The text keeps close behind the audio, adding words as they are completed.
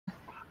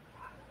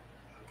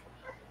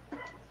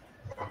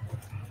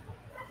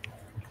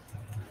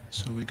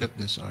So we got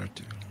this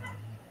article.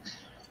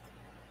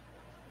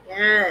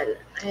 Yan.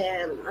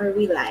 Are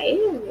we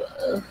live?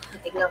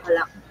 Tignan ko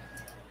lang.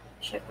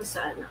 Check ko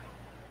sana.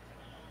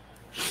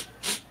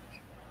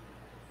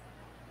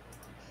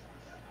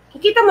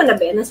 Kikita mo na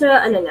ba?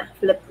 Nasa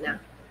flip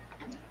na.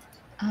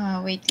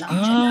 Wait lang.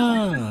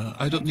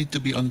 I don't need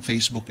to be on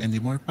Facebook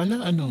anymore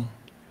pala, ano?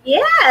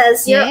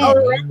 Yes, you're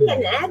already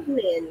an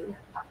admin.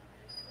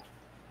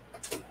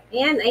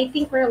 Ayan, I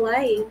think we're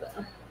live.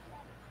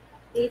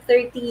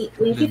 8:30,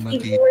 may 50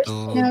 viewers.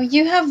 Now,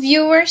 you have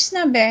viewers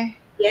na, be?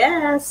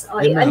 Yes. Oh,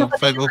 ano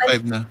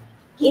 5:05 na.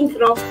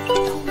 Intro.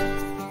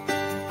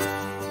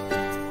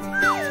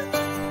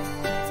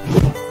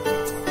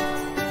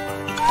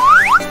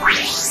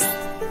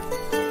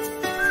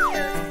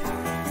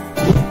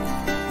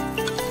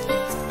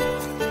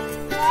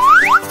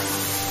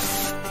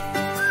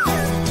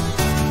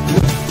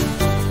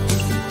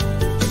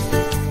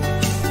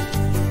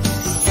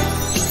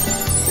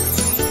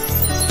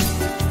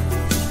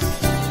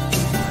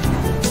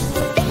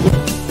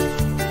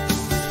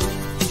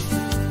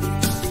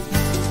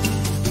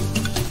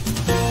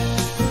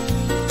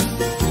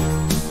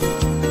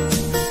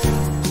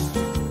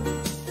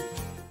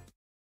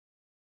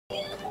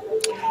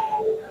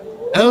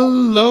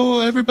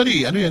 Hello,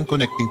 everybody. Ano yan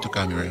connecting to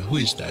camera?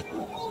 Who is that?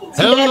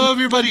 Hello,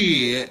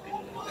 everybody.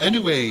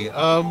 Anyway,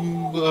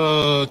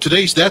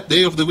 today's that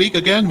day of the week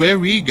again where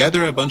we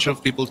gather a bunch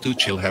of people to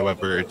chill,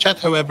 chat,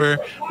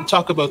 and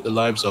talk about the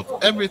lives of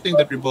everything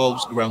that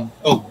revolves around.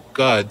 Oh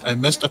God, I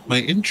messed up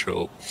my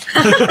intro.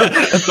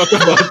 And talk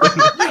about.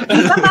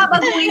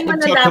 Babaguhin mo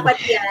na dapat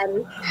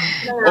yan.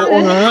 Oo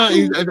nga,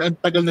 ang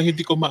tagal na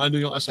hindi ko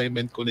maano yung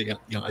assignment ko na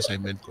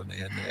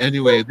yan.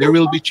 Anyway, there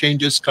will be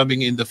changes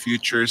coming in the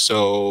future,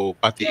 so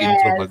pati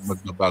intro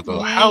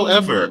magbabago.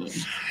 However,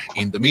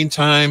 in the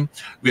meantime,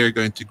 we are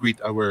going to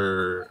greet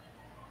our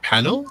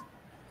panel.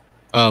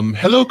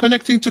 Hello,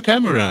 connecting to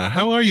camera.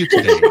 How are you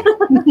today?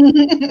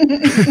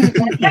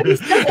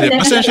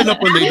 Pasensya na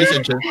po, ladies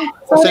and gentlemen.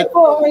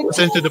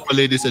 Pasensya na po,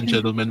 ladies and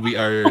gentlemen. We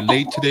are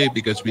late today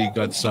because we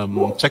got some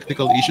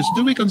technical issues.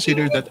 Do we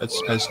consider that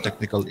as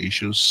technical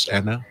issues,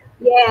 Anna?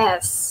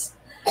 Yes.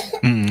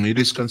 It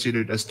is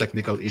considered as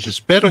technical issues.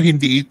 Pero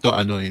hindi ito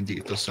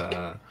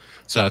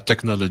sa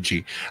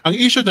technology. Ang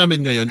issue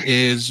namin ngayon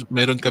is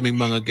meron kaming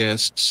mga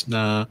guests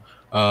na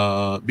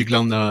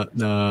biglang na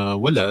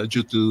wala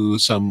due to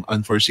some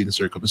unforeseen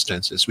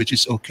circumstances, which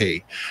is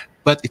okay,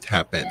 but it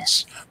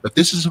happens. But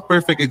this is a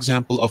perfect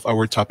example of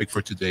our topic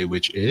for today,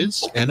 which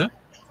is, Anna?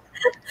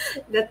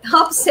 The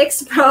top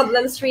 6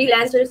 problems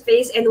freelancers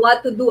face and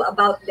what to do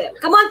about them.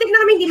 Come on, tignan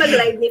kami hindi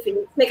mag-live ni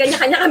Philip. May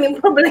kanya-kanya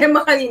kaming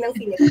problema kaninang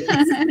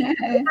Philippines.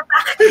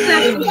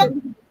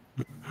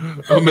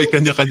 May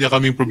kanya-kanya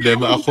kaming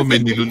problema. Ako may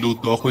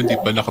niluluto ako, hindi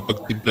pa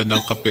nakapagtimpla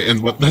ng kape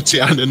and whatnot. Si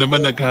Ana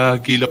naman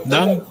naghahagilap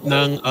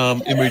ng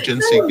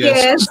emergency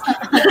guests,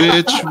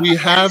 which we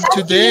have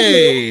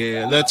today.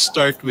 Let's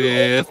start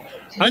with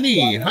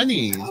Honey.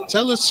 Honey,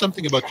 tell us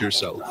something about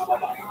yourself.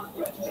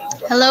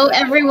 Hello,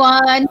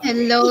 everyone.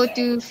 Hello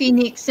to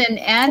Phoenix and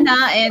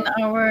Anna and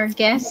our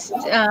guest,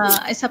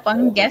 isa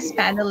pang guest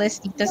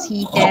panelist dito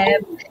si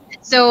Deb.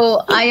 So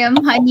I am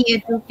Honey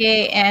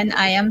Eduque and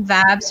I am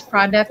VAB's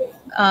product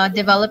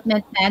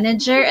development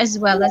manager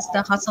as well as the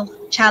Hustle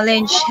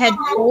Challenge head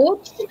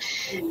coach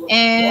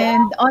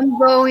and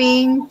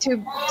ongoing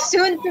to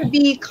soon to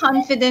be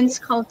confidence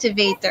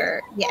cultivator.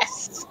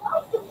 Yes.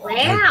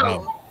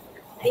 Wow.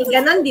 Ay,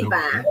 ganon, di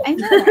ba? I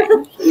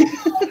know.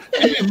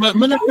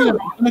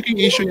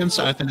 Malaking issue yan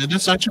sa atin. And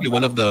that's actually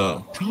one of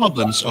the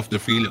problems of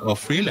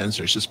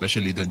freelancers,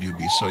 especially the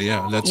newbies. So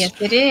yeah, let's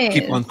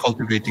keep on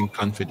cultivating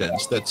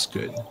confidence. That's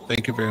good.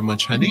 Thank you very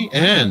much, Honey.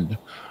 And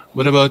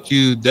what about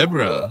you,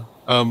 Deborah?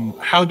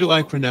 How do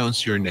I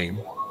pronounce your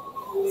name?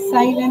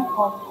 Silent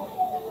po.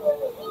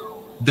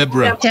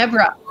 Deborah.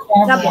 Deborah.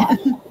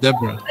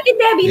 Pati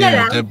Debbie na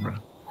lang. Deborah.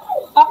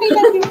 Okay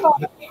lang din po.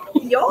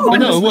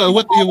 No,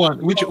 what do you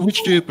want? Which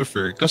do you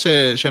prefer?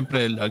 Kasi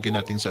syempre lagi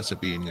nating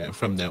sasabihin ngayon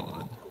from now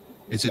on.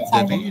 Is it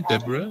Debbie?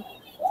 Deborah?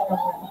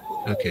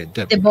 Okay,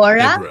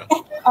 Deborah?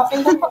 Okay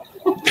lang po.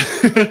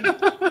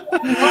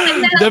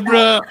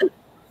 Deborah,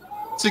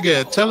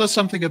 sige, tell us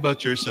something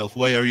about yourself.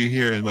 Why are you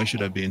here and why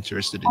should I be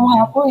interested in you?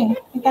 Oo po eh.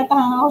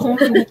 Itatanga ako sir.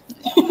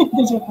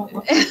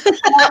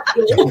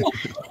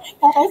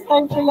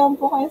 Kaka-start ko lang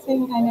po kasi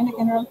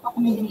nag-enroll po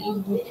kami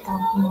ng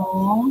bootcamp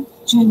noong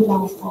June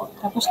lang po.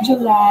 Tapos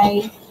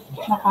July,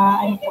 po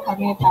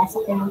kami,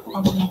 pasok lang po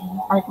kami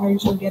ng partner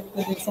Juliet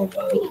ko dun sa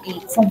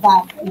V8, sa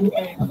VAB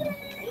intern.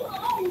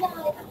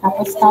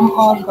 Tapos come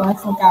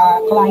August,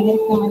 nagka-client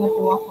naman na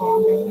po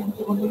ako.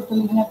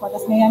 Tuloy-tuloy na po.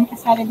 Tapos ngayon,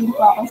 kasali din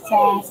po ako sa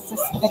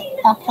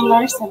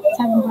Spectacular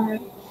September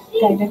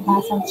Guided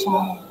Hustle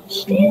Challenge.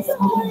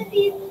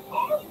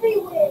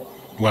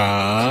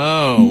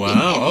 Wow,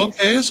 wow.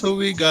 Okay, so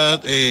we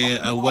got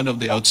one of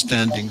the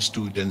outstanding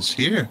students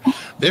here.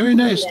 Very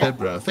nice, Yeah.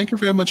 Deborah. Thank you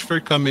very much for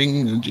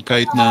coming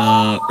kahit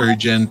na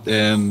urgent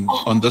and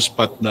on the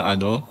spot na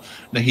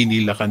na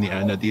hinila ka ni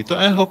Ana dito.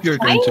 I hope you're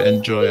Ay, going to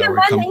hindi enjoy our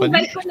naman. company.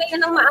 Na-invite ko na yan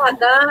ng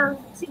maaga.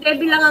 Si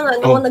Debbie lang ang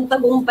Oh.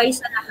 nagtagumpay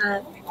sa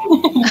lahat.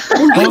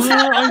 I see,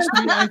 I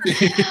see.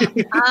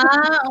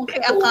 Okay.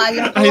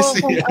 Akala I ko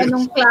see. kung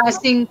anong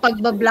klaseng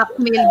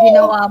pagbablackmail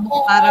ginawa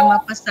mo para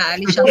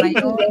mapasali siya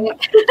ngayon.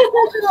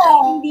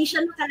 Hindi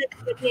siya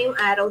nakalagay ngayong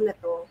araw na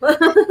to.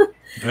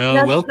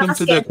 Well, welcome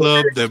to the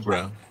club,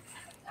 Deborah.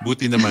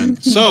 Buti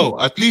naman. So,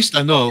 at least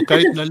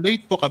kahit na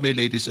late po kami,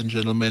 ladies and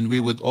gentlemen,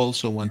 we would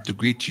also want to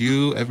greet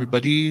you,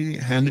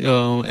 everybody.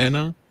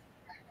 Anna?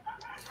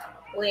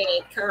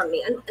 Wait,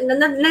 kami.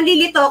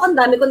 Nalilito ako. Ang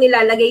dami ko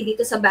nilalagay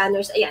dito sa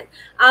banners. Ayan.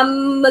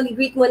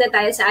 Mag-greet muna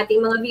tayo sa ating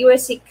mga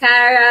viewers. Si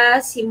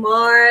Cara, si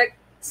Mark,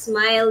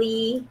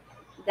 Smiley,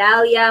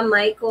 Dahlia,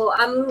 Maiko.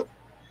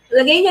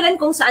 Lagay niyo rin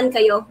kung saan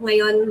kayo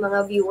ngayon, mga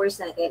viewers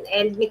natin.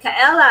 And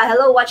Micaela,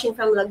 hello, watching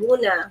from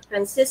Laguna.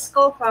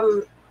 Francisco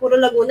from Puro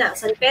Laguna.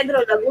 San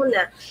Pedro,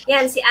 Laguna.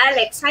 Yan, si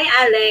Alex. Hi,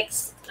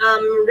 Alex.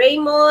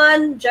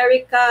 Raymond,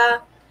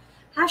 Jerica,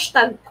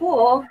 hashtag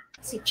ko,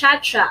 si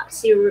Chacha,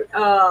 si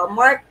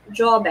Mark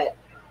Jobet,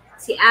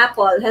 si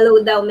Apple, hello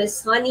daw,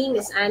 Miss Honey,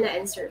 Miss Anna,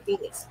 and Sir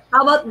Felix.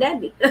 How about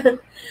Debbie?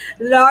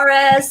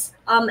 Lores,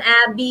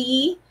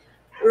 Abby,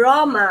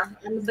 Roma,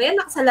 ano ba yan?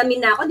 Nakasalamin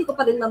na ako, di ko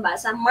pa rin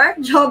mabasa. Mark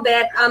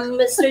Jobet,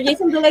 Mr.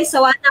 Jason Dulay,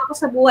 sawa na ako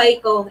sa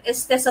buhay ko.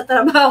 Este sa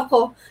trabaho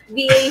ko.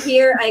 VA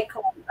here, I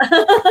come.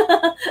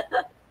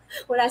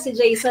 Wala si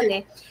Jason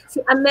eh.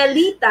 Si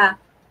Amelita,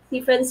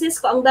 si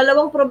Francisco, ang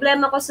dalawang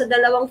problema ko sa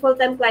dalawang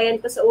full-time client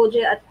ko sa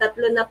OJ at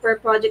 3 na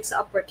per project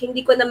sa Upwork.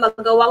 Hindi ko na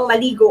magawang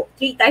maligo.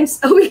 3 times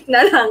a week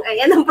na lang.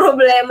 Ayan ang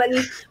problema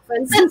ni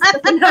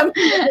Francisco.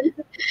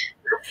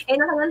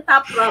 Ayan ang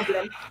top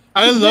problem.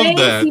 I love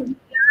that.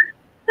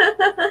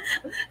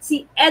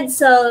 Si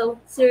Edsel,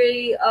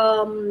 si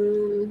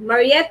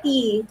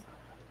Marietti,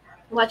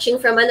 watching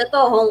from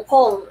Hong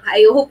Kong.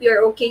 I hope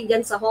you're okay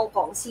dyan sa Hong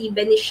Kong. Si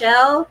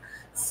Benichelle,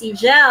 si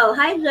Jel.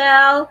 Hi,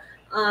 Jel.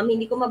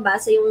 Hindi ko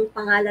mabasa yung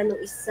pangalan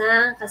ng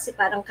isa kasi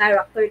parang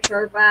character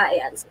chorba.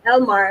 Ayan, si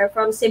Elmar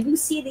from Cebu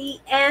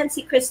City and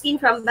si Christine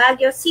from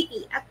Baguio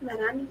City. At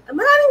maraming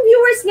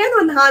viewers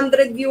ngayon.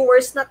 100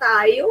 viewers na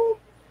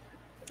tayo.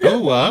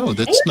 Oh, wow.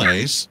 That's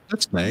nice.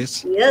 That's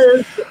nice.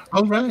 Yes.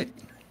 All right.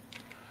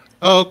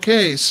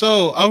 Okay,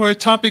 so our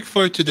topic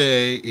for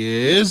today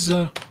is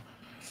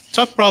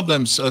top 6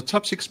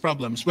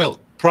 problems. Well,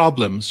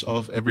 problems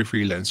of every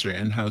freelancer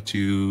and how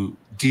to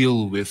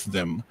deal with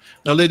them.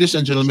 Now, ladies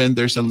and gentlemen,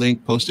 there's a link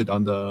posted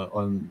on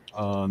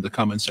the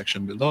comment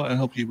section below. I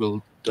hope you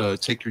will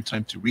take your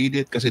time to read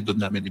it kasi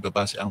doon namin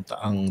ibabase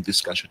ang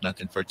discussion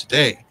natin for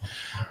today.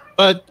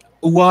 But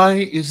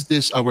why is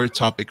this our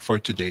topic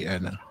for today,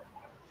 Anna?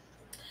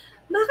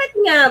 Bakit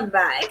nga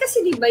ba?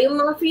 Kasi di ba yung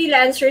mga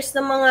freelancers na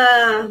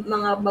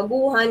mga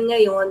baguhan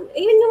ngayon,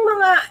 ayun yung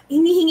mga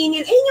hinihingi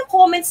nila. Ayun yung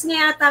comments nga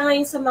yata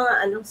ngayon sa mga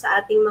sa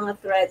ating mga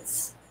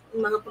threads,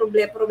 yung mga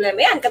problema.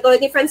 Yan,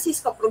 katulad ni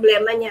Francisco,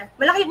 problema niya.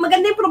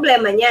 Maganda yung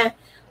problema niya.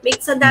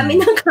 Sa dami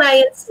ng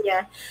clients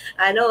niya,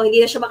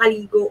 hindi na siya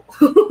makaligo.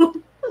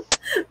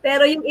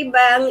 Pero yung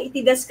ibang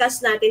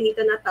itidiscuss natin dito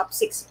na top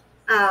 6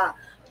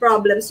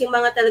 problems, yung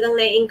mga talagang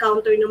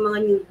na-encounter ng mga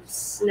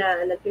newbies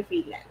na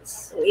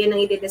nagpe-freelance. So, yan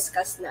ang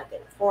i-discuss natin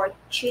for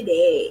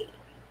today.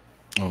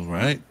 All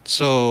right.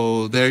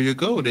 So, there you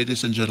go,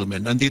 ladies and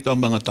gentlemen. Nandito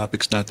ang mga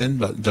topics natin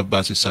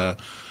base sa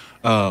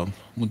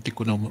muntik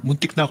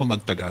na ako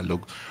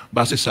magtagalog.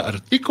 Base sa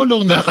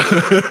artikulong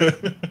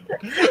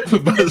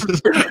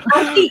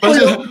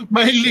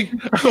may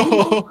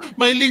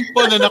link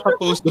po na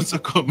nakapost doon sa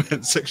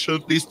comment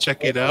section. Please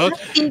check it out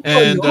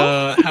and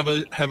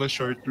have a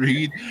short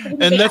read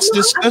and let's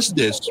discuss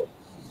this.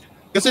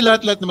 Kasi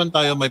lahat naman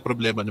tayo may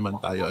problema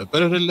naman tayo.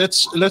 Pero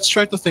let's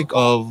try to think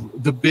of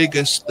the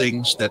biggest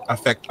things that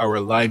affect our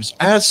lives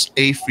as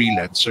a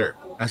freelancer.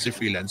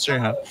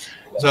 Ha?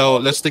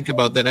 So let's think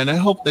about that. And I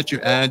hope that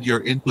you add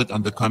your input on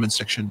the comment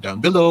section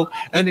down below.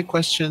 Any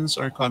questions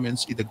or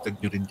comments,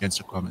 idagdag nyo rin yan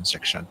sa comment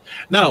section.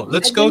 Now,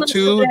 let's go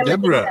to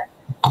Deborah.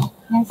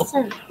 Yes,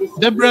 sir.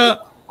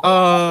 Deborah,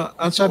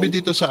 ang sabi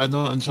dito sa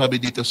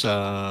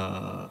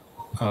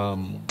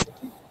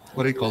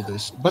what do you call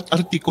this? Ba't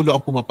artikulo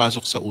ang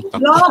pumapasok sa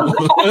utak ko?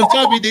 Ang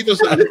sabi dito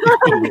sa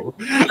artikulo.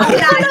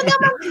 Ano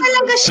naman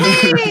talaga siya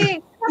eh.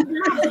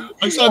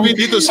 Ang sabi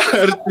dito sa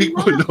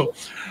artikulo,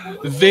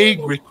 vague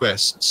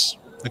requests.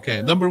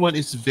 Okay, number 1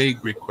 is vague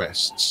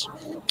requests.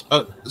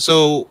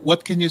 So,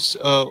 what can you?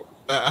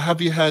 Have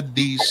you had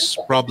these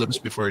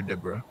problems before,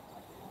 Deborah?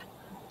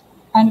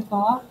 Ano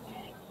po?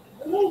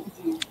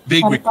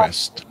 Vague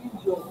request.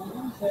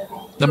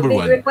 Number 1.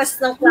 Vague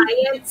request ng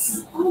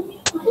clients.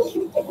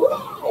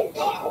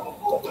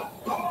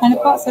 Ano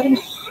po? Sorry.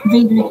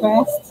 Vague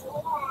request?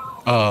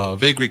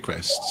 Vague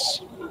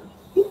requests.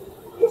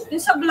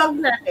 Yung sa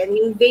blog natin,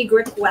 yung vague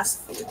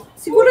request.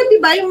 siguro 'di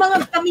ba yung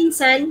mga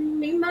paminsan,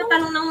 may mga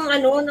tanong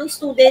ng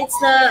students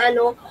na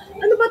ano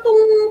ba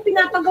tong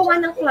pinapagawa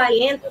ng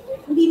client?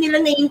 Hindi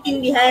nila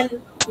naiintindihan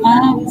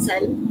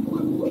minsan.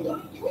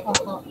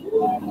 Opo.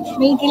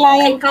 May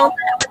client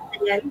Encounter na ba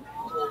yan?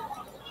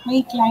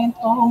 May client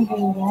po akong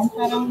ganyan.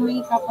 Parang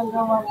may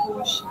papagawa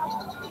po siya.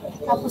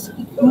 Tapos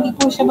hindi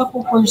po siya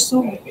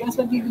mapupursue. Tapos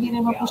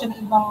magbibigyan naman po siya ng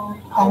ibang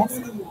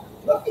task.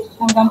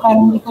 Hanggang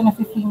parang hindi ko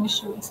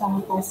na-finish yung isang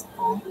task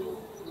pa.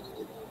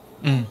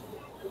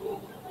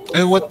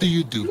 And what do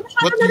you do?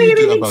 What do you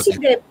do about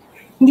it?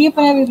 Hindi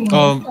pa naririnig.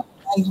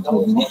 Ay,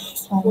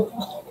 goodness.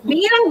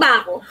 Bingirang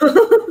ba ako?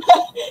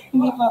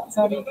 Hindi po.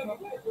 Sorry po.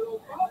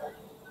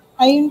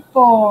 Ayun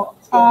po.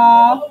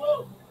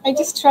 I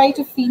just try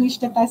to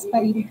finish the task pa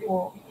rin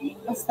po.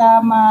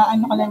 Basta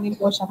ano ko lang din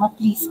po siya.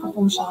 Ma-please ko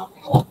po siya.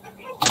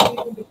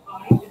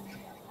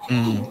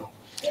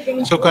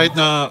 So kahit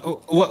na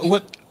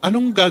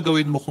anong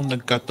gagawin mo kung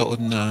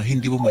nagkataon na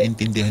hindi mo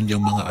maintindihan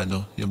yung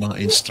mga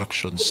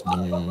instructions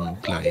ng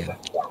client?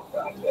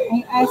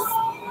 I ask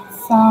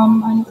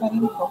some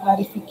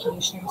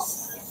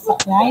clarifications sa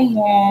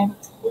client.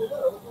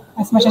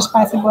 As much as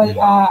possible,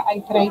 I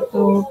try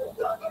to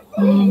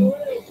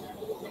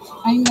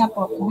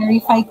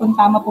verify kung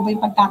tama po ba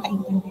yung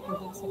pagkakaintindi ko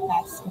dun sa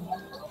task niya.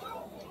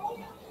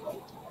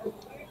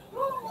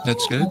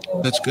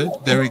 That's good.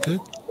 Very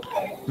good.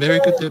 Very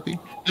good, Debbie.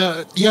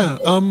 I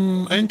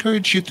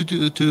encourage you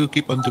to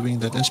keep on doing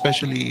that, and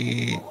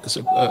especially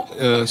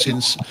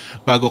since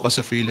bago ka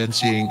sa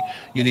freelancing,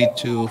 you need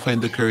to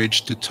find the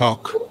courage to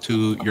talk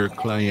to your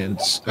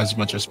clients as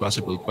much as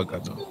possible pag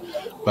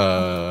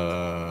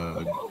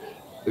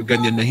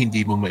ganyan na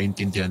hindi mo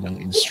maintindihan ng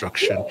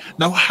instruction.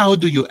 Now, how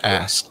do you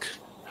ask?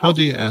 How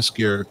do you ask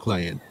your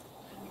client?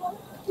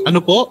 Ano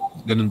po?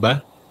 Ganun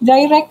ba?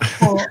 Direct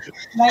po.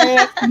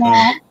 Direct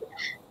na.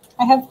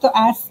 I have to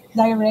ask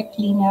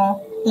directly na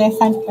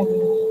pleasant pa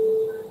rin.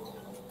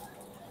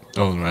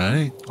 All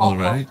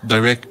right.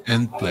 Direct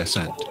and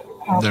pleasant.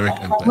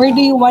 Direct and pleasant. Where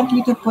do you want me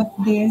to put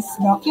this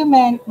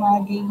document? Mga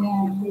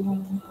ganyan.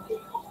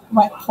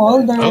 What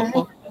folder?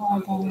 Mga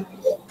ganyan.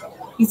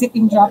 Is it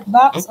in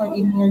Dropbox or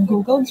in your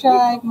Google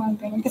Drive? Mga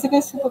ganyan. Kasi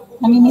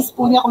namimiss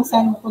po niya kung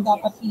saan po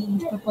dapat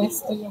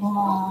i-pwesto yung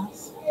mga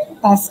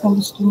task na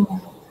gusto niya.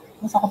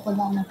 Mas ako po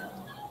lang.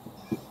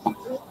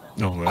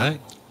 All right.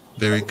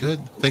 Very good.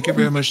 Thank you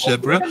very much,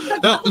 Deborah.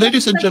 Now,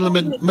 ladies and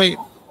gentlemen,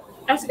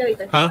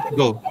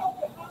 Go.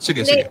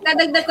 Sige.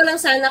 Dadagdag ko lang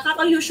sana,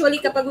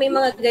 usually kapag may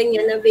mga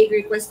ganyan na vague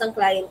request ng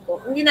client ko,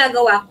 ang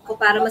ginagawa ko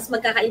para mas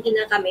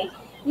magkakaintindihan kami,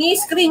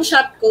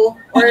 ni-screenshot ko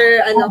or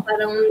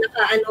parang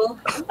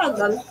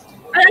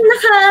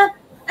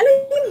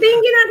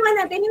yung ginagawa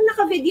natin, yung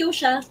naka-video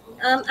siya,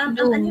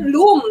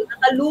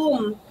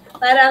 naka-loom.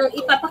 Parang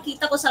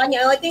ipapakita ko sa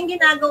kanya, ito yung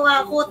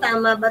ginagawa ko,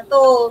 tama ba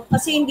to?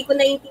 Kasi hindi ko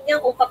naiintindihan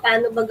kung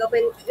paano ba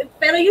gawin.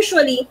 Pero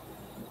usually,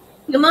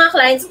 yung mga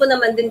clients ko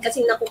naman din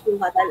kasi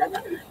nakukuha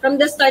talaga. From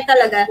the start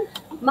talaga,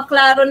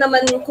 maklaro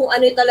naman kung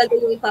ano talaga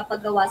yung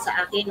ipapagawa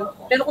sa akin.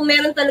 Pero kung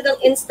meron talagang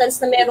instance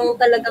na meron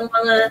talagang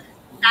mga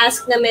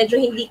task na medyo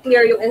hindi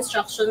clear yung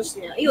instructions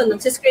niya, yun,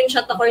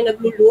 nagsiscreenshot ako or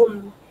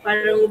naglo-loom.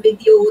 Parang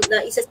video na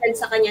isa-send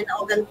sa kanya na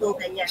ganito,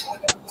 ganyan.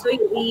 So,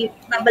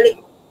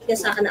 ibabalik niya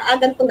sa akin na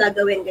ganito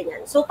gagawin,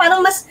 ganyan. So,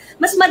 parang mas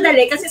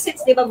madali kasi since,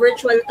 di ba,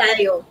 virtual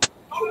tayo,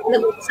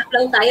 nag-usap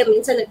lang tayo,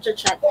 minsan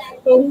nag-chat.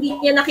 So, hindi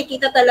niya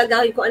nakikita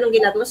talaga kung anong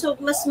ginagawa. So,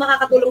 mas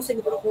makakatulong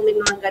siguro kung may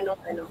mga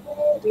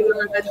may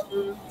mga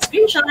ganong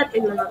screenshot,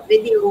 may mga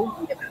video,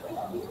 diba?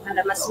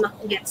 Para mas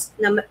mag-gets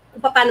na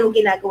kung paano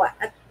ginagawa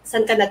at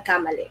saan ka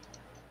nagkakamali.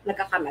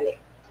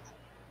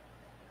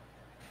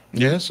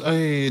 Yes,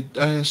 I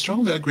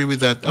strongly agree with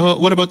that.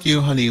 What about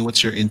you, honey?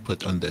 What's your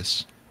input on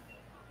this?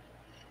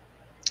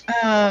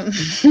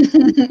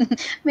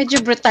 Medyo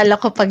brutal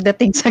ako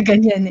pagdating sa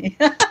ganyan eh.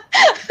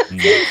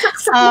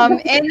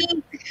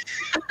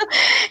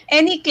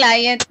 Any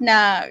client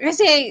na,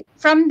 kasi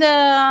from the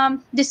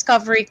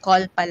discovery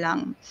call pa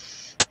lang,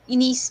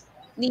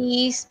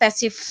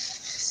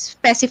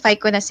 specify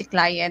ko na si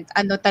client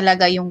ano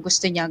talaga yung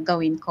gusto niya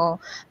gawin ko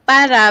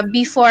para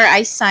before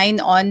I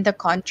sign on the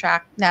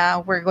contract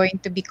na we're going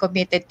to be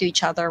committed to each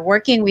other,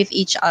 working with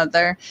each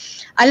other,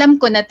 alam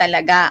ko na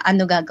talaga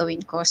ano gagawin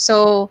ko.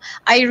 So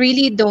I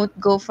really don't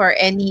go for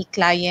any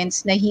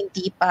clients na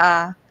hindi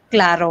pa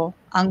klaro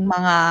ang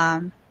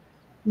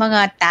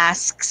mga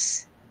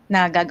tasks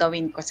na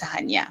gagawin ko sa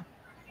kanya.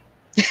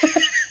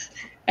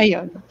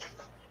 Ayun.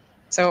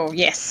 So,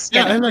 yes.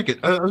 Yeah, I like it.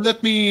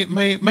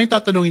 May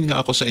tatanungin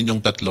nga ako sa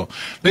inyong tatlo.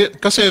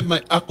 Kasi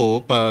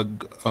ako, pag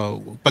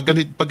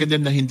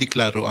ganyan na hindi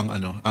klaro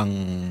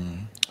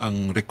ang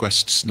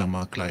requests ng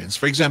mga clients.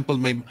 For example,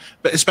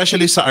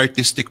 especially sa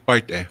artistic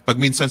part pag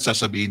minsan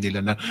sasabihin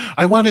nila na,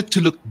 I want it to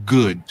look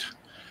good.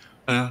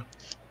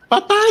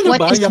 Paano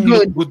ba yung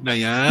look good na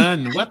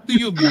yan? What do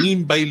you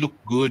mean by look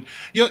good?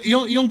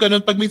 Yung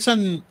ganun, pag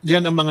minsan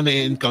yan ang mga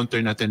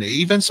na-encounter natin.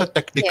 Even sa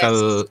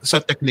technical,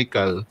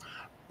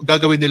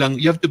 gagawin nilang,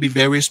 you have to be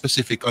very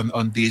specific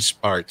on these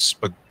parts.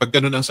 Pag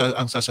ganun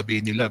ang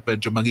sasabihin nila,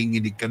 medyo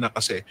manginginig ka na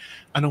kasi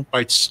anong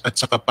parts at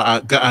saka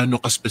gaano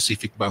ka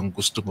specific ba ang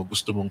gusto mo?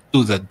 Gusto mong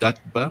to the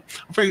dot ba?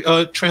 For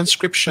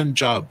transcription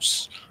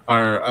jobs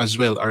as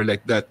well are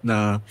like that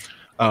na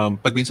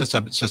pag minsan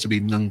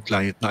sasabihin ng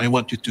client na I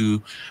want you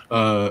to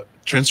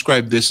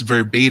transcribe this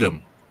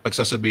verbatim. Pag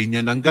sasabihin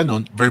niya ng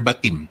ganon,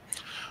 verbatim.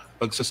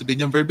 Pag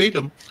sasabihin niya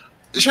verbatim,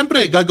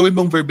 siyempre, gagawin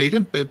mong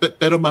verbatim,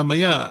 pero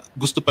mamaya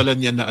gusto pala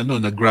niya na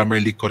na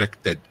grammarly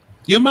corrected.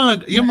 Yung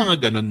mga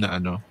ganun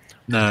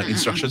na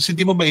instructions,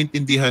 hindi mo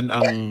maintindihan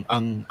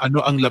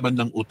ang laman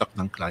ng utak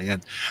ng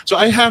client. So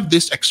I have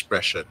this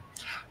expression,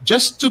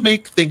 just to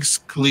make things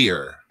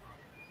clear.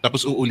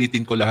 Tapos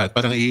uulitin ko lahat,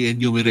 parang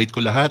i-enumerate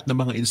ko lahat ng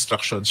mga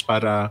instructions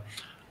para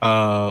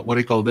what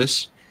do you call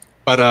this?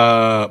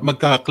 Para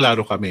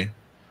magkakaklaro kami.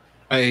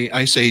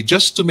 I say,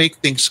 just to make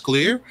things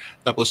clear,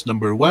 tapos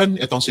number 1,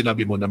 itong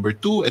sinabi mo. Number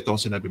 2, itong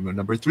sinabi mo.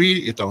 Number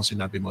 3, itong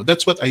sinabi mo.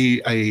 That's what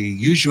I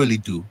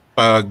usually do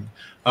pag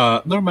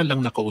normal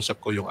lang nakausap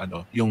ko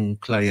yung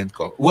client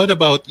ko. What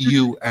about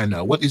you,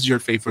 Anna? What is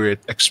your favorite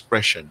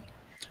expression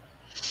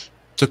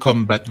to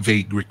combat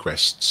vague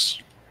requests?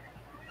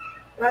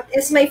 What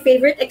is my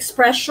favorite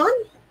expression?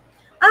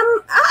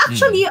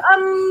 Actually,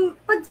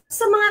 pag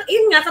sa mga,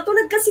 yun nga,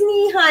 katulad kasi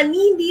ni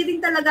Honey, hindi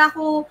rin talaga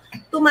ako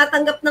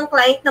tumatanggap ng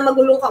client na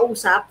magulong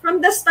kausap.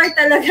 From the start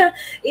talaga,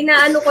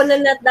 inaano ko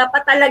na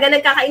dapat talaga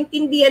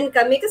nagkakaintindihan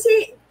kami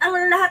kasi ang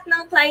lahat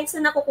ng clients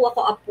na nakukuha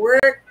ko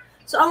Upwork.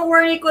 So, ang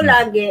worry ko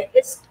lagi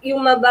is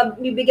yung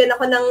bibigyan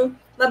ako ng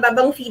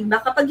mababang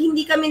feedback. Kapag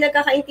hindi kami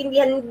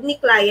nagkakaintindihan ni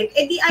client,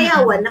 edi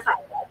ayawan na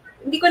kaagad.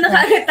 Hindi ko na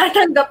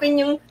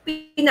tatanggapin yung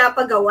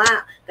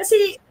pinapagawa.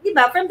 Kasi, di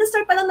ba, from the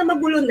start pa lang na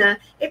magulo na,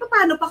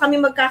 paano pa kami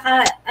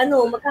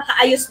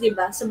magkakaayos, di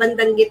ba, sa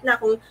bandang gitna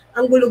kung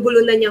ang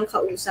gulo-gulo na niyang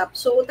kausap.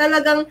 So,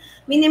 talagang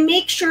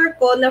minimake sure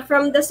ko na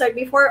from the start,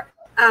 before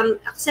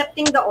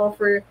accepting the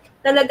offer,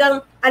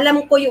 talagang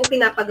alam ko yung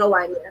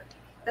pinapagawa niya.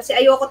 Kasi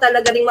ayoko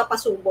talaga ring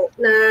mapasubo.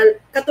 Na,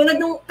 katulad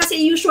nung, kasi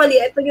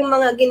usually, ito yung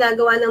mga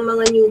ginagawa ng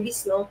mga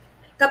newbies, no?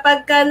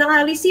 Kapag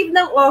naka-receive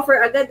ng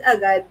offer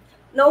agad-agad,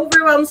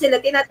 na-overwhelm sila,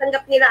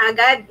 tinatanggap nila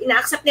agad,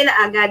 ina-accept nila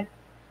agad.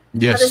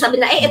 Yes. Kasi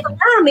sabi na, ito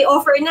na, may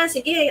offer na,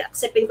 sige,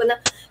 acceptin ko na.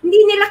 Hindi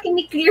nila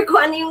kiniklear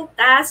kung ano yung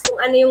task, kung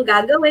ano yung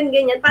gagawin,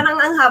 ganyan. Parang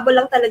ang habol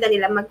lang talaga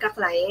nila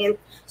magka-client.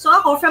 So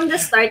ako, from the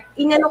start,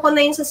 inano ko na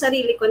yun sa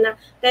sarili ko na,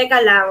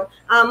 teka lang,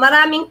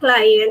 maraming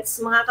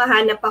clients,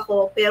 makakahanap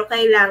ako, pero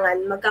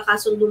kailangan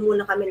magkakasundo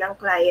muna kami ng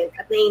client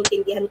at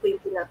naiintindihan ko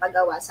yung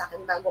pinapagawa sa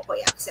akin bago ko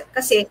i-accept.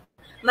 Kasi,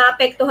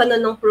 maapektuhan na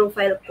ng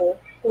profile ko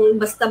kung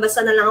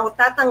basta-basta na lang ako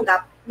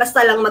tatanggap,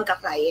 basta lang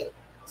magka-client.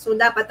 So,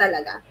 dapat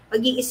talaga,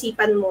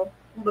 pag-iisipan mo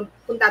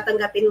kung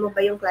tatanggapin mo ba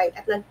yung client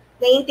at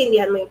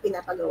naiintindihan mo yung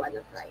pinapagawa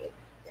ng client.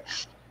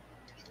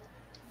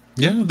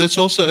 Yeah,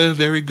 that's also a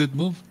very good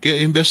move.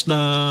 Kaya imbes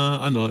na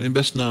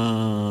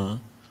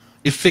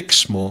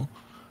i-fix mo,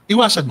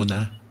 iwasan mo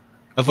na.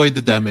 Avoid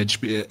the damage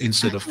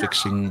instead of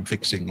fixing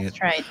it.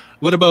 That's right.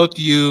 What about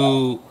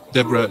you,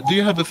 Deborah? Do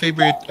you have a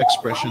favorite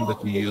expression that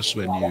you use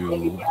when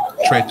you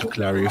try to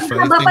clarify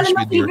things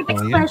with your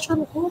client?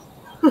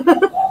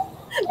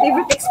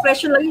 Favorite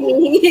expression lang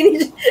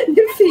hinihingi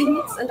ni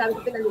Phoenix. Ang dami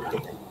ko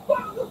pinalimutan.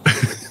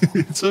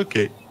 It's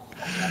okay.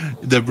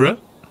 Deborah?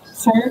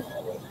 Sir?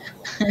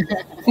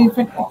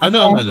 Favorite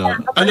Ano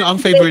ang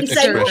favorite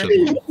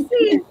expression?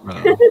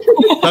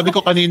 Sabi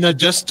ko kanina,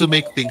 just to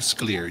make things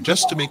clear.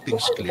 Just to make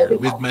things clear.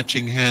 With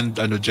matching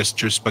hand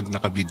gestures pag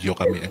naka-video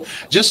kami.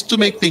 Just to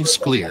make things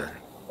clear.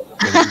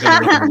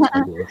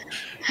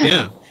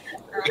 Yeah.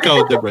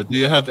 Ikaw, Deborah, do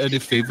you have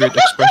any favorite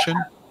expression?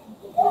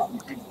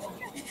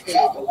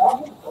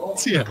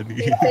 Si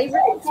Annie.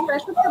 Favorite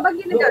expression ka ba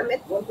ginagamit?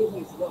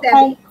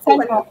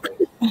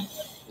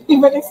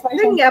 Favorite expression?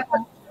 Yun nga po.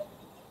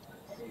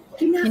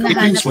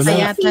 Hinahanap pa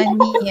yata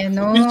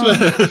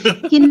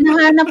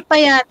hinahanap pa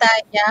yata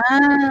niya.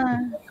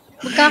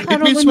 Magkakaroon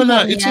It means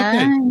wala. yan. It's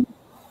okay.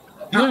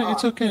 Yeah,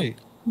 it's okay.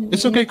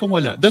 It's okay kung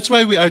wala. That's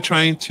why we are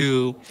trying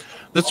to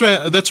That's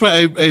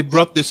why I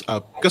brought this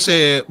up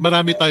kasi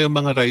marami tayong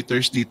mga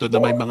writers dito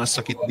na may mga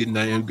sakit din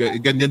na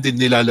ganyan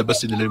din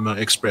nilalabas nila yung mga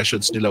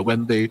expressions nila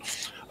when they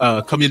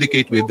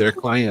communicate with their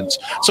clients.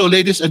 So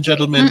ladies and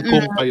gentlemen,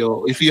 kung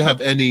kayo, if you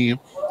have any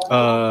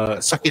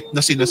sakit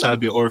na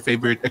sinasabi or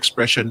favorite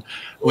expression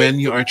when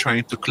you are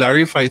trying to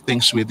clarify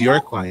things with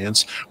your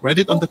clients, write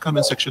it on the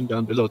comment section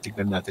down below.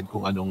 Tignan natin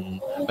kung anong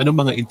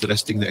mga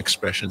interesting na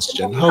expressions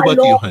dyan. How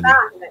about you, honey?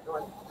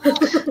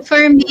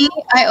 For me,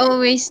 I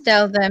always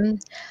tell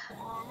them,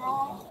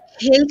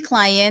 hey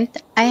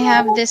client, I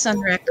have this on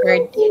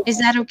record.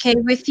 Is that okay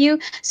with you?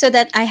 So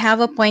that I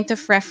have a point of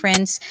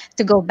reference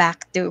to go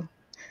back to.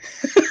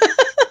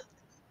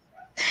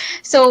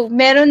 So,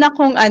 meron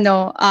akong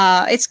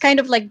it's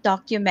kind of like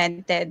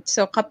documented.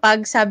 So,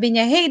 kapag sabi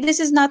niya, hey, this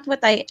is not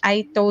what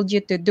I told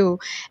you to do.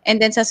 And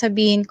then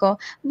sasabihin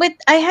ko, but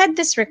I had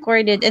this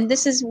recorded and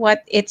this is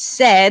what it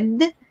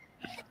said.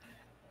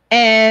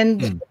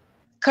 And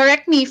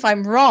correct me if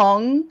I'm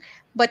wrong,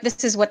 but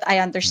this is what I There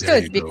you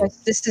understood go.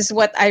 because this is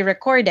what I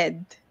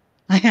recorded.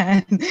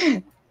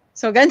 Ayan.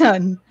 So,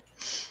 ganon.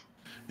 So,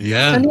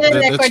 Yeah, that's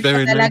nire-record ko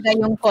very nice. talaga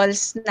yung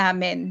calls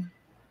namin.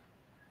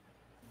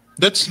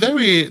 That's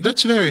very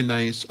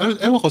nice.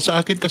 Ewan ko,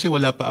 sa akin kasi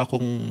wala pa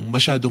akong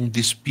masyadong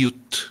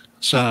dispute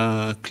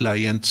sa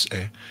clients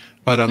eh.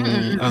 Parang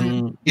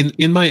Mm-mm-mm.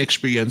 in my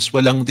experience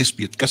walang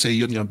dispute kasi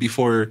yun nga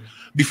before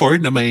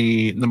na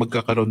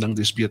magkakaroon ng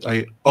dispute,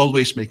 I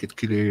always make it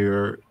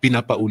clear,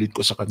 pinapaulit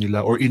ko sa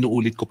kanila or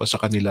inuulit ko pa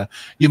sa kanila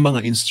yung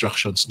mga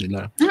instructions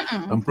nila.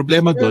 Mm-mm. Ang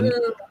problema doon,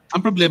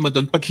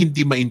 Mm, pag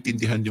hindi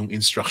maintindihan yung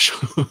instruction.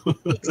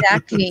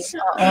 Exactly.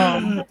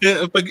 Oo.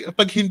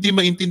 Pag hindi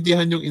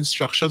maintindihan yung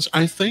instructions,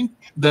 I think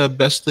the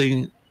best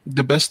thing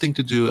to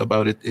do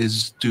about it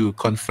is to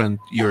confront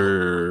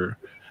your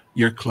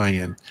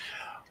client.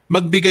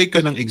 Magbigay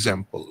ka ng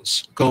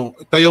examples. Kung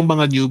kayong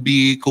mga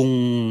newbie, kung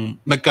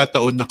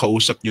nagkataon na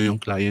kausap nyo yung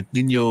client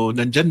ninyo,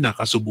 nandyan na,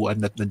 kasubuan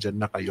at nandyan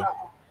na kayo.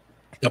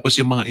 Tapos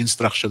yung mga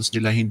instructions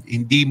nila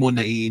hindi mo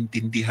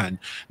naiintindihan,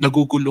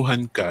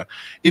 naguguluhan ka.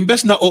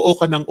 Imbes na oo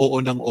ka ng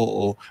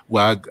oo,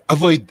 wag,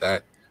 avoid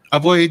that.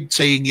 Avoid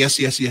saying yes,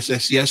 yes, yes,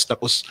 yes, yes.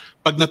 Tapos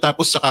pag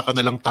natapos saka ka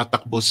na lang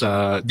tatakbo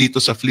dito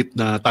sa flip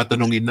na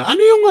tatanungin na ano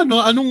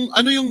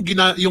yung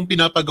yung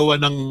pinapagawa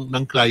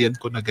ng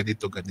client ko na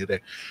ganito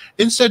ganire.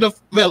 Instead of,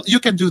 well, you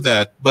can do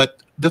that,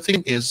 but the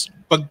thing is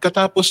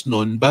pagkatapos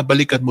nun,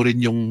 babalikan mo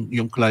rin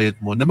yung client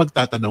mo na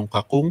magtatanong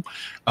ka kung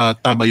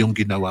tama yung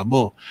ginawa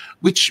mo,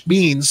 which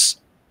means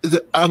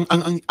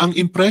ang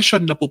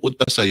impression na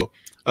pupunta sa iyo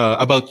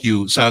about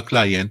you sa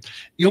client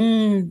yung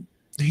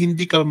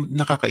hindi ka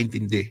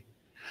nakakaintindi.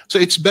 So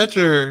it's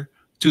better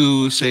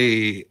to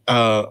say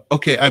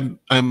okay,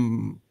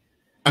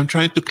 I'm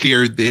trying to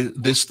clear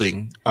this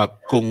thing up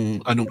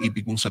kung anong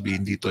ibig mong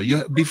sabihin dito.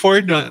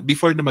 Before na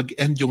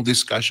mag-end yung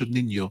discussion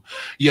ninyo,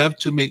 you have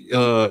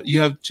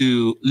to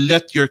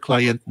let your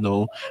client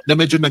know na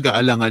medyo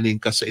nag-aalanganin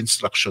ka sa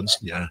instructions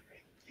niya.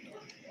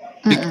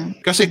 Mm-mm.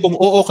 Kasi kung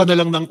oo ka na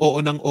lang ng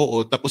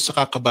oo tapos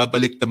saka ka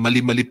babalik na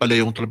mali-mali pala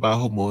yung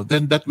trabaho mo,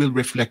 then that will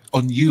reflect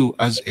on you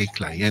as a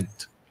client.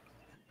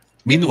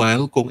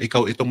 Meanwhile, kung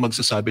ikaw itong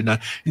magsasabi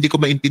na hindi ko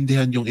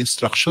maintindihan yung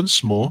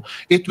instructions mo,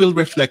 it will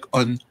reflect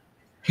on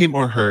him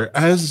or her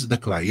as the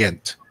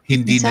client.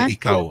 Hindi na Exactly.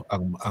 ikaw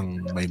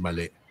ang may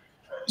mali.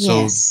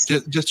 So Yes.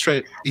 just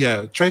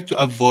try to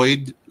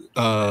avoid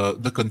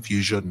the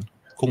confusion.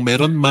 Kung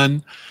meron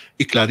man,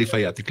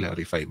 i-clarify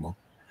mo.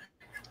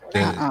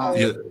 Oo.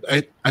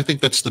 I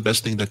think that's the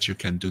best thing that you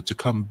can do to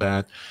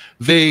combat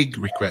vague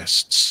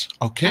requests.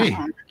 Okay,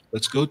 Oo.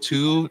 let's go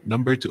to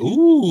number 2.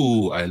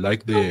 Ooh, I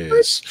like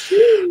this.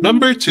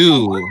 Number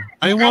 2.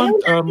 I want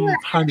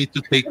Honey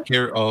to take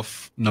care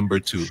of number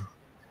 2.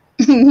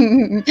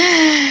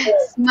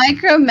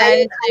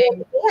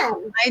 Micromanaging. Ayan.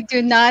 I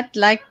do not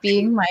like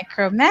being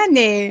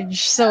micromanaged.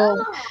 So,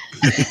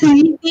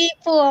 hindi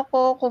po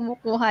ako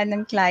kumukuha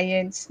ng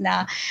clients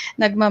na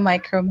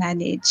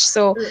nagma-micromanage.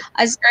 So,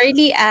 as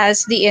early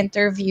as the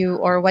interview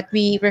or what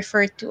we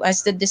refer to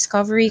as the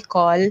discovery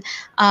call,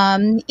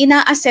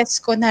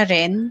 ina-assess ko na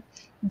rin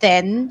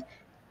then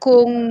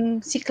kung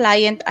si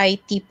client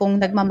ay tipong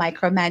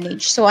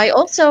nagma-micromanage. So, I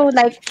also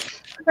like,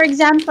 for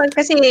example,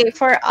 kasi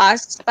for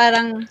us,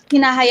 parang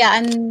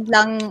hinahayaan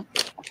lang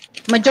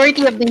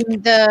majority of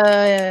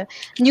the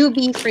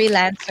newbie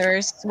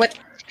freelancers,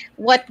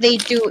 what they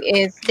do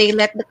is they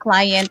let the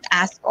client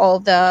ask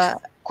all the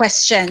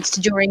questions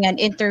during an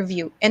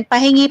interview. And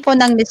pahingi po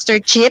ng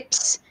Mr.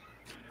 Chips.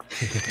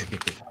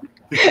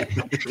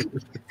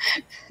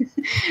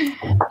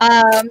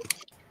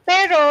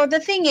 Pero the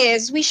thing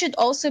is, we should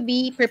also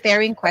be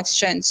preparing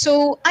questions.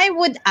 So I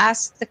would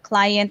ask the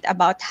client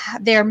about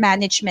their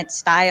management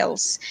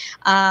styles.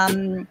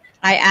 I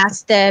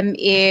asked them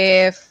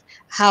if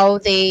how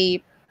they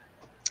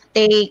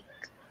take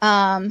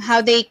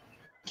how they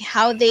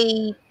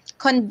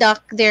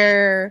conduct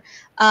their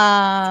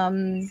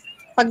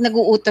pag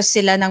nag-uutos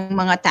sila ng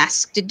mga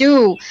tasks to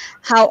do,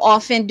 how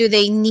often do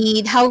they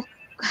need,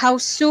 how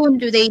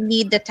soon do they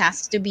need the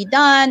tasks to be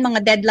done,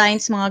 mga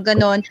deadlines, mga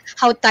ganon,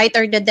 how tight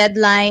are the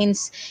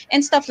deadlines,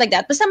 and stuff like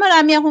that. Basta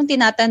marami akong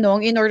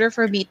tinatanong in order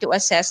for me to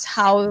assess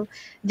how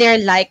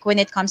they're like when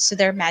it comes to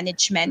their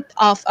management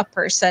of a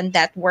person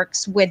that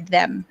works with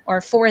them or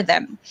for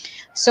them.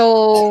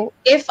 So,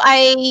 if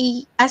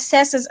I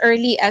assess as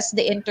early as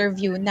the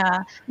interview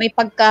na may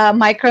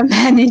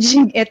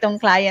pagka-micromanaging itong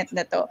client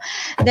na to,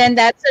 then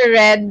that's a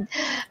red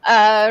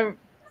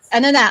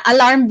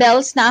alarm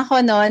bells na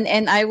ako nun,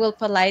 and I will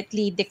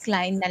politely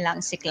decline na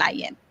lang si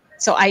client.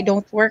 So I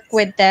don't work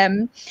with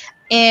them.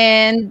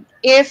 And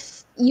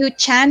if you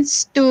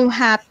chance to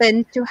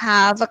happen to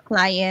have a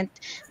client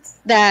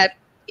that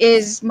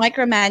is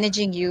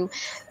micromanaging you,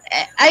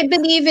 I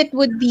believe it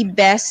would be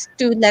best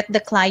to let the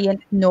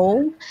client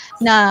know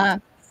na,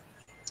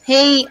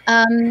 hey,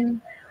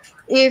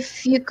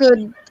 if you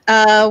could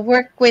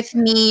work with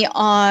me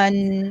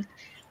on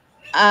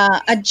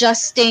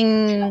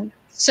adjusting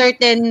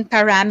certain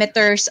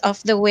parameters of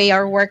the way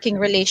our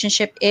working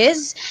relationship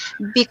is,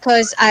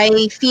 because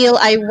I feel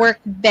I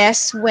work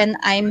best when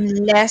I'm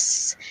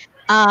less,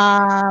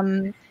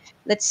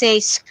 let's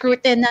say,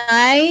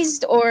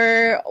 scrutinized,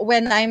 or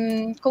when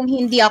kung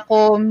hindi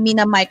ako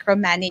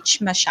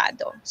mina-micromanage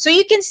masyado. So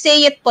you can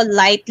say it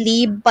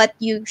politely, but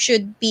you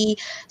should be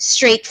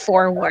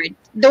straightforward.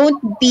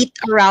 Don't beat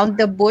around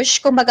the bush.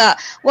 Kumbaga,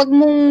 wag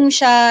mong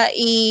siya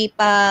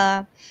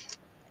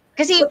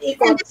kasi Ikot-ikot.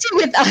 tendency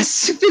with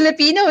us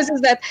Filipinos is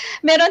that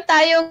meron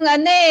tayong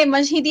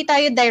mas hindi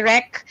tayo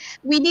direct.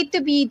 We need to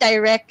be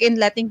direct in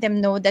letting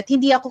them know that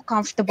hindi ako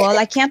comfortable.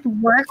 I can't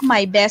work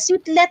my best. You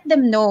let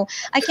them know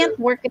I can't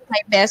work at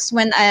my best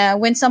when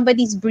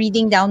somebody's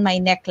breathing down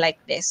my neck like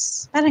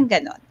this. Parang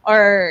ganon.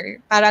 Or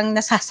parang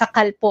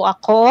nasasakal po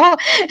ako.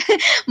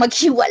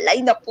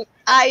 Maghiwalay na po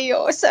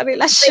tayo sa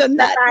relasyon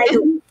Na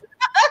tayo. natin.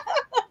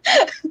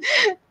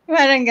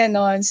 Parang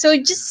ganon. So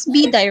just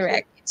be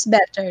direct. It's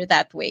better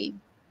that way.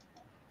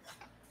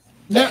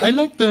 Yeah, I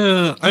like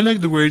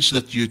the words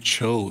that you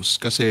chose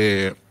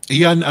kasi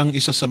iyan ang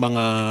isa sa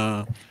mga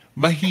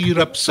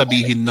mahirap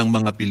sabihin ng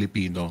mga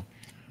Pilipino.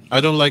 I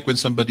don't like when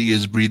somebody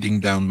is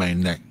breathing down my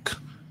neck.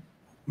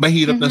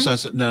 Mahirap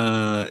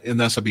na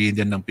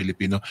nasabihin yan ng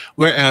Pilipino.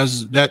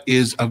 Whereas that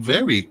is a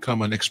very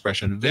common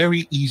expression,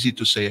 very easy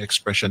to say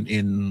expression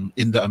in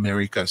the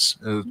Americas,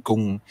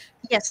 kung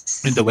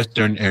Yes. in the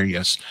Western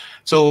areas.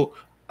 So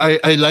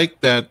I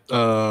like that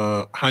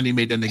Hani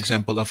made an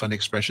example of an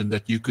expression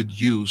that you could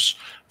use.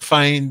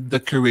 Find the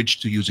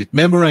courage to use it.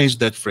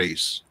 Memorize that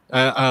phrase.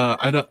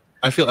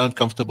 I feel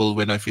uncomfortable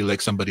when I feel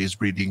like somebody is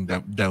breathing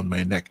down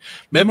my neck.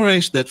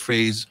 Memorize that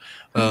phrase,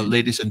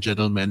 ladies and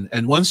gentlemen.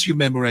 And once you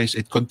memorize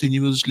it,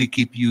 continuously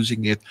keep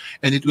using it,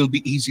 and it will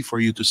be easy for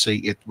you to say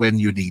it when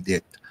you need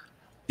it.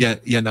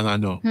 Yan ang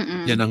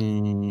yan ang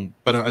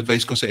parang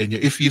advice ko sa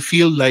inyo. If you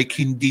feel like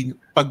hindi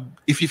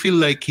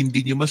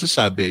niyo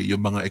masasabi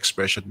yung mga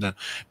expression na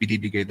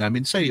binibigay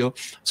namin sa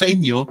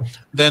inyo,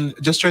 then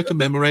just try to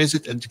memorize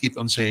it and keep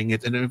on saying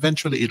it, and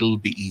eventually it'll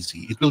be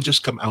easy. It will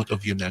just come out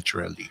of you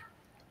naturally.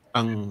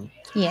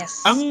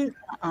 Yes.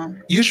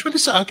 Usually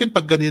sa akin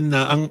pag ganyan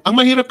na ang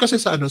mahirap kasi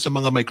sa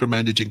mga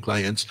micromanaging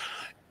clients,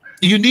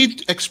 you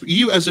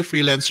as a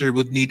freelancer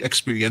would need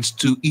experience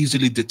to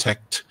easily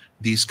detect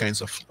these kinds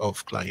of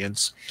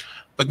clients.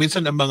 Pag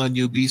minsan ang mga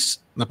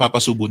newbies,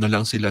 napapasubo na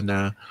lang sila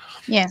na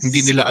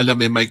hindi nila alam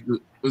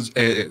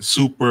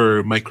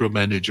super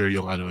micromanager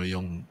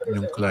yung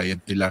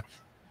client nila.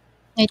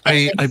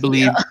 I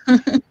believe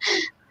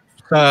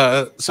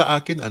sa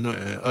akin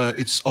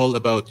it's all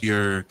about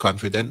your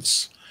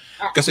confidence.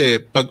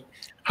 Kasi pag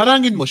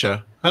harangin mo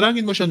siya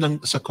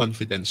sa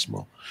confidence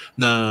mo,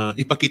 na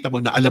ipakita mo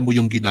na alam mo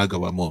yung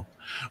ginagawa mo.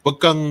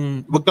 Wag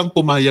kang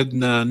pumayag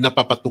na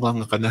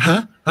napapatungan ka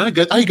na,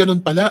 ay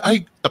ganun pala,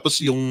 ay tapos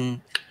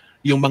yung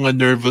mga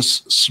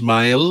nervous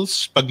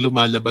smiles pag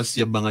lumalabas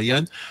yung mga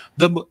yan.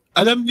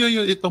 Alam nyo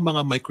itong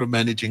mga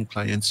micromanaging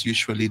clients,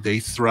 usually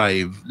they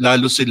thrive.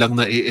 Lalo silang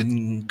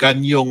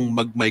naienganyong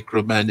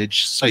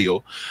mag-micromanage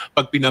sa'yo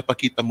pag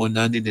pinapakita mo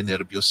na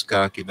ninenervyos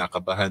ka,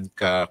 kinakabahan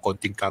ka,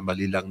 konting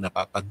kamali lang,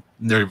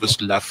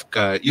 nervous laugh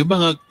ka, yung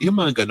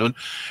mga ganun.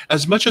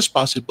 As much as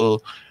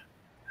possible,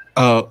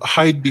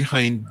 hide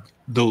behind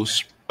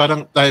those.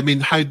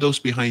 Hide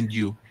those behind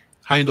you.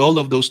 Hide all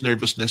of those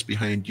nervousness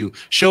behind you.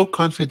 Show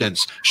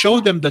confidence. Show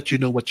them that you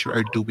know what you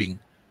are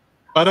doing.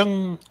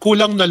 Parang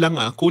kulang na lang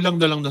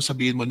na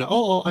sabihin mo na,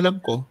 oo,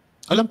 alam ko,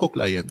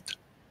 client.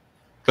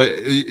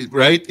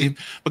 Right?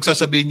 Pag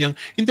sasabihin niyang,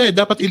 hindi,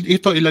 dapat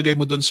ito ilagay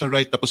mo doon sa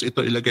right, tapos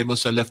ito ilagay mo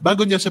sa left.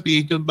 Bago niya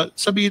sabihin yun,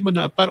 sabihin mo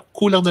na,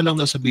 kulang na lang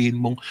na sabihin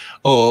mong,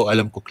 oo,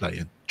 alam ko,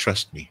 client.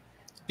 Trust me.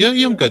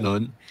 Yung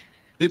ganon.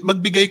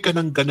 Magbigay ka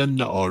ng ganon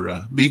na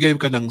aura. Bigay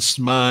ka ng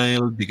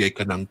smile, bigay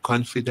ka ng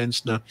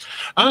confidence na,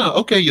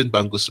 okay, yun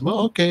ba ang gusto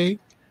mo? Okay.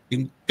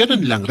 Yung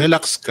ganon lang,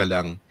 relax ka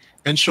lang.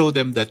 And show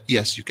them that,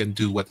 yes, you can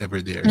do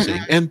whatever they are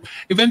saying. And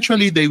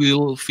eventually, they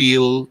will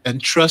feel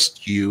and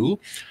trust you.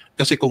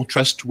 Kasi kung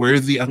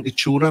trustworthy ang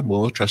itsura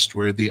mo,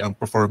 trustworthy ang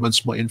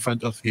performance mo in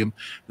front of him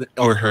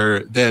or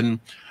her, then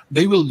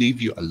they will leave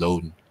you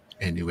alone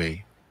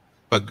anyway.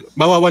 Pag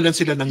mawawalan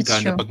sila ng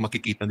gana pag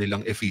makikita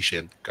nilang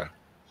efficient ka.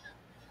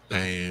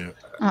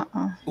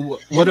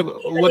 What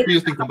do you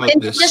think about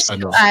this? Just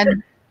to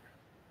add,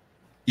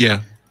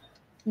 yeah.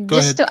 Go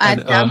just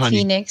ahead, to add,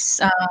 Honey. Phoenix,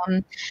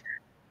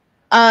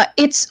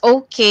 it's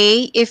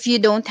okay if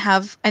you don't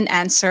have an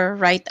answer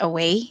right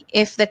away.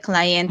 If the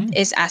client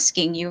is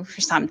asking you for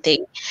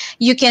something,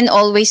 you can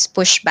always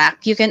push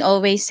back. You can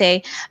always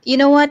say, you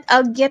know what,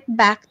 I'll get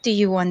back to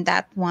you on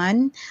that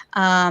one.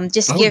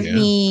 Just give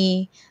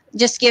me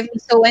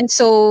so and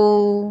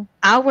so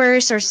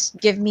hours, or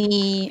give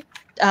me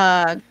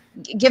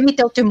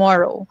till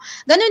tomorrow.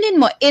 Ganunin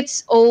mo,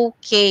 it's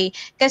okay.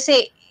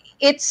 Kasi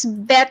it's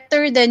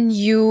better than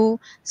you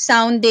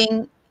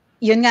sounding,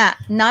 yun nga,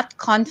 not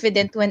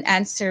confident when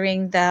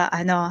answering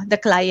the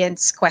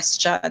client's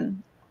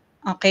question.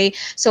 Okay?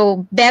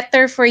 So,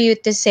 better for you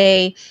to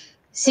say,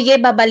 sige,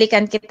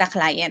 babalikan kita,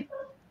 client.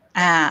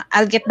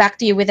 I'll get back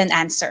to you with an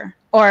answer.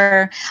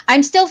 Or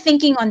I'm still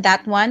thinking on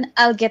that one,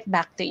 I'll get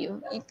back to you.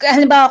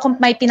 Halimbawa kung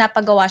may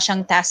pinapagawa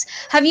siyang task,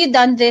 have you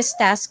done this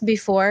task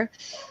before?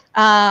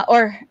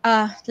 Or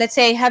let's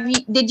say,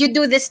 did you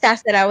do this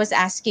task that I was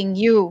asking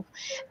you?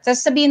 So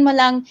sabihin mo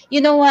lang,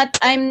 you know what,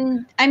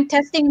 I'm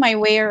testing my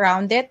way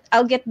around it.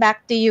 I'll get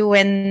back to you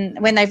when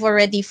I've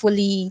already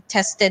fully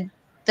tested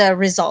the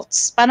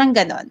results. Parang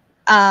ganon.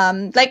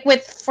 Like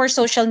for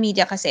social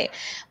media kasi,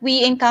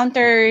 we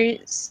encounter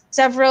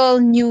several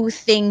new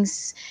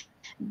things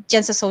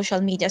dyan sa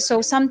social media. So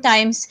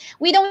sometimes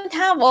we don't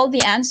have all the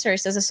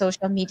answers as a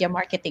social media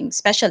marketing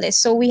specialist.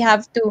 So we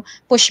have to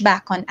push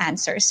back on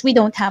answers. We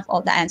don't have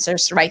all the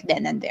answers right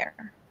then and there.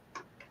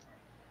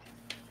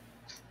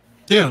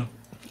 Yeah.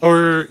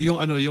 Or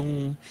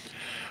yung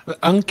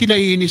ang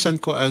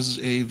kinaiinisan ko as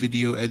a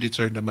video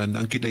editor naman,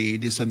 ang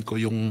kinaiinisan ko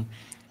yung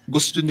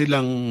gusto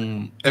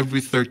nilang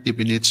every 30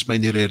 minutes may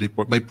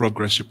nire-report, may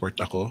progress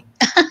report ako.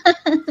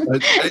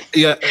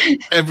 Yeah,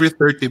 every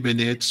 30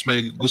 minutes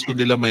may gusto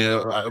nila may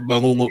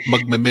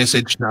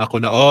magme-message na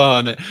ako na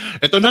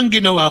ito nang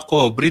ginawa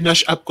ko,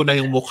 brush up ko na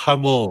yung mukha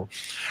mo.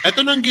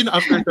 Ito nang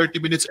after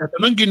 30 minutes, ito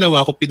nang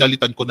ginawa ko,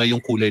 pinalitan ko na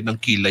yung kulay ng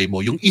kilay mo.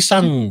 Yung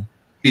isang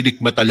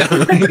pilikmata lang.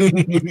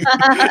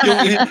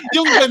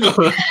 yung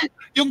gano'n.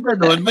 Yung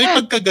gano'n, may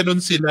pagkaganon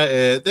sila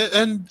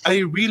and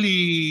I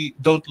really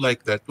don't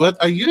like that. What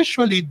I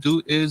usually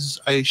do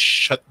is I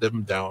shut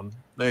them down.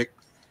 Like,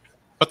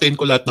 patayin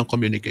ko lahat ng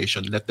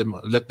communication. Let them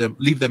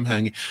leave them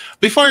hanging.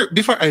 Before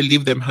I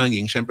leave them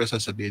hanging, syempre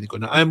sasabihin ko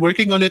na I'm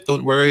working on it.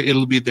 Don't worry,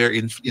 it'll be there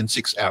in 6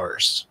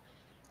 hours.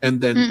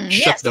 And then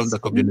shut down the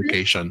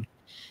communication.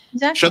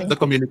 Exactly. Shut the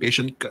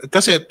communication.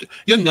 Kasi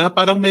yun nga,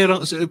 parang may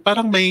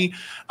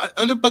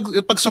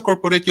pag sa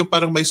corporate yung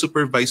parang may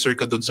supervisor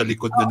ka doon sa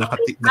likod na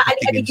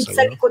nakatingin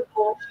sa likod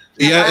mo.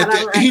 Yeah,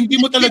 hindi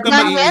mo talaga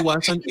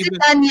maiiwasan. Is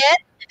it done yet?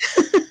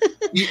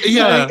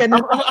 Yeah,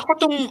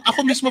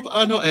 ako mismo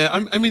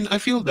I mean, I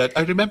feel that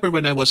I remember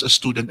when I was a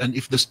student and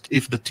if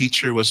the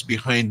teacher was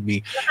behind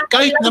me,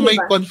 kahit na may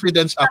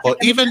confidence ako,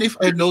 even if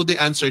I know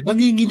the answer,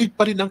 nanginginig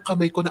pa rin ang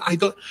kamay ko na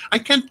I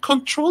can't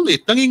control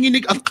it.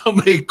 Nanginginig ang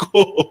kamay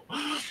ko.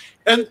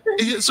 And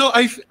so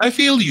I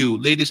feel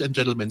you, ladies and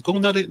gentlemen. Kung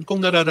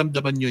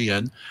nararamdaman nyo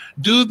yan,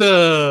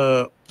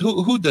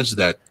 who does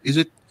that? Is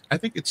it,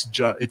 I think it's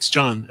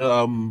John.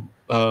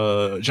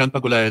 John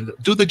Pagulayan,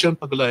 do the John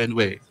Pagulayan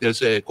way.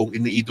 Kasi kung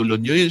iniidolo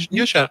nyo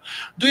siya,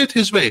 do it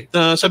his way.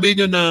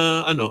 Sabihin nyo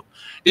na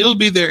it'll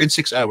be there in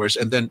 6 hours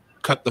and then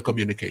cut the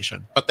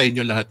communication. Patayin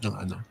nyo lahat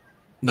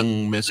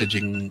ng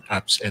messaging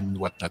apps and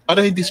whatnot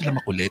para hindi sila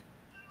makulit.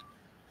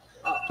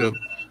 So,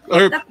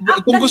 or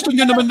kung gusto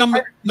niyo naman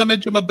na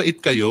medyo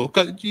mabait kayo,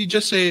 you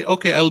just say,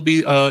 okay, it'll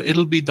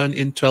be done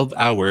in 12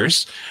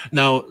 hours.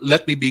 Now,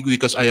 let me be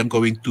because I'll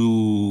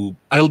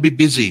be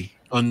busy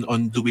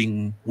on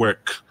doing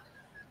work.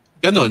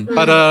 Ganon,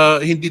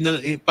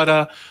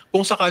 para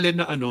kung sakali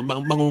na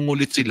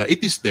mangungulit sila, it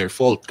is their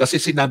fault kasi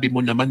sinabi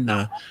mo naman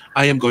na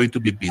I am going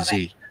to be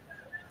busy.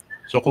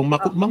 So kung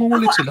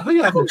mangungulit sila,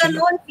 hayaan mo sila.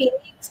 Ganon,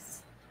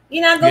 Phoenix.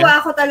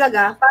 Ginagawa ko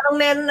talaga, parang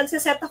meron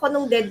nagsiset ako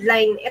ng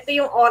deadline. Ito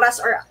yung oras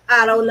or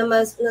araw na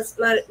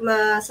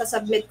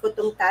masasubmit ko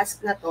tong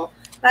task na to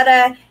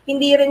para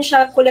hindi rin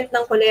siya kulit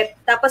ng kulit.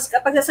 Tapos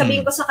kapag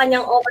sasabihin ko sa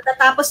kanyang,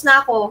 matatapos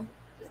na ako,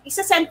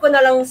 isa-send ko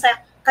na lang sa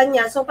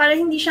kanya. So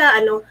parang hindi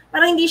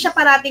siya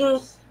parating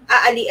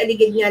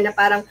aali-aligid niya na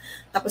parang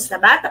tapos na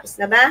ba?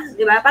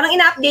 Di ba? Parang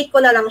ina-update ko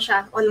na lang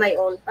siya on my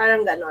own.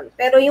 Parang ganon.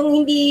 Pero yung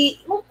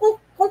hindi,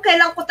 kung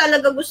kailan ko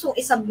talaga gustong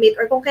isubmit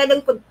or kung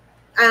kailan ko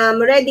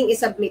ready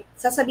isubmit,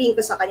 sasabihin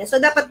ko sa kanya.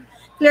 So dapat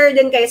clear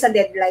din kayo sa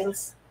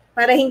deadlines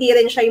para hindi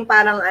rin siya yung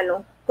parang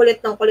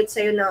kulit ng kulit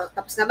sa'yo na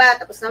tapos na ba?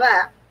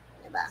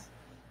 Di ba?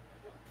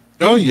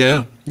 Oh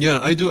yeah,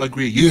 I do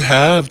agree. You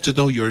have to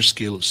know your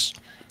skills.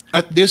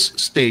 At this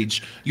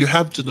stage, you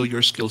have to know your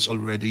skills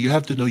already. You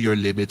have to know your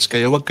limits.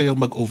 Kaya wag kayong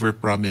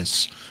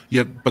mag-overpromise.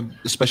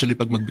 Especially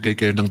pag magbigay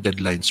kayo ng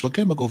deadlines, wag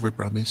kayong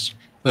mag-overpromise.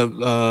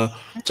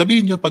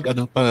 Sabihin nyo pag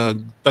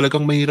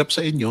talagang mahirap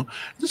sa inyo,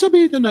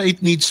 sabihin nyo na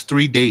it needs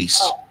 3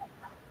 days.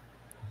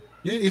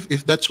 Yeah,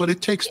 if that's what it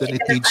takes, then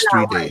it needs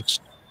 3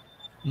 days.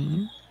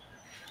 Mm-hmm.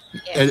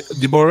 Yes.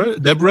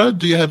 Deborah,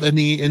 do you have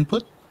any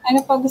input?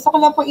 Gusto ko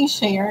lang po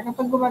i-share,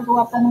 kapag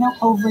gumagawa po ng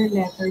cover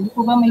letter, di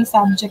po ba may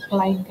subject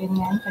line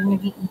ganyan, pag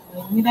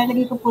nag-i-email,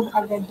 nilalagay ko po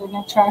agad doon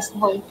na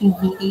trustworthy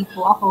VA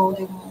po ako,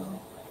 ganyan.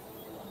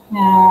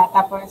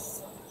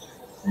 Tapos,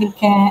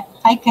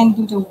 I can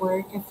do the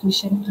work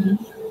efficiently,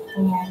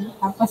 ganyan.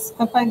 Tapos,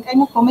 kapag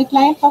may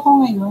client pa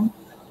ako ngayon,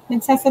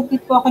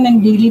 nagsasubmit po ako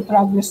ng daily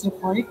progress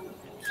report.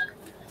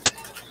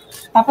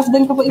 Tapos,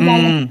 doon ko po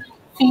ilalagay,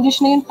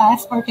 finish na yung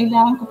task or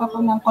kailangan ko pa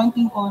po ng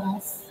konting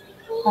oras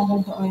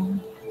para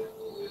doon.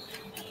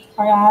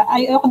 Para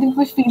ayoko din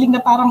po feeling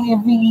na parang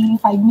every 5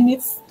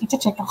 minutes,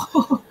 i-check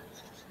ako.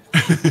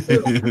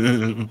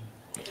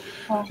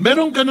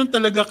 Meron ganun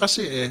talaga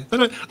kasi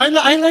Pero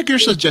I like your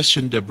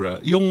suggestion, Deborah.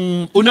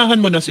 Yung unahan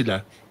mo na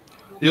sila.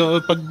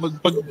 Yung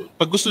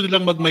pag gusto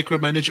nilang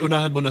mag-micromanage,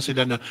 unahan mo na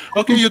sila na,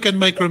 okay, you can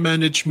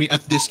micromanage me at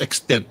this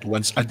extent.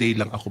 Once a day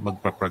lang ako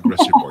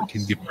magpa-progress report,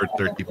 hindi per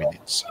 30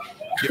 minutes.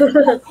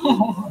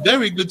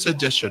 Very good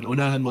suggestion.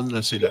 Unahan mo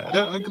na sila.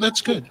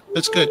 That's good.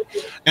 That's good.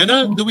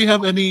 Anna, do we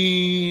have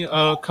any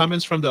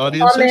comments from the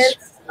audiences?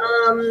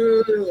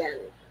 Yan.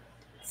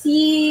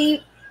 Si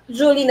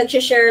Julie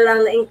nag-share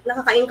lang na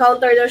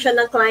nakaka-encounter daw siya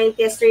ng client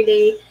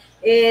yesterday.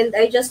 And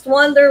I just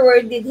wonder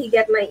where did he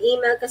get my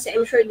email kasi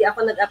I'm sure di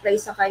ako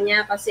nag-apply sa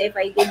kanya kasi if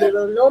I did, they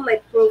will know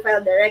my profile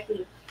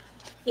directly.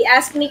 He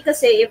asked me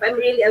kasi if I'm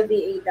really a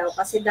VA daw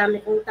kasi dami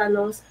kong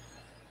tanong sa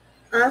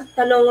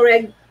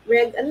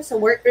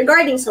work,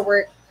 regarding sa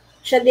work.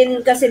 Siya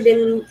din kasi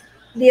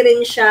di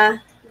rin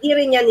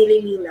niya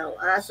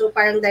nililinaw. So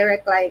parang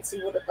direct client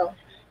siguro to.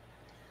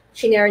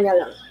 Shinare niya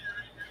lang.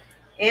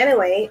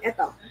 Anyway,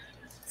 eto.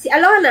 Si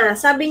Alona,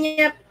 sabi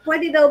niya,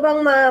 pwede daw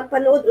bang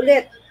mapanood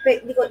ulit?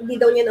 Di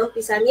daw niya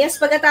naumpisan.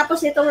 Yes, pagkatapos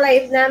nitong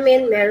live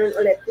namin, meron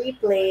ulit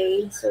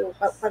replay. So,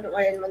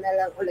 panoorin mo na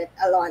lang ulit,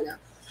 Alona.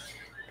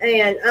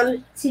 Ayan,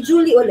 si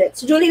Julie ulit.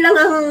 Si Julie lang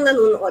ang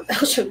nanonood.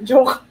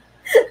 Joke.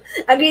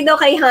 Agree daw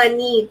kay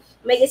Honey.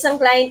 May isang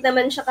client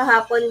naman siya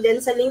kahapon din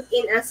sa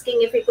LinkedIn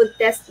asking if he could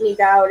test me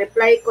daw.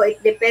 Reply ko,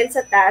 it depends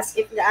sa task,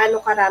 if gaano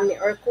karami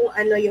or kung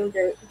ano yung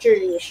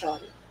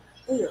duration.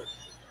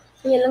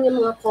 Yan lang yung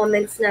mga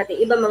comments natin.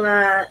 Iba mga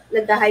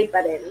nag-hi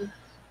pa rin.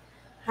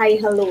 Hi,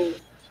 hello.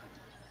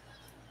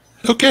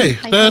 Okay,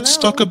 let's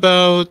talk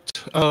about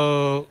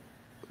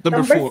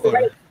number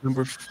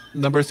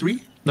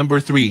three.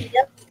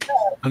 Yep.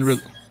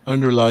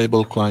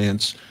 Unreliable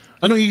clients.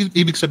 Ano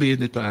ibig sabihin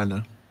nito,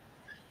 Anna?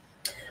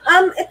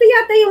 Ito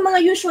yata yung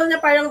mga usual na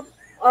parang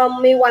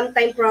may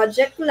one-time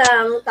project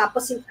lang,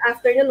 tapos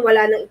after nun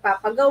wala nang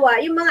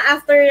ipapagawa. Yung mga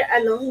after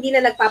hindi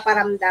na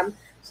nagpaparamdam.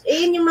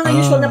 Yun yung mga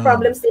usual na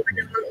problems ng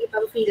mga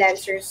ibang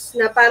freelancers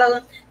na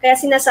parang kaya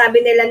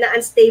sinasabi nila na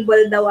unstable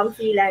daw ang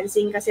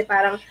freelancing kasi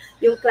parang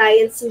yung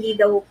clients hindi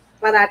daw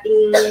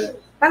parating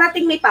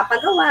may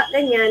papagawa,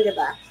 ganyan, di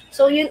ba?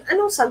 So yun,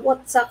 anong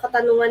sagot sa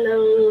katanungan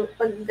ng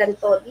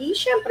pagganto?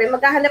 Syempre,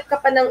 maghahanap ka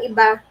pa ng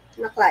iba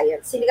na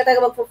clients. Hindi ka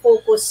talaga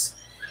magpo-focus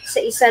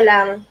sa isa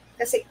lang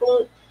kasi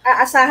kung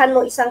aasahan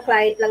mo isang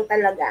client lang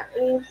talaga,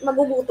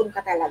 magugutom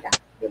ka talaga,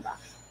 di ba?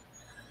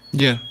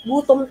 Yeah.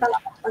 Gutom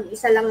talaga pag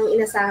isa lang ang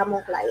inasahan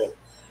mong client.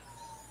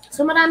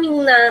 So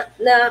maraming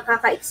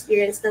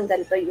nakaka-experience ng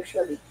ganito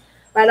usually.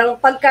 Parang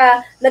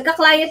pagka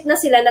nagka-client na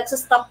sila,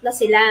 nagsa-stop na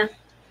sila.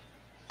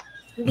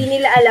 Hindi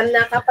nila alam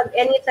na kapag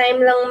anytime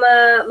lang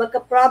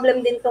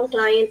magka-problem din tong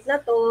client na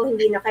to,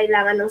 hindi na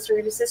kailangan ng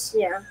services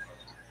niya,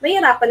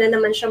 mahirapan na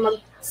naman siya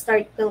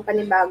mag-start ng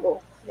panibago.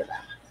 Diba?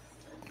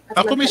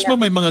 Ako mismo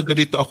may mga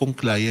ganito akong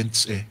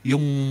clients eh. Yung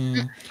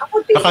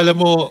akala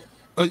mo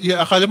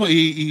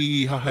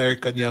i-hire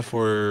ka niya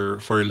for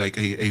like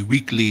a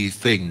weekly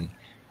thing,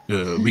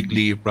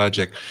 weekly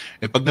project.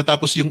 Pag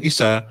natapos yung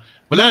isa,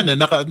 wala na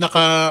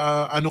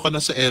ano ka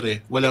na sa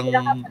ere, walang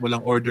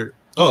order.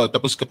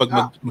 Tapos kapag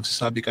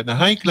magsasabi ka na,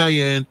 "Hi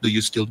client, do you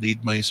still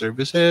need my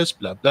services?"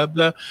 blah blah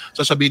blah.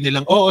 Sasabihin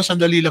nilang, "Oo,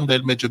 sandali lang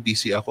dahil medyo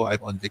busy ako,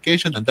 I'm on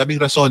vacation." Ang daming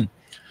rason.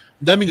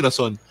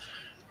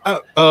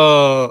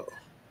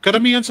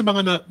 Karamihan sa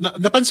mga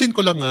napansin ko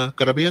lang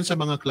karamihan sa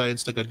mga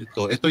clients na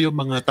ganito, ito yung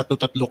mga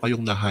tatlo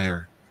kayong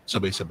na-hire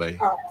sabay-sabay.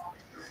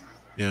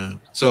 Yeah.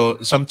 So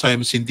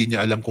sometimes hindi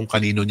niya alam kung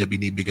kanino niya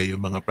binibigay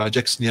yung mga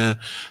projects niya.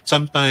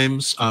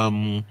 Sometimes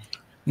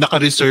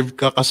naka-reserve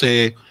ka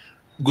kasi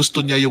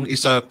gusto niya yung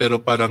isa pero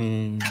parang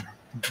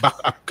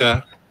back-up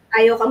ka.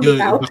 Ayaw kang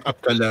bitaw. Back-up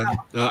ka lang.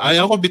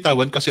 Ayaw kang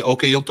bitawan kasi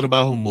okay yung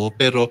trabaho mo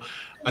pero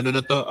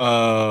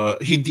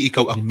hindi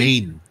ikaw ang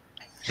main.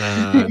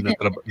 na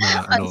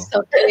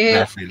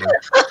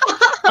freelance.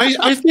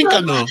 I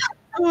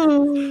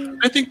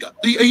think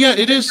yeah,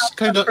 it is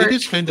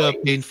kind of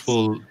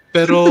painful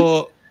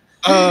pero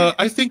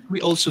I think we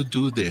also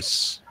do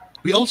this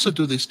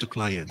to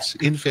clients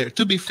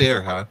to be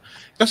fair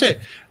kasi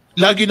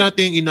lagi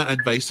nating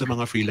ina-advise sa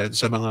mga freelance,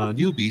 sa mga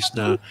newbies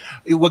na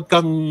wag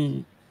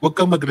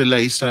kang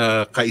mag-rely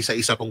sa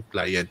kaisa-isa pong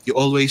client. You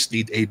always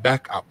need a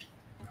backup.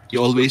 You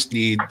always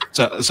need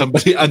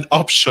somebody, an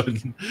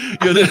option.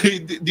 Yun,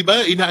 di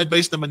ba?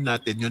 Ina-advise naman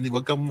natin yun.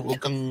 Huwag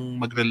kang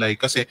mag-rely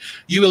kasi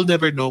you will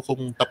never know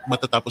kung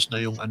matatapos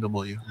na yung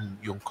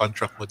yung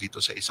contract mo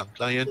dito sa isang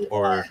client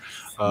or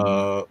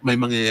may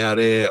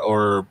mangyayari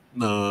or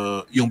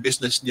yung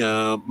business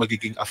niya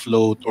magiging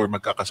afloat or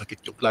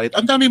magkakasakit yung client.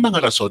 Ang daming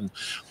mga rason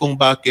kung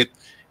bakit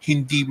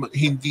hindi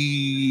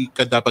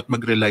ka dapat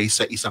mag-rely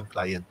sa isang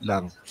client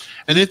lang.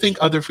 And I think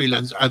other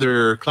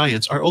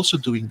clients are also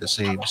doing the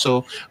same.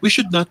 So we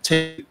should not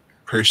take it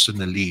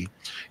personally.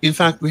 In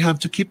fact, we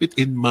have to keep it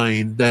in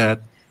mind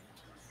that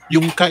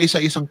yung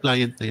kaisa-isang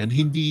client na yan,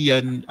 hindi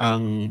yan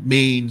ang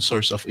main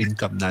source of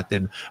income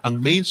natin.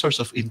 Ang main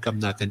source of income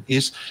natin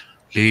is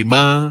 5,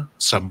 10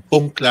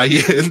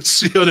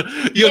 clients.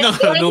 Yun ang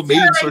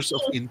main source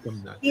of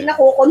income natin. Hindi na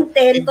ko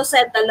kontento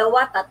sa 2,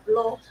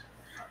 3.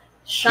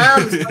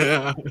 Shams.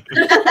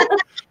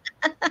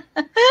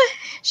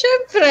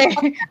 Siyempre.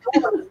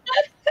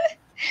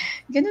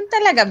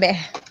 talaga, be.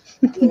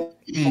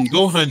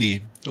 Go, honey.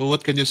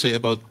 What can you say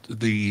about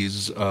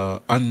these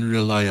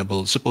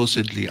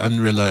supposedly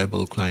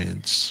unreliable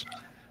clients?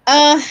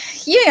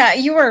 Yeah,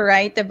 you were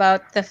right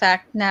about the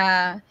fact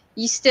na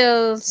you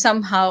still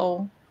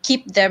somehow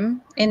keep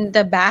them in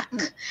the back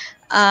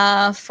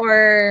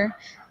for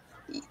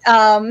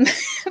um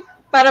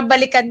para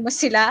balikan mo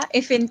sila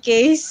if in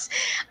case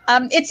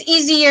it's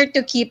easier to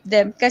keep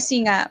them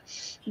kasi nga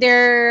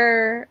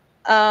there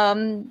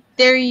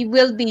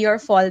will be your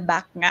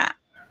fallback nga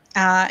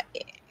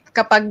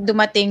kapag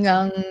dumating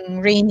ang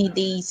rainy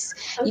days.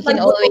 Ang You can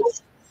pagbuto.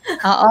 always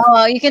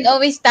you can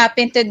always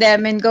tap into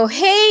them and go,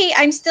 "Hey,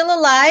 I'm still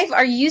alive.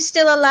 Are you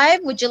still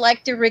alive? Would you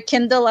like to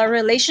rekindle our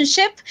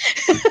relationship?"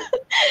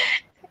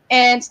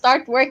 And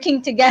start working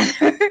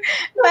together.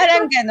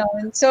 Parang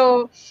ganon.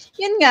 So,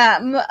 yun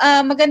nga,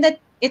 maganda.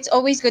 It's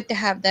always good to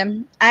have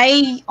them.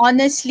 I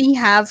honestly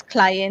have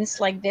clients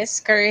like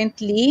this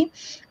currently.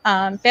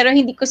 Pero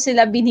hindi ko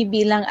sila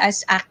binibilang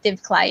as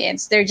active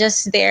clients. They're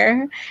just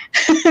there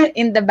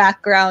in the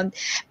background.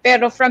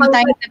 Pero from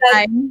time to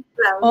time,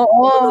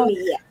 oo.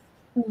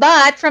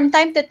 But from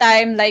time to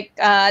time, like,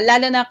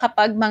 lalo na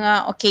kapag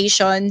mga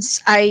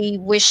occasions,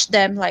 I wish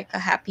them like a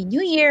Happy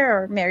New Year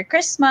or Merry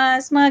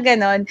Christmas, mga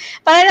ganon.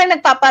 Parang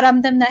lang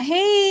nagpaparamdam na,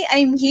 hey,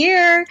 I'm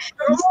here.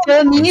 You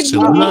still I'm need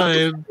still me.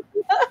 alive.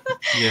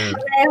 Yeah.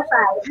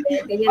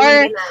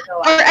 Or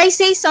I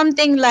say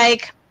something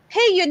like,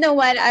 hey, you know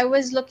what? I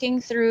was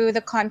looking through the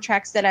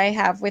contracts that I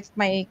have with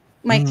my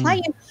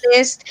client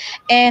list,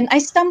 and I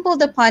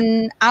stumbled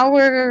upon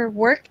our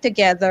work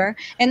together,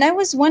 and I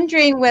was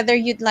wondering whether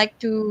you'd like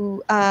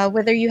to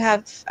whether you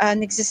have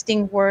an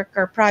existing work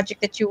or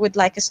project that you would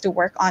like us to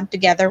work on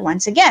together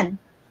once again.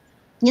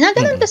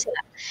 Ginaganon ko sila.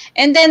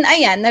 And then,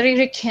 ayan,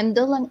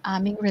 nare-rekindle ang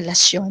aming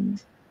relasyon.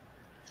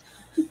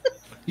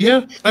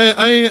 Yeah,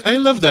 I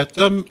love that.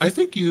 I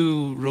think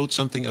you wrote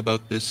something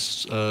about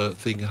this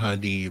thing,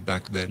 honey,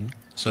 back then.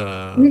 So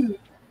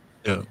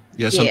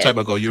some Yes. time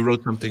ago you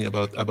wrote something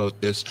about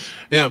this.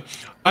 Yeah,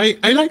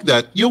 I like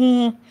that.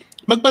 Yung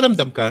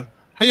magparamdam ka,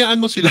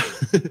 hayaan mo sila.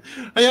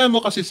 Hayaan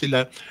mo kasi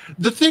sila.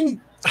 The thing,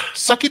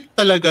 sakit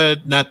talaga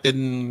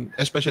natin,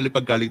 especially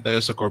pag galing tayo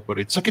sa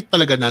corporate, sakit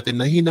talaga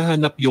natin na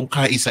hinahanap yung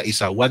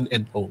kaisa-isa, one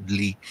and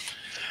only.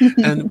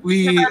 And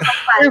we're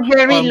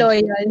very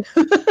loyal.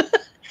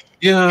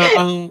 Yeah,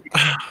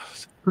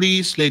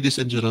 please, ladies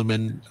and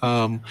gentlemen,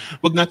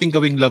 wag nating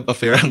gawing love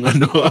affair ang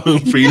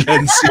ang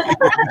freelancing.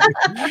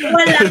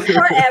 Walang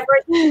forever.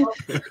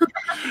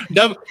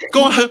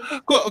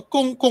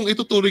 Kung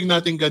ituturing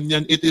natin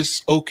ganyan, it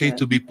is okay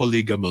to be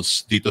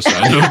polygamous dito sa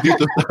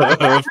dito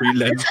sa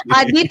freelancing.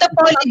 Dito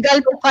po legal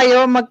po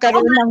kayo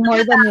magkaroon ng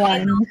more than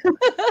one.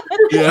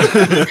 Yeah.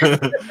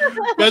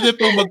 Pwede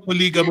po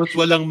mag-polygamous,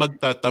 walang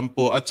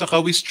magtatampo, at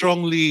saka we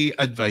strongly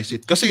advise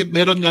it kasi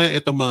meron nga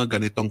itong mga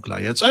ganitong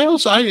clients.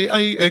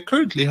 I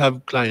currently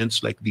have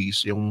clients like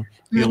these, yung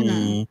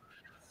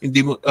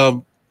hindi mo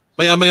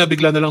maya-maya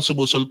bigla na lang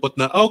sumusulpot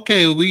na,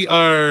 okay, we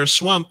are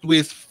swamped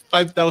with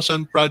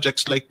 5,000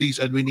 projects like these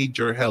and we need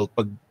your help.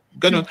 Pag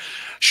ganun,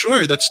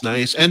 sure, that's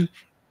nice. And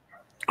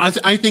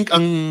I think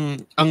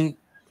ang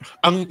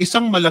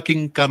isang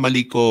malaking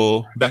kamali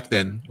ko back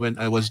then when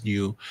I was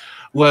new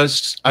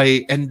was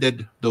I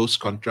ended those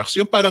contracts.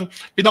 Yung parang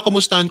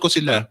pinakumustahan ko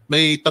sila.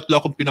 May 3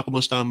 akong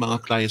pinakumustahan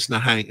mga clients na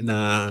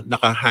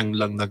naka-hang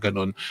lang na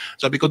ganun.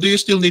 Sabi ko, do you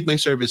still need my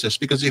services?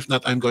 Because if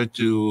not, I'm going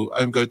to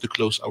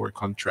close our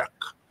contract.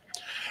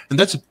 And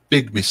that's a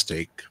big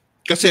mistake.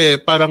 Kasi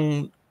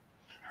parang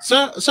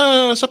sa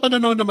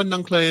pananaw naman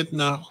ng client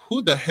na,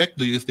 who the heck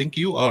do you think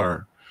you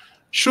are?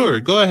 Sure,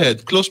 go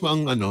ahead. Close mo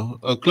ang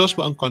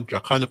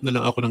contract. Hanap na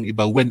lang ako ng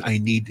iba when I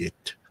need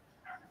it.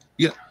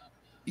 Yeah.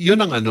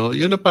 Yun ang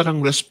parang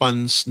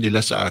response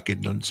nila sa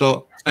akin nun.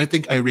 So, I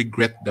think I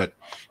regret that.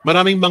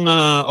 Maraming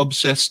mga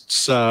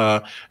obsessed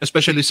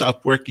especially sa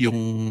Upwork,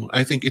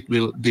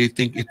 they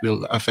think it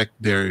will affect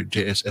their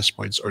JSS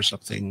points or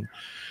something.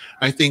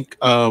 I think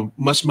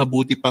mas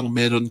mabuti pang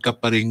meron ka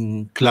pa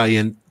ring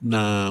client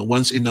na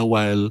once in a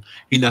while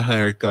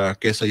hinahire ka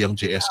kesa yung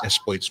JSS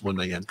points mo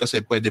na yan.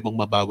 Kasi pwede mong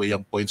mabawi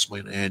yung points mo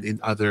na yan in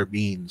other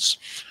means.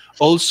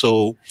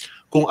 Also,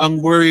 kung ang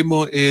worry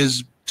mo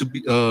is to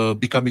be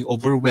becoming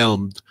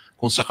overwhelmed,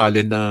 kung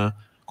sakali na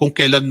kung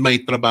kailan may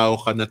trabaho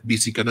ka na at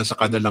busy ka na,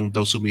 saka na lang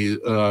daw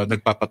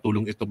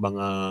nagpaparamdam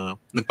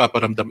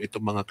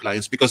itong mga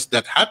clients, because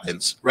that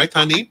happens, right,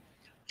 honey?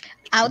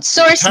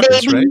 Outsource,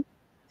 happens, baby. right?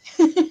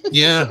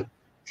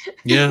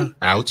 Yeah,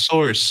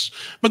 outsource.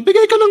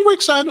 Magbigay ka ng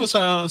work sa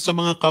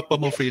mga kapwa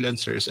mo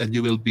freelancers, and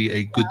you will be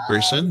a good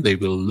person. They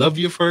will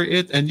love you for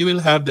it, and you will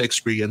have the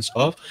experience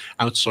of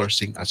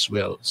outsourcing as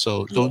well.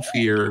 So don't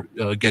fear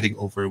getting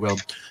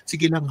overwhelmed.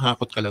 Sige lang,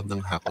 hakot ka lang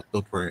ng hakot.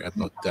 Don't worry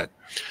about that.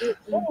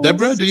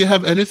 Deborah, do you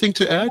have anything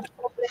to add?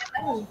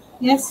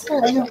 Yes, sir.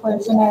 Ano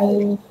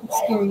personal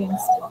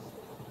experience ko.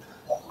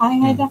 I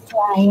had a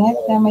client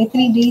na may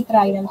 3-day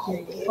trial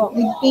period po.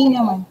 With pay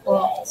naman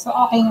po. So,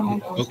 okay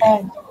naman po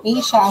siya. Pay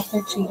siya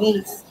after 3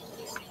 days.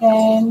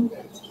 Then,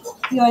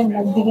 yun,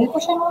 nagbigay ko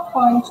siya ng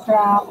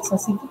contract. So,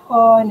 sige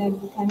po, ano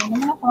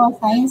naman ako,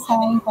 sign,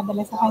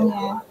 padala sa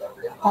kanya.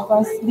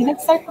 Tapos,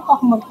 nag-start po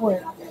ako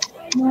mag-work.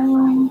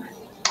 Nung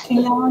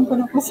kailangan ko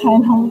na po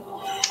sanang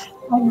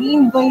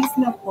mag-invoice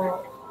na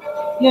po,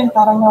 yun,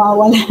 parang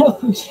nawawala na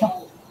po siya.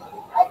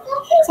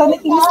 So,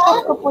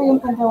 in-stop ko po yung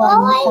paggawa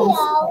ng post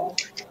ko.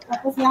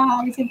 Tapos,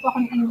 nakaka-receive po ako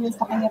ng email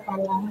sa kanya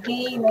parang,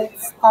 hey,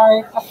 let's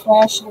start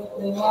afresh with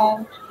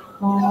ganyan.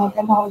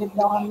 Ulit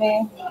daw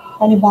kami,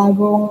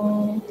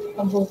 panibagong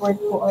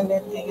mag-work po ulit.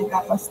 Ganyan.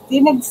 Tapos,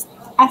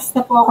 nag-ask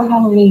na po ako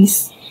ng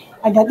raise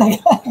agad-agad.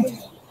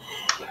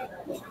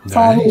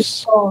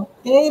 Nice. Ko.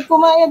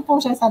 Pumayag po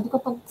siya. Sabi ko,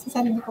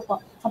 sa sarili ko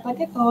po, kapag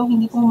ito,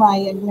 hindi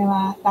pumayag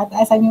na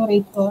tataasan yung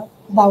rate ko,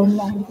 down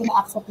na, hindi ko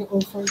na-accept yung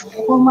offer.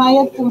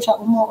 Pumayag po siya,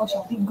 umuko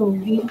siya, go,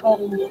 game pa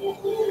rin.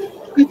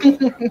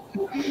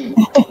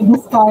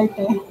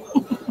 Discarded.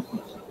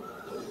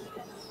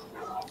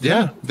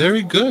 Yeah,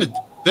 very good.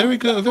 Very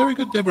good,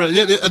 Deborah.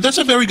 Yeah, that's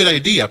a very good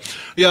idea.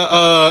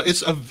 Yeah,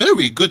 it's a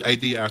very good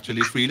idea actually,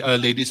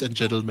 ladies and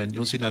gentlemen,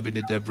 yung sinabi ni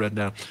Deborah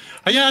na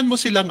hayaan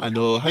mo silang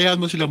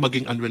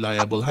maging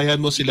unreliable, hayaan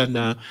mo sila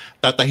na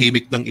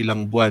tatahimik ng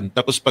ilang buwan.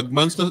 Tapos pag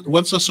once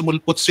na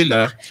sumulpot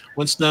sila,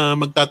 once na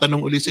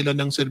magtatanong uli sila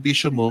ng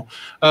serbisyo mo,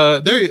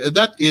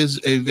 that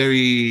is a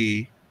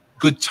very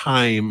good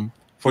time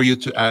for you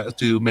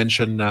to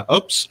mention na,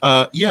 oops,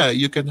 yeah,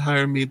 you can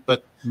hire me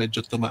but medyo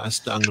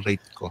tumaas na ang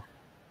rate ko.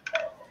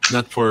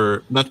 Not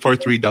for $3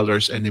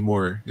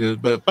 anymore.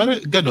 But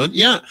ganon.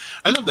 Yeah,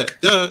 I love that.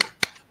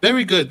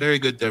 Very good,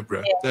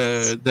 Deborah.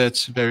 Yes.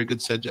 That's a very good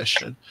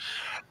suggestion.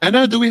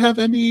 Anna, do we have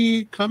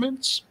any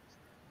comments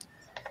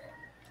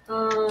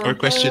or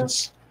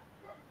questions?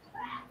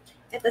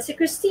 Ito si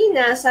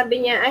Christina,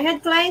 sabi niya, I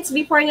had clients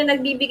before na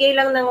nagbibigay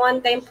lang ng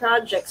one-time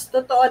projects.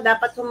 Totoo,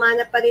 dapat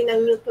humanap pa rin ng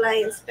new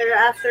clients. Pero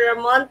after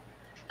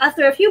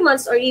a few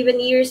months or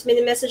even years,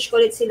 mini-message ko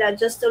ulit sila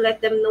just to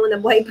let them know na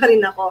buhay pa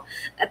rin ako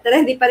at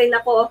ready pa rin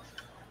ako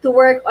to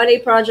work on a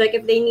project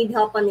if they need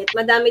help on it.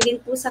 Madami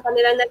din po sa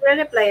kanila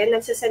nagre-reply and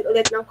nagsisend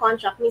ulit ng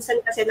contract. Minsan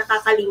kasi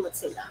nakakalimot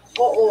sila.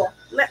 Oo.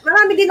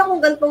 Marami din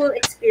akong ganitong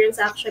experience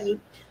actually.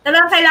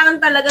 Kailangan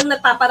talagang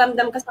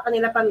nagpaparamdam ka sa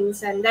kanila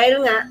paminsan.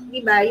 Dahil nga,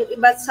 di ba, yung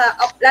iba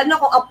lalo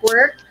kung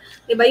Upwork,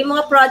 di ba, yung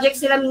mga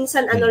projects sila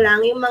minsan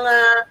lang, yung mga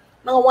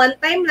one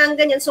time lang,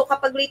 ganyan. So,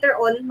 kapag later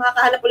on,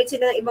 makakahanap ulit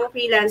sila ng ibang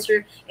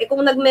freelancer,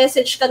 kung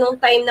nag-message ka nung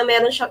time na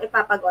meron siyang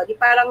ipapagawa, di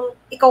parang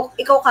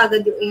ikaw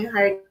kagad yung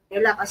i-hire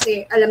nila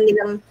kasi alam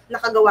nilang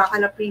nakagawa ka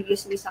na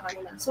previously sa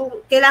kanila.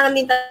 So, kailangan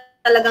din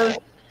talagang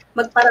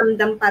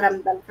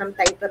magparamdam-paramdam from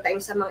time to time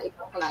sa mga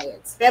ibang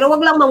clients. Pero wag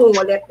lang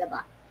mangungulit,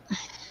 diba?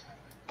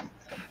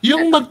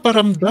 Yung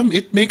magparamdam,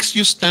 it makes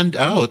you stand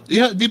out.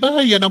 Yeah, di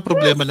ba yan ang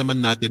problema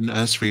naman natin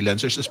as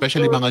freelancers,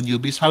 especially mga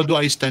newbies. How do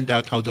I stand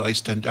out?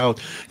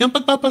 Yung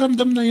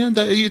pagpaparamdam na yan,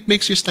 it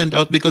makes you stand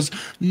out because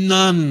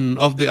none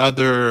of the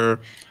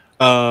other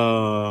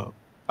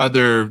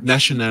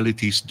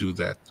nationalities do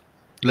that.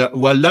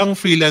 Walang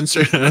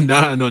freelancer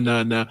na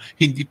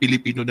hindi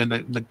Pilipino na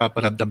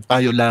nagpaparamdam,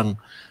 tayo lang.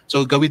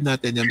 So gawin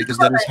natin yan because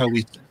that is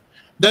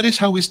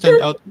how we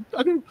stand out.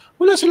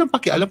 Wala silang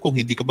pakialam kung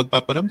hindi ka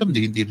magpaparamdam,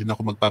 hindi rin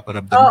ako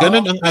magpaparamdam.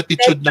 Ganun ang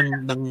attitude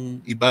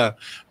ng iba.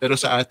 Pero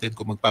sa atin,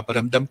 kung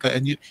magpaparamdam ka,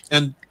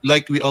 and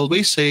like we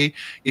always say,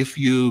 if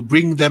you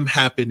bring them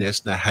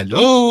happiness na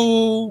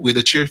hello, with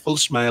a cheerful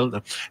smile,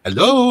 na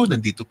hello,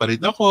 nandito pa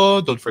rin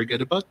ako, don't forget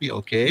about me,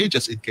 okay?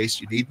 Just in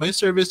case you need my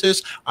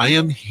services, I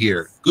am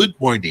here. Good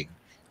morning.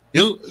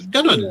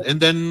 Ganun. And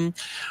then,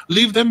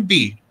 leave them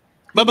be.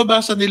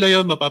 Mababasa nila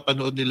yon,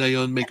 mapapanood nila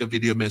yon, make a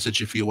video message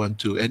if you want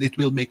to, and it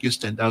will make you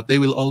stand out. They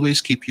will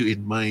always keep you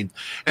in mind.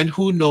 And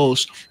who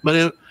knows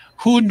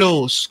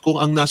kung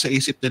ang nasa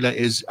isip nila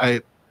is, ay,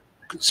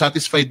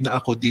 satisfied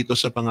na ako dito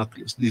sa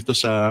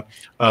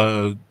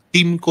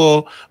team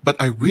ko, but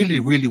I really,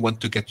 really want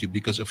to get you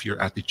because of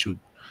your attitude.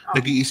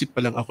 Nag-iisip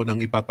pa lang ako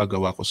ng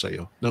ipapagawa ko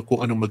sa'yo na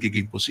kung anong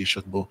magiging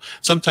position mo.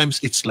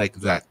 Sometimes it's like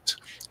that.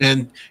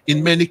 And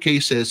in many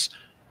cases,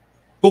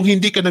 kung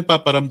hindi ka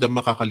nagpaparamdam,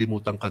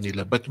 makakalimutan ka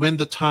nila. But when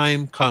the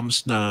time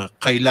comes na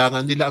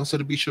kailangan nila ang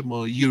serbisyo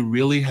mo, you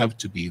really have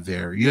to be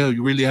there. You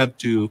really have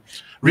to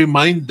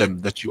remind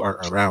them that you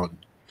are around.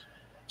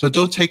 So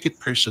don't take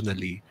it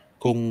personally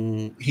kung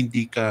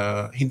hindi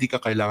ka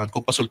kailangan,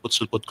 kung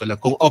pasulpot-sulpot ka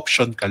lang, kung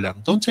option ka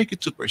lang. Don't take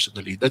it too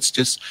personally. That's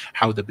just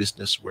how the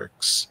business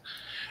works.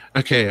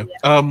 Okay.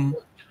 I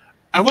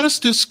want us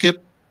to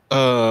skip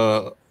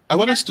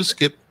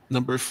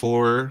number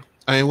 4.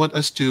 I want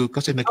us to,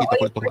 kasi nakita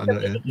ko itong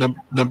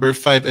number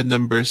 5 and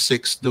number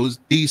 6.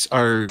 These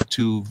are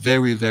two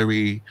very,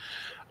 very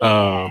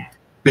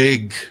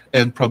big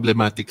and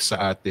problematic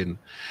sa atin.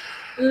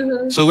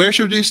 Mm-hmm. So where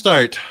should we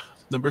start?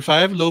 Number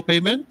 5, low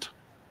payment?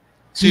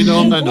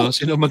 Sino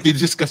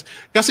magdi-discuss?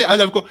 Kasi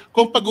alam ko,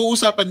 kung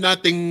pag-uusapan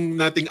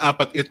nating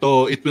apat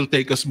ito, it will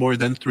take us more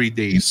than 3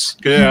 days.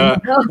 Kaya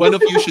one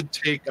of you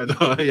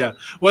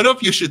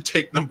should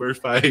take number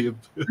 5.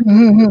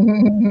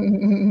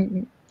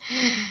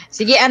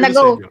 Sige, Ana,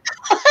 go.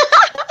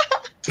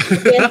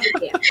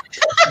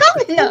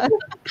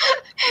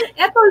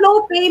 Eto,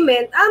 low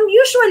payment.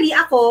 Usually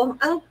ako,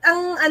 ang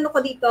ano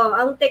ko dito,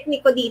 ang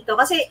technique ko dito,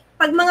 kasi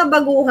pag mga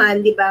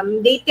baguhan, di ba,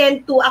 they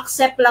tend to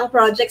accept lang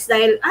projects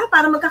dahil,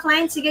 para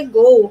magka-client, sige,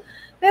 go.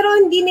 Pero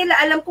hindi nila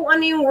alam kung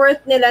ano yung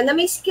worth nila, na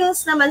may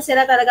skills naman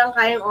sila talagang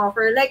kayang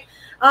offer. Like,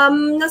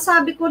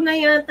 nasabi ko na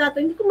yan,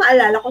 hindi ko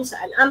maalala kung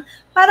saan.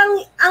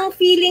 Parang, ang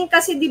feeling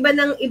kasi, di ba,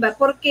 ng iba,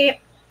 porque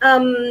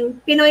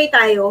Pinoy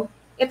tayo,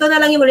 ito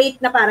na lang yung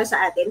rate na para sa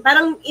atin.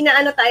 Parang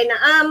inaano tayo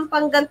na,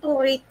 pang gantong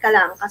rate ka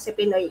lang kasi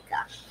Pinoy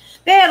ka.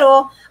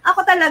 Pero,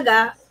 ako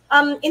talaga,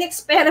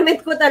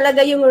 in-experiment ko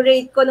talaga yung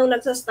rate ko nung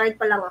nagsa-start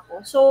pa lang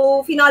ako. So,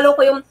 finalo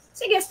ko yung,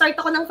 sige, start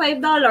ako ng $5.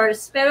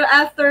 Pero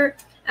after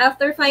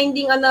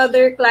finding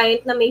another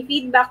client na may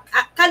feedback,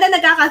 kada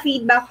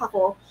nagkaka-feedback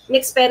ako,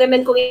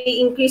 in-experiment ko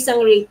i-increase ang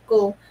rate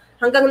ko.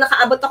 Hanggang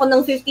nakaabot ako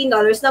ng $15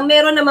 na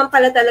meron naman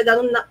pala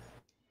talagang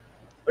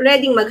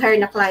ready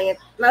mag-hire na client.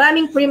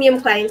 Maraming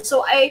premium clients.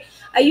 So I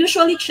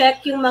usually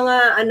check yung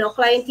mga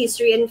client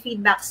history and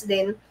feedbacks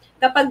din.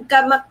 Kapag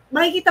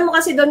makikita mo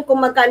kasi doon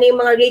kung magkano yung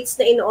mga rates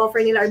na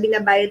ino-offer nila or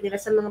binabayad nila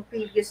sa mga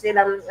previous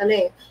nilang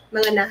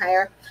mga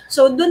na-hire.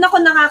 So doon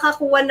ako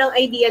nakakakuha ng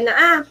idea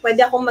na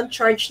pwede akong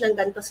mag-charge ng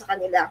ganito sa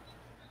kanila.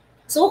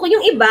 So kung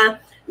yung ibang,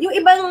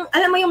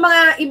 alam mo yung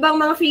mga ibang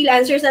mga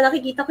freelancers na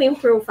nakikita ko yung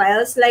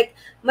profiles, like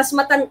mas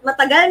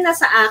matagal na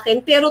sa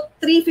akin pero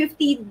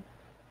 $350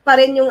 pa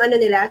rin yung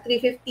nila,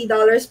 $350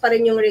 pa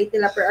rin yung rate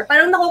nila per hour.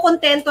 Parang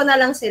nakukontento na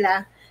lang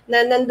sila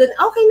na nandun,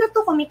 okay na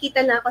to,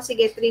 kumikita na ako,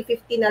 sige,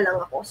 $350 na lang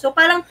ako. So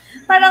parang,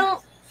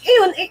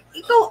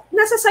 ikaw,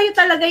 nasa sayo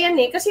talaga yan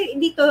kasi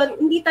dito,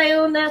 hindi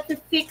tayo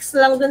na-fix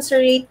lang dun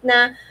sa rate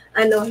na,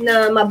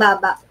 na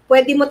mababa.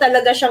 Pwede mo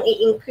talaga siyang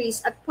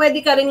i-increase at pwede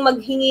ka rin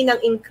maghingi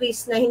ng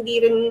increase na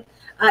hindi rin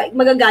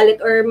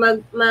magagalit or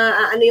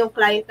yung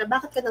client na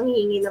bakit ka nang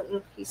hihingi ng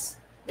increase,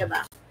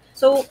 diba?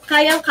 So,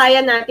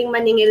 kayang-kaya nating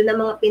maningil ng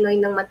mga Pinoy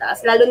ng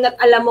mataas, lalo na't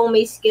alam mong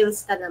may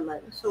skills ka naman.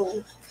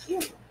 So,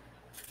 yun.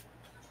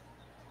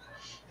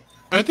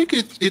 I think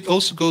it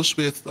also goes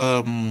with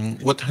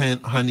what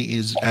Honey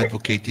is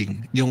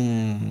advocating,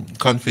 yung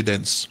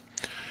confidence.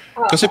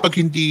 Kasi pag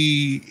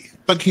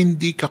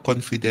hindi ka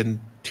confident,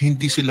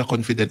 hindi sila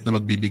confident na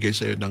magbibigay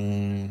sa'yo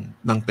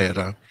ng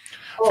pera.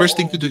 First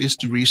thing to do is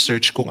to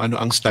research kung ano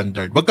ang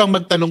standard. Wag kang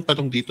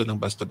magtanong-tanong dito ng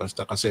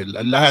basta-basta kasi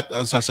lahat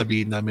ang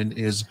sasabihin namin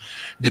is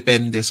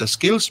depende sa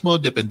skills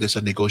mo, depende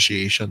sa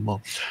negotiation mo.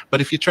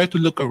 But if you try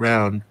to look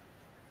around,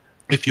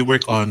 if you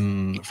work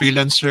on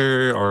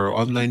freelancer or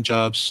online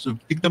jobs,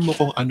 tignan mo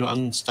kung ano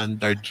ang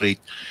standard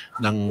rate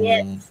ng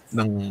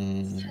ng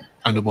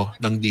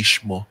niche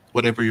mo,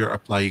 whatever you're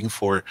applying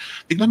for.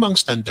 Tignan mo ang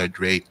standard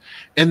rate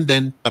and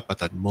then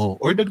tapatan mo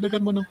or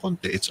dagdagan mo ng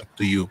konti, it's up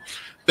to you.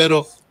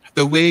 Pero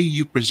the way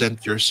you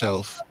present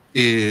yourself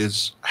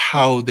is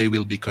how they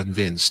will be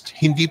convinced.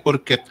 Hindi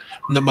porket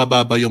na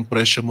mababa yung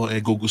presyo mo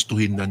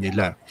gugustuhin na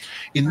nila.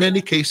 In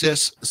many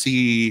cases,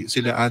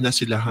 sila Ana,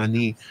 sila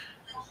Honey,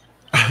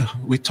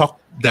 we talk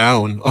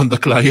down on the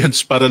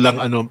clients para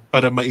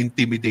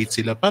ma-intimidate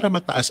sila, para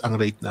mataas ang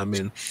rate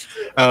namin.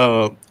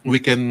 We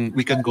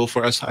can go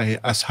for as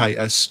high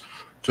as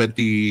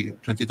 $20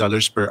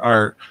 per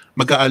hour.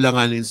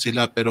 Mag-aalanganin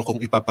sila pero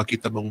kung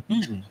ipapakita mong,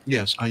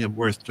 yes, I am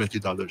worth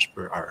 $20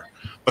 per hour.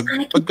 Pag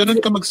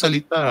ganun ka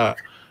magsalita,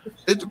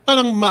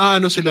 parang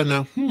maano sila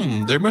na,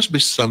 there must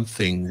be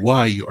something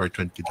why you are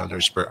 $20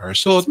 per hour.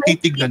 So,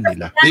 titignan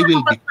nila. They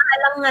will be...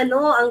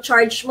 ang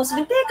charge mo.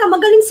 Sabi, teka,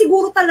 magaling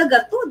siguro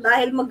talaga to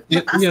dahil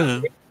mataas.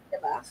 Yeah.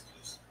 Diba?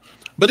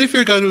 But if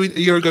you're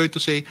going to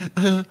say,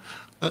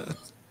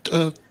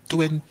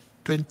 $20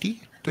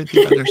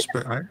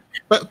 per hour?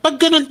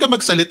 Pag ganun ka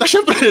magsalita,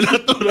 syempre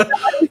natural.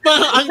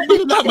 Ang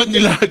malalaman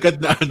nila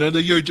agad na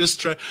you're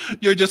just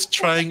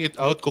trying it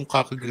out kung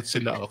kakagat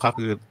sila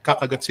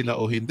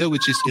o hindi,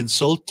 which is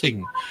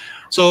insulting.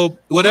 So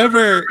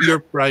whatever your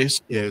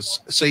price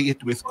is, say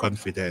it with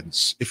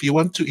confidence. If you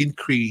want to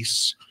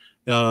increase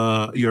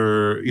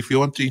your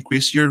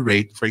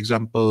rate, for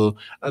example,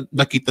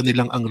 nakita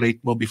nilang ang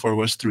rate mo before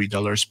was $3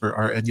 per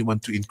hour and you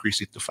want to increase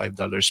it to $5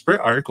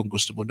 per hour, kung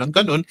gusto mo ng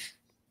ganun,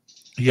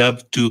 you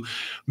have to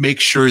make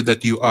sure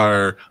that you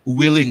are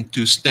willing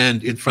to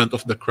stand in front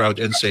of the crowd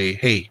and say,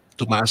 hey,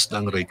 tumaas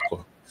na ang rate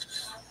ko.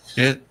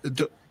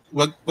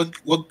 Wag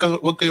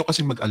kayo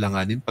kasi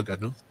mag-alanganin pag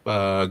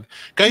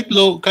kahit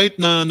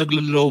na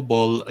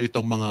naglo-lowball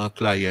itong mga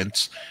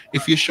clients,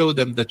 if you show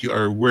them that you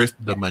are worth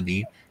the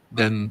money,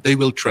 then they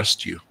will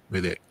trust you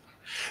with it.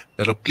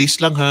 Pero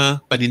please lang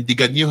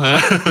panindigan nyo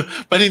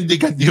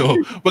panindigan nyo.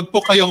 Wag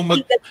po kayong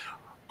mag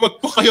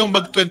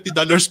 $20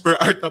 per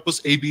hour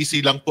tapos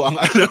ABC lang po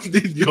ang alam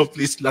ninyo.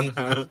 Please lang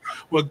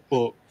Wag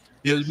po.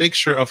 You make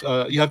sure of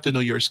you have to know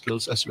your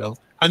skills as well.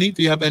 Honey,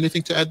 do you have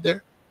anything to add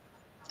there?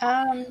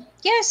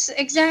 Yes,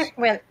 exactly.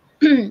 Well,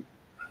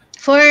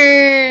 for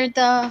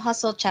the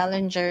hustle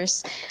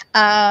challengers,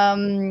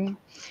 my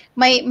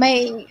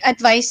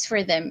advice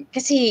for them,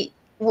 kasi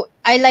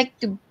I like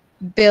to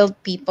build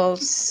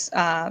people's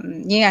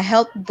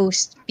help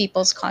boost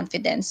people's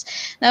confidence.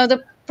 Now,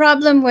 the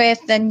problem with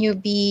the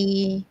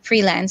newbie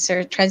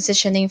freelancer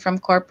transitioning from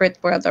corporate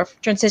world or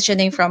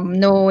transitioning from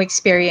no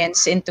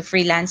experience into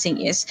freelancing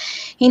is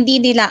hindi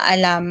nila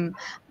alam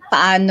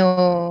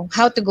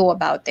how to go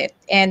about it,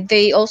 and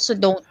they also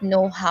don't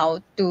know how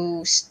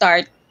to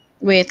start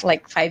with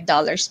like $5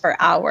 per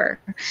hour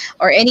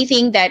or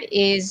anything that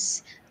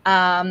is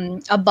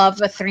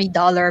above a $3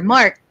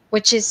 mark,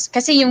 which is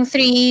kasi yung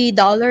 $3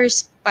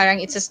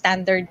 parang it's a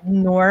standard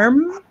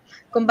norm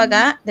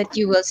kumbaga that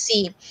you will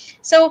see.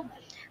 So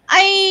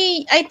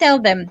I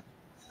tell them,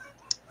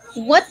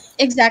 what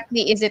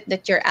exactly is it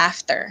that you're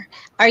after?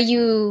 Are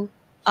you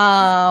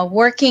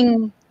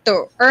working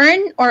to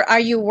earn, or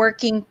are you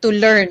working to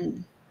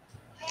learn?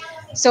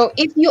 So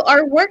if you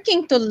are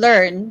working to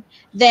learn,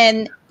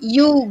 then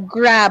you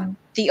grab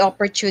the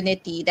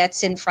opportunity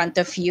that's in front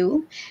of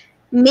you,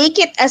 make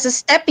it as a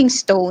stepping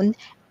stone,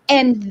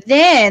 and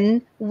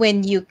then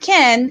when you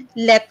can,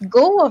 let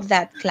go of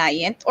that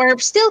client or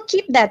still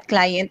keep that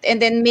client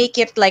and then make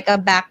it like a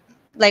back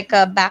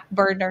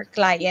burner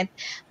client,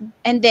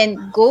 and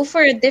then go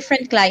for a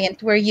different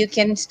client where you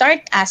can start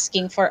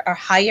asking for a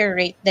higher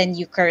rate than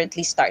you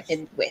currently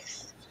started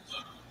with.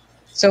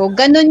 So,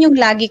 ganun yung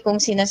lagi kong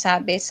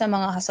sinasabi sa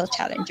mga hustle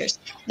challengers.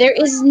 There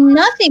is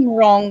nothing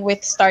wrong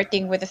with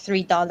starting with a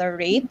 $3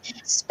 rate,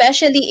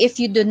 especially if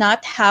you do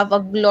not have a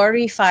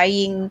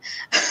glorifying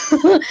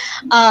Correct.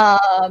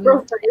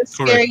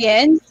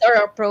 experience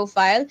or a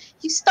profile.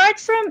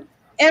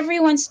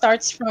 Everyone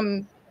starts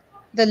from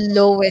the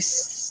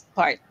lowest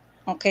part.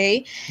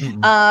 Okay? Mm-mm.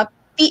 Uh,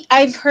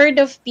 I've heard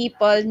of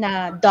people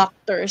na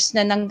doctors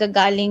na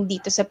nanggagaling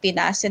dito sa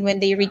Pinas, and when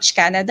they reach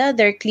Canada,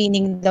 they're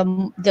cleaning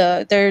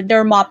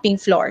they're mopping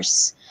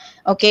floors.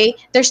 Okay?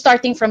 They're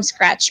starting from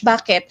scratch.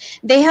 Bakit?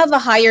 They have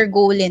a higher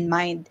goal in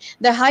mind.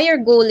 The higher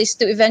goal is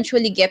to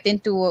eventually get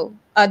into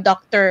a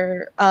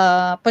doctor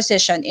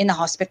position in a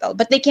hospital.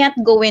 But they can't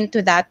go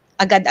into that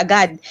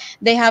agad-agad.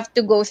 They have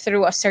to go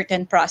through a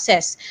certain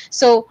process.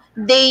 So,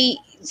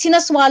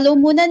 sinaswallow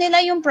muna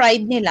nila yung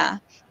pride nila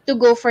to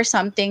go for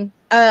something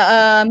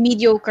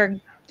mediocre.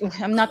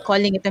 I'm not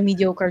calling it a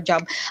mediocre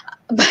job,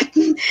 but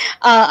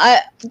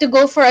to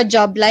go for a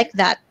job like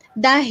that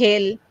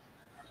dahil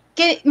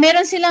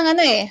meron silang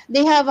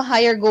they have a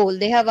higher goal,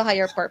 they have a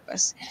higher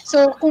purpose.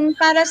 So kung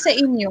para sa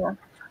inyo,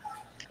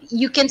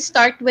 you can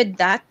start with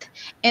that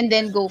and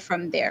then go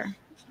from there.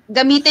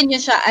 Gamitin nyo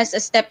siya as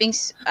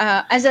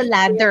as a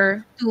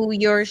ladder to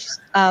your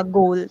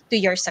goal, to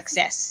your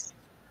success.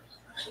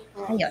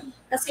 Ayun.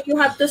 Kasi you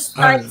have to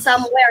start Ah,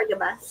 somewhere, di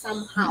ba?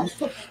 Somehow.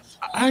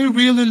 I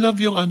really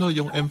love yung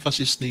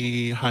emphasis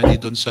ni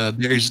Hani doon sa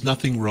there is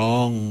nothing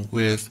wrong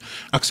with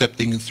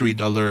accepting $3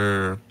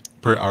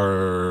 per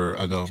hour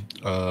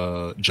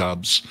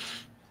jobs.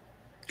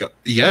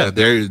 Yeah,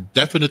 there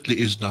definitely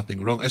is nothing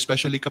wrong,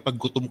 especially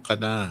kapag gutom ka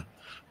na.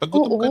 Pag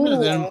gutom ka na,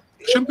 then Oo.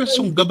 syempre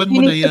sunggaban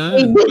mo You na need to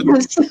pay yan.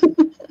 bills.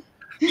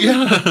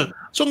 Yeah.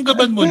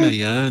 Sunggaban mo na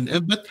yan.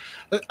 But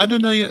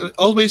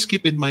always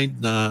keep in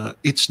mind na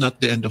it's not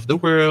the end of the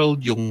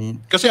world.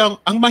 Kasi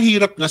ang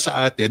mahirap nga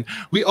sa atin,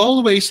 we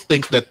always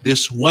think that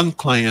this one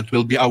client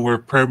will be our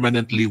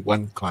permanently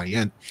one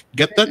client.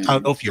 Get that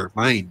out of your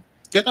mind.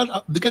 Get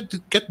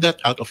that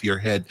out of your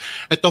head.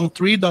 Itong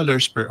 $3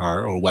 per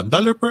hour or $1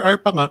 per hour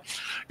pa nga,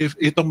 if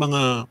itong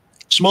mga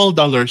small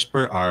dollars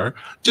per hour,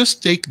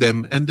 just take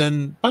them and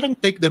then parang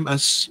take them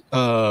as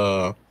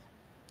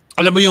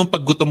alam mo yung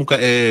pag gutom ka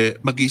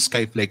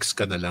magi-skyflex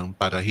ka na lang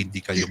para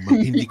hindi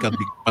ka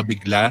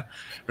mabigla,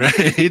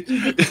 right?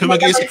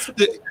 magi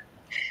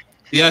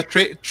Yeah,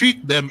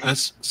 treat them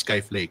as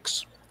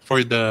skyflakes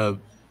for the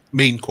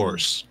main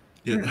course.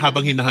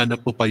 Habang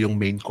hinahanap mo pa yung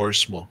main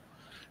course mo.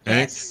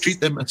 Right? Yes.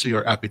 Treat them as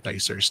your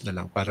appetizers na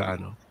lang para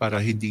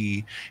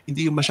hindi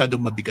yung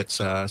masyadong mabigat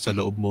sa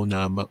loob mo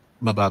na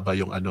mababa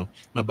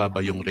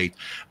yung rate.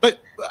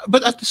 But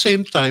at the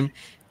same time,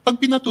 pag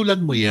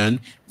pinatulan mo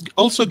yan,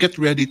 also get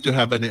ready to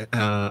have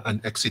an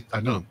exit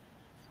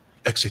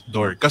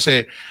door.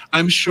 Kasi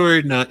I'm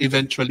sure na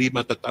eventually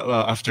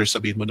after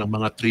sabihin mo ng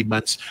mga 3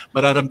 months,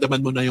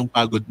 mararamdaman mo na yung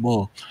pagod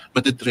mo.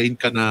 Matidrain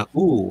ka na,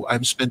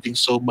 I'm spending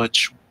so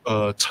much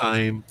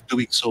time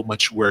doing so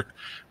much work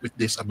with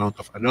this amount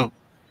of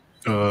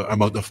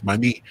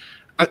money.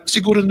 At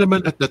siguro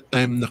naman at that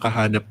time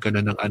nakahanap ka na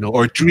ng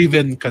or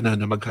driven ka na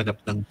maghanap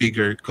ng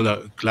bigger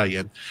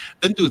client,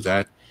 then do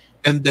that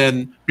and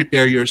then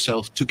prepare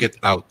yourself to get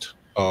out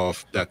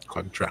of that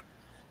contract.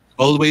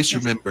 Always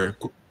remember,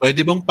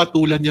 pwede mong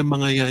patulan yung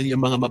mga yan,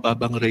 yung mga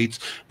mababang rates,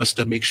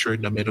 basta make sure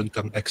na meron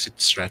kang exit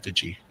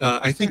strategy.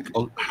 I think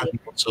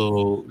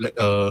also,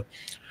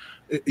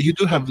 you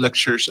do have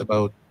lectures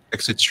about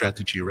exit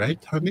strategy,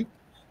 right, honey?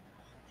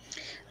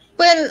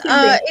 Well,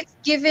 it's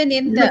given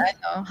in the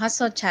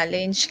hustle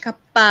challenge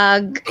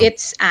kapag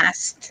it's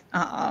asked.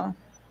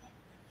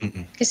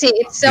 Mm-mm. Kasi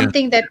it's Yeah.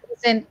 something that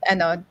isn't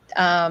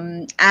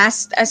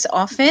asked as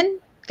often.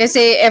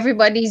 Kasi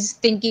everybody's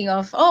thinking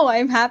of, oh,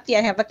 I'm happy,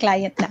 I have a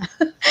client na.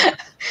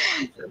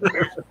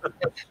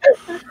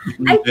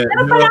 Ay,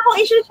 pero pala akong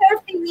i-share,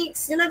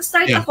 Phoenix. Yung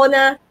nag-start ako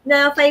na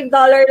 $5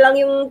 lang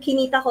yung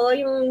kinita ko,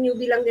 yung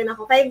newbie lang din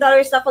ako. $5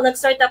 ako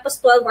nag-start, tapos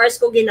 12 hours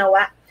ko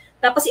ginawa.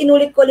 Tapos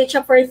inulit ko ulit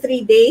siya for 3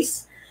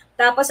 days.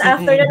 Tapos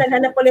after na,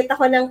 naghanap ulit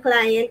ako ng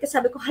client. Kasi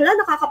sabi ko, hala,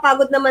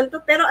 nakakapagod naman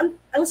to. Pero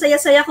ang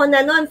saya-saya ko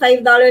na noon,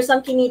 $5 ang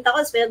kinita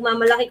ko. Tapos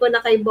magmamalaki ko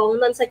na kay Bong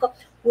noon. Sabi ko,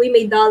 uy,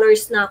 may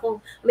dollars na ako.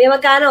 May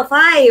magkano?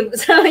 5.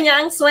 Sabi niya,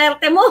 ang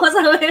swerte mo.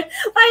 Sabi niya,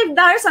 $5,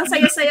 ang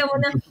saya-saya mo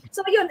na.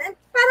 So yun,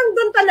 parang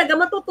doon talaga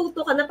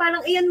matututo ka na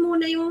parang iyan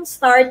muna yung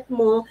start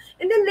mo.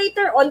 And then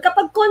later on,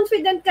 kapag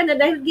confident ka na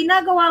dahil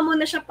ginagawa mo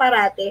na siya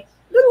parate,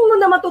 doon mo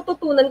na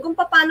matututunan kung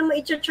paano mo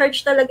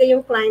i-charge talaga yung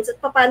clients at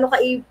paano ka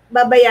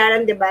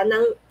ibabayaran, di ba,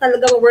 ng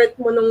talagang worth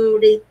mo nung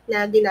rate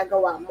na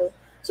ginagawa mo.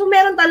 So,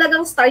 meron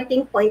talagang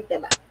starting point,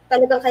 di ba?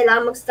 Talagang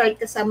kailangan mag-start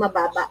ka sa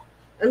mababa.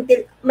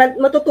 Until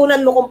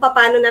matutunan mo kung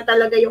paano na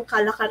talaga yung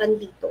kalakaran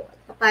dito.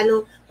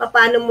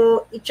 Paano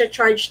mo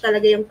i-charge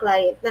talaga yung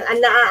client na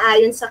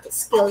naaayon sa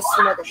skills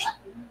mo, di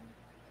ba?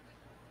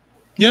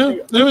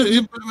 Yeah,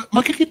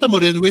 makikita mo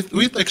rin with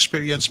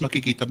experience,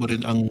 makikita mo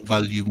rin ang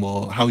value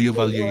mo, how you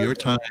value your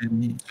time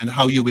and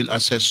how you will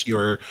assess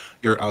your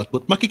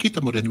output. Makikita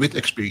mo rin with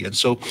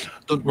experience. So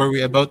don't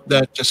worry about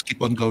that. Just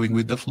keep on going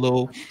with the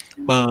flow.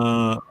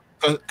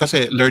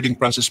 Kasi learning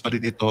process pa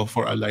rin ito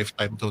for a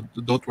lifetime.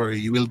 Don't worry,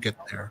 you will get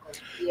there.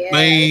 Yeah.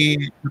 May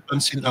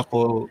napansin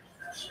ako,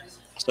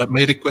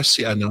 may request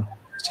si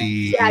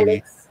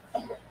Alex.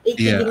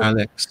 Yeah,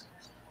 Alex.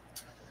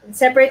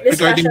 Separate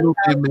discussion. Regarding low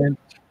payment,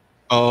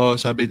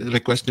 sabi,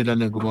 request nila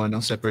na gumawa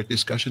ng separate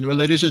discussion. Well,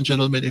 ladies and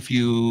gentlemen, if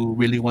you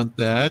really want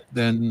that,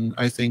 then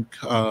I think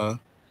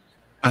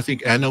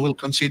Anna will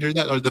consider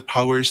that, or the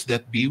powers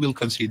that be will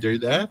consider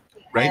that.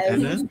 Right,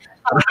 Anna?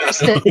 Yes.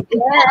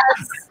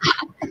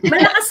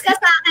 Malakas ka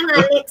sa akin,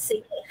 Alex.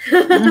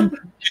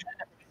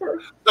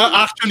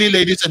 Actually,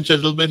 ladies and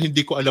gentlemen,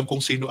 hindi ko alam kung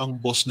sino ang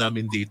boss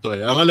namin dito.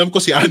 Ang alam ko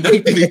si Anna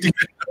ang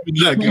tinitingnan namin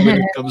lagi when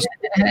it comes to...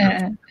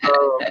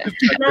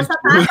 Nasa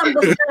taas ang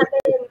boss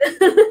natin.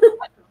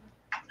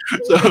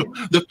 So,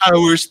 the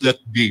powers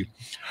that be.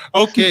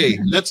 Okay,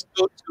 let's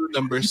go to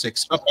number 6.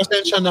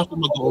 Pasensya na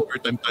ako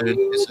mag-overtime tayo,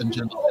 ladies and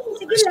gentlemen.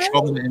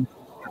 Strongly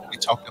we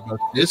talk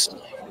about this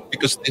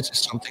because this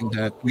is something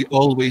that we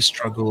always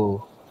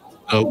struggle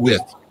with,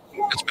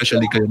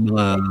 especially kayo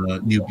mga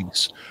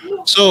newbies.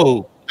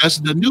 So, as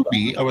the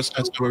newbie, I was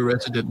as our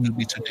resident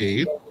newbie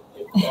today,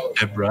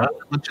 Deborah,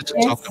 I want you to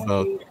talk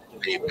about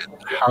payment.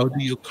 How do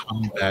you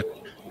combat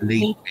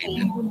late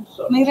payment?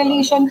 May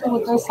relation po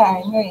ito sa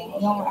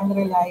yung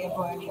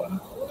unreliable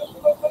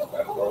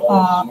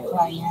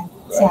client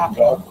sa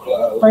akin.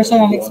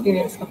 Personal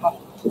experience ko po.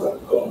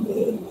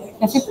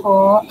 Kasi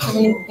po,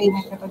 late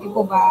payment na to, di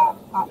po ba,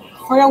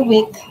 for a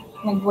week,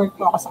 nag-work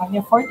po ako sa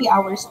kanya, 40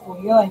 hours po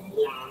yun.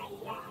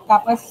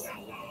 Tapos,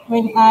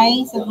 when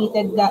I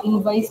submitted the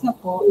invoice na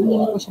po, hindi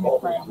ko siya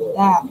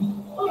nagparamdam.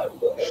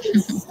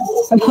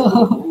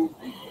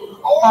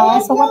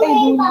 So what I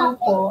do now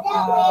po,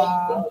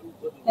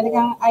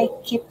 talagang I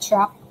keep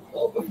track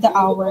of the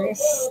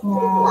hours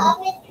na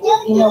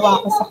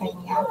ginawa ko sa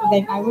kanya.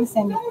 Then I will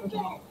send it to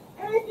him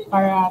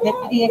para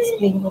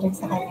i-explain ko rin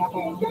sa kanya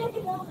kung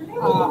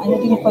ano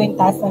din po yung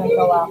task na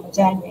nagawa ko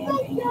dyan.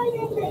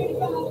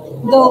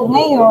 Though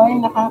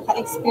ngayon,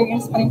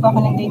 nakaka-experience pa rin po ako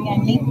ng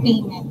ganyan, late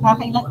payment.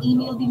 Nakakailang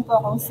email din po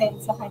akong send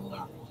sa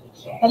kanya.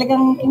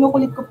 Talagang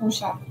kinukulit ko po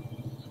siya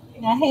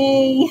na,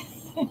 hey,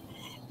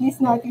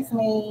 please notice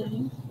my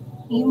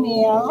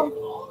email.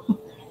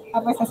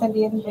 Tapos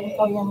sasabihin din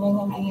ko yan.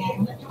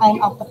 I'm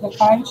out of the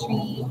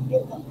country.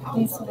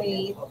 Please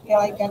wait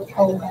till I get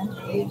home.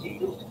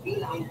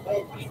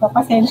 So,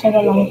 pasensya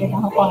na lang din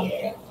ako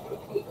konti.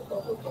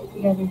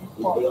 Ganun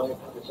po.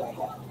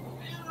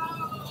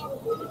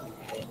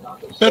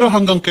 Pero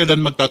hanggang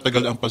kailan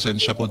magtatagal ang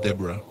pasensya mo,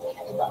 Deborah?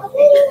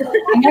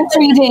 Hanggang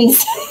 3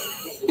 days.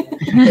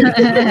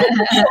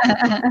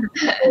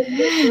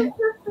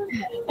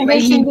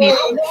 May limit.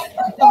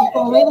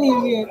 May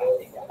limit.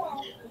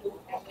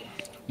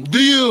 Do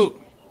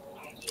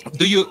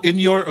you, in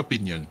your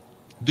opinion,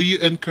 do you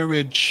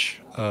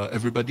encourage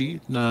everybody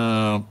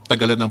na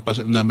tagalan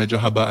na medyo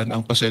habaan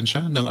ang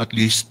pasensya ng at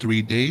least 3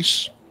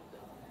 days?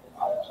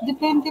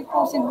 Depende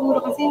po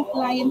siguro kasi yung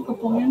client ko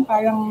po yun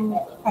parang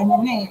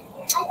medyo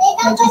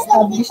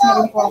established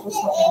na rin po ako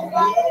sa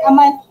kanya.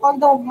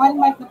 Although 1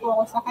 month na po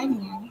ako sa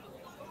kanya,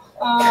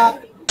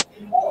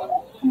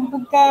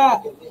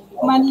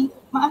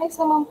 maayos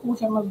naman po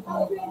siya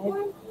magbayad.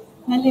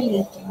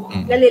 Nalilate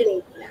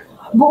na.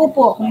 Buo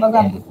po,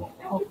 kumbaga buo.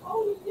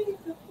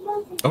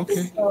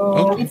 Okay.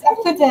 So, it's up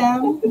to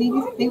them.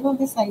 They will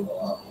decide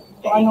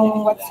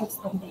kung what suits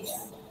them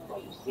best.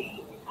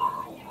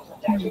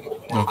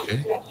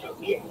 Okay.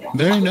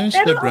 Very nice,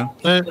 Deborah.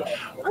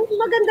 Ang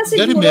maganda siguro,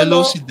 very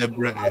mellow si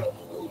Deborah eh.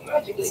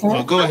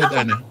 Go ahead,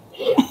 Anna.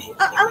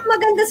 Ang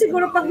maganda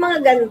siguro pag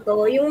mga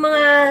ganito, yung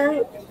mga,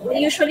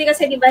 usually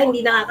kasi di ba hindi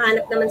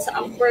nakakahanap naman sa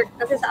Upwork.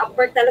 Kasi sa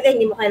Upwork talaga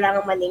hindi mo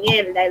kailangang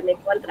maningil dahil may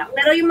contract.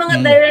 Pero yung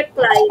mga direct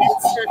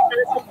clients, sa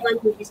mga mga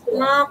newbies, kung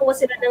makakuha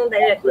sila ng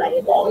direct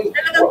client,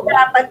 talagang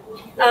dapat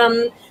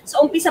sa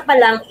umpisa pa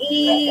lang,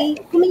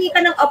 humingi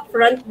ka ng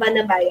upfront ba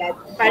na bayad.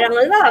 Parang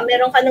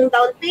meron ka ng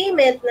down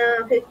payment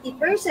na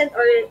 50%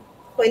 or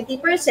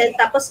 20%,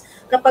 tapos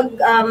kapag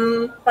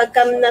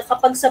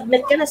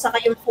nakapag-submit ka na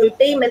saka yung full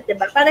payment, 'di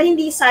ba? Para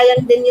hindi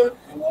sayang din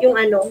yung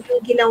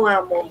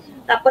ginawa mo.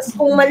 Tapos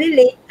kung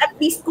malilate, at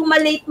least kung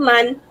malate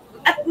man,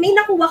 at may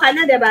nakuha ka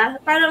na, 'di ba?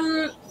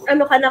 Parang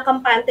ka na,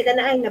 kampante ka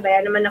na, ay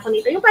nabayaran naman ako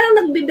nito. Yung parang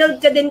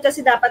nagbi-build ka din kasi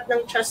dapat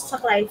ng trust sa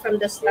client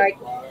from the start.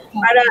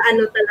 Para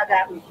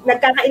talaga,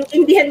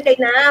 nagkakaintindihan kayo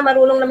na,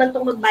 marunong naman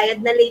tong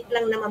magbayad, na late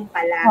lang naman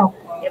pala.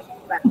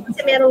 Diba? Kasi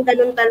merong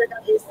ganun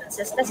talagang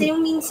instances. Kasi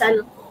yung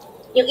minsan,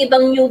 yung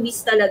ibang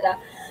newbies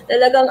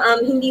talagang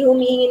hindi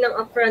humihingi ng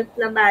upfront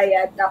na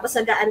bayad, tapos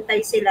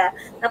nag-aantay sila,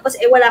 tapos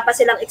wala pa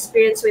silang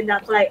experience with the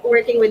client,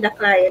 working with the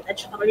client at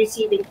saka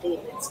receiving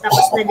payments,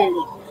 tapos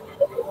na-delay.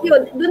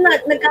 Yun, doon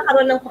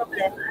nagkakaroon ng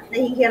problema,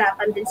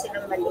 nahihirapan din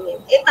silang maningil.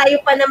 Tayo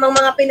pa namang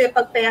mga Pinoy,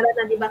 pag pera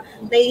na, di ba,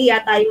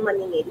 nahihiya tayong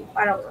maningil.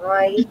 Parang,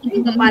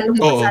 paano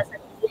ko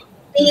masasabihin?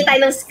 Tingin tayo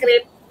ng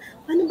script,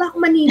 paano ba ako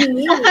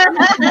maniningil?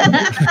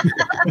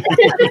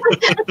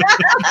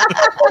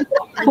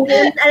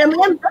 Alam mo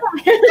yan, bro.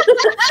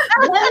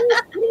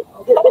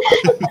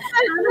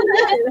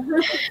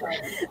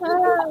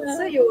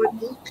 So, yun.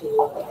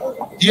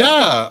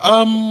 Yeah,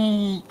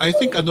 I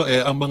think ang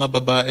mga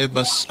babae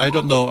I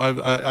don't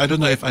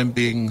know if I'm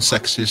being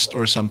sexist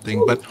or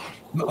something, but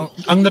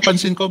ang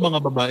napansin ko,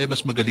 mga babae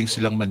mas magaling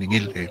silang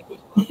maningil eh.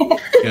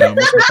 Yeah,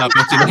 mas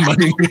matapang silang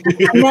maningil.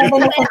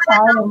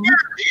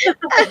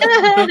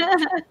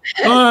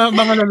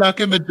 Mga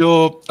lalaki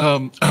medyo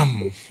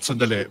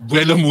sandali,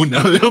 buwelo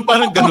muna.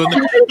 Parang gano'n.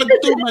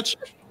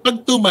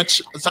 Pag too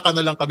much, saka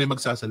na lang kami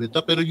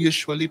magsasalita. Pero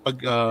usually, pag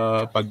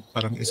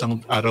parang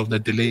isang araw na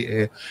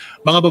delay,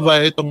 mga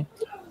babae itong,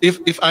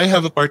 if I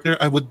have a partner,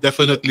 I would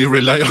definitely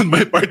rely on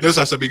my partner.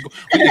 Sasabihin ko,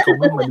 ikaw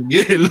mo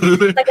maningil.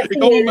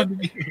 Ikaw mo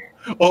maningil.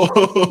 Oh.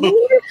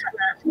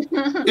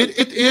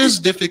 It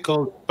is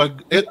difficult.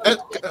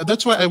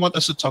 That's why I want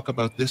us to talk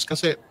about this,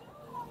 kasi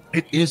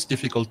it is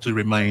difficult to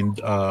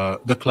remind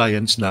the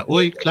clients na,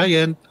 uy,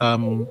 client,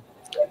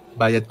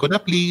 bayad ko na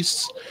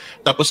please.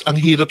 Tapos ang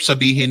hirap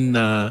sabihin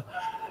na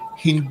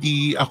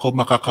hindi ako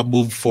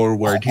makaka-move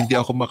forward, hindi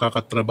ako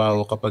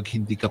makakatrabaho kapag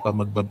hindi ka pa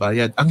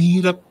magbabayad. Ang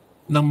hirap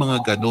ng mga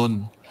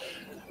ganun.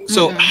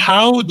 So,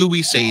 how do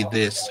we say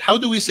this? How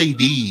do we say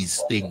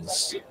these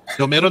things?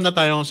 So, meron na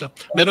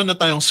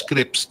tayong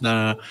scripts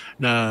na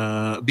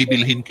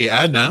bibilhin kay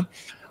Ana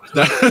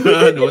na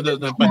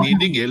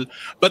paniningil,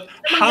 but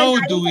how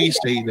do we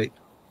say that?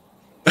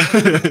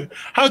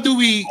 how do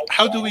we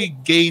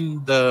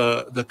gain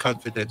the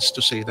confidence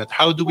to say that?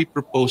 How do we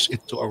propose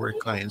it to our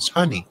clients,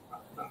 honey?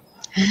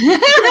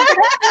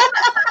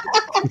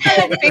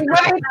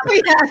 Favorite ko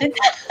yan.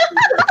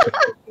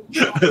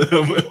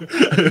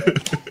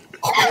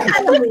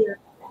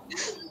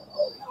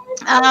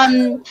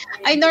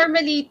 I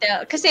normally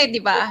tell, kasi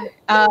di ba,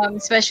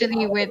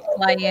 especially with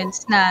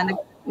clients na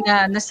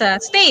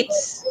nasa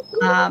States,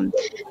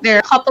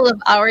 they're a couple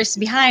of hours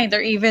behind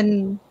or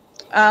even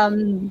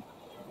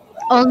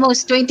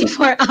almost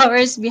 24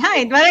 hours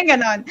behind. Parang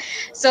ganon.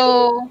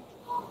 So,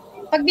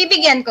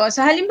 pagbibigyan ko,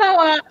 so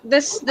halimbawa,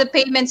 the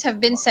payments have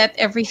been set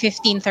every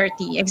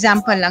 15:30.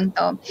 Example lang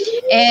to.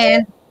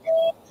 And,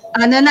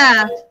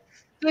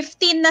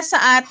 15 na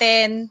sa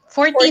atin,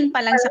 14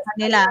 pa lang sa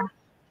kanila.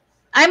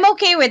 I'm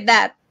okay with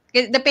that.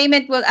 The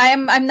payment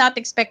I'm not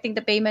expecting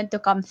the payment to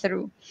come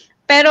through.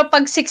 Pero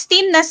pag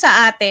 16 na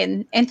sa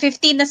atin and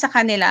 15 na sa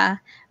kanila,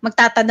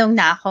 magtatanong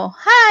na ako,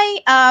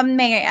 hi,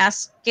 may I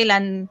ask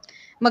kailan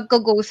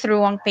magko-go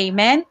through ang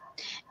payment?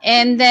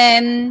 And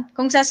then,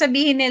 kung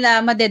sasabihin nila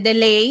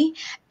madedelay,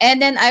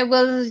 and then I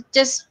will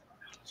just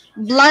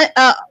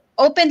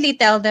openly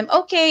tell them,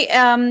 okay,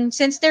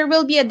 since there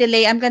will be a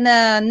delay, I'm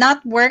gonna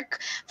not work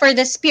for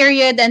this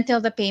period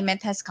until the payment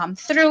has come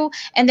through,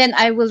 and then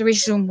I will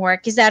resume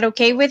work. Is that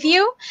okay with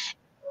you?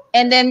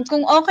 And then,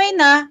 kung okay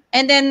na,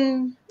 and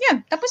then,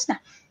 yeah, tapos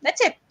na. That's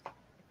it.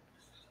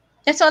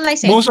 That's all I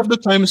say. Most of the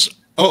times,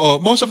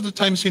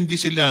 hindi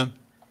sila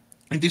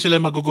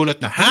magugulat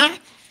na, ha?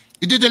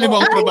 Ididali mo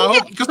ang trabaho?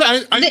 Kasi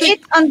I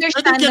think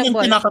yan ang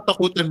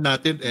kinakatakutan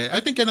natin eh. I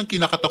think yan ang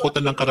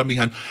kinakatakutan ng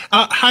karamihan.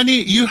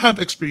 Honey, you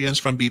have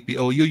experience from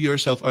BPO. You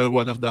yourself are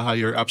one of the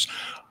higher ups.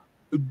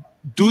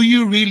 Do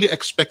you really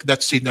expect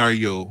that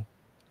scenario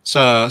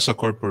sa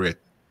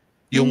corporate?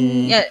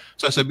 Yung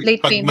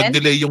pag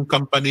mag-delay yung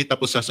company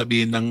tapos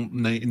sasabihin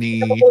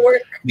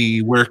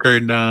ni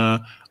worker na,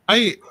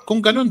 ay,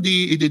 kung ganun,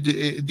 di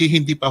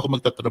hindi pa ako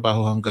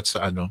magtatrabaho hanggat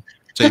sa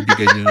sa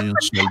ibigay niyo yung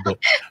sweldo.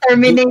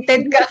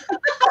 Terminated ka.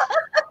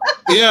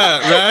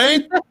 Yeah,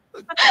 right?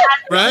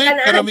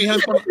 Right? Karamihan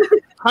po.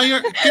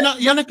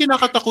 Yan ang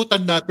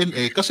kinakatakutan natin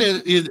eh.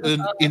 Kasi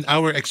in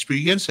our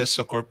experiences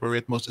sa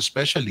corporate, most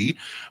especially,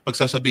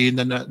 pagsasabihin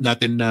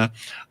natin na,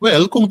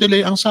 well, kung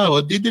delay ang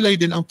sahod, di-delay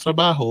din ang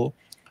trabaho.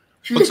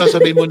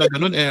 Pagsasabihin mo na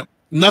ganun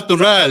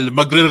natural,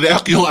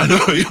 magre-react yung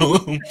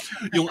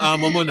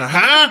amo mo na,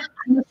 ha?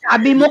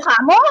 Abi mo ka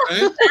mo?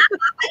 Right?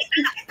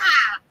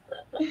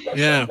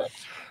 Yeah.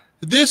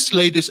 This,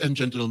 ladies and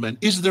gentlemen,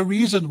 is the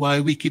reason why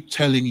we keep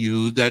telling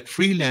you that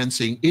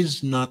freelancing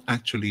is not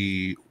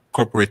actually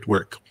corporate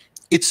work.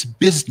 It's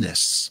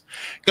business.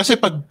 Kasi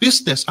pag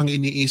business ang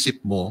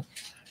iniisip mo,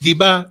 di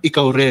ba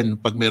ikaw rin,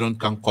 pag meron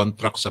kang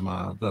contract sa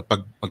mga,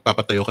 pag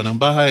magpapatayo ka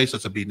ng bahay,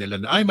 sasabihin nila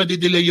na, ay,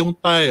 madidelay yung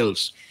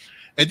tiles.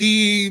 Eh di,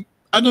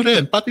 ano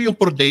rin, pati yung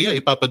Pordea,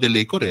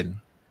 ipapadelay ko rin.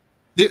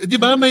 Di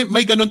ba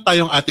may ganun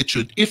tayong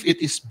attitude if it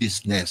is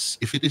business.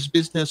 If it is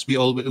business,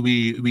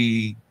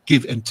 we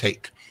give and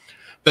take.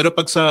 Pero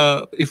pag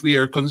if we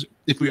are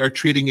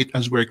treating it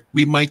as work,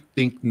 we might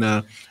think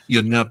na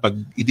yun nga pag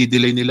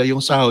i-delay nila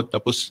yung sahod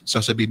tapos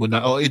sasabihin mo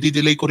na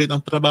i-delay ko rin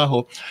ang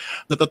trabaho,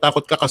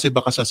 natatakot ka kasi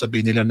baka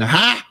sasabihin nila na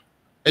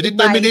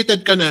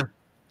terminated ka na.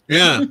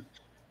 Yeah.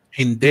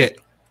 Hindi.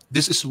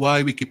 This is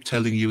why we keep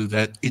telling you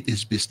that it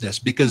is business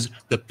because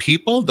the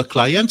people, the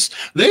clients,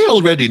 they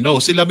already know.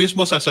 Sila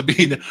mismo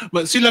sasabihin,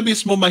 sila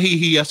mismo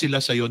mahihiya sila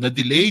sa'yo na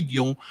delayed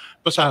yung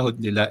pasahod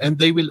nila and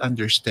they will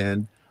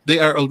understand. They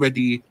are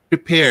already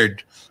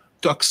prepared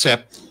to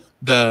accept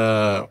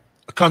the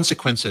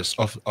consequences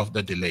of the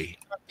delay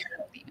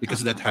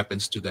because that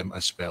happens to them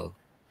as well.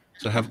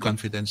 So have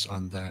confidence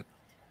on that.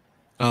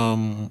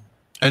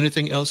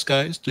 Anything else,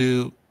 guys?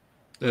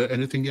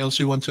 Anything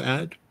else you want to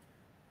add?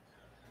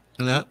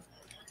 Wala?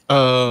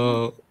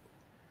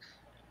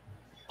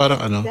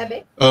 Parang ano?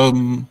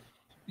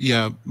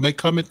 Yeah, may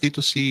comment dito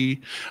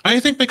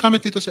I think may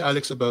comment dito si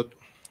Alex about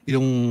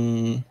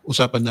yung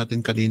usapan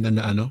natin kanina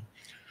na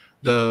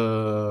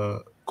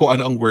kung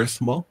ano ang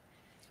worth mo.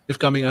 If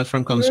coming out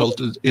from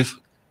consultant, if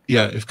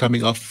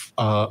coming off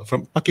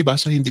from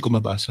pakibasa, hindi ko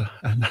mabasa.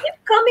 If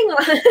coming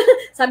off,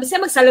 sabi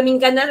siya magsalamin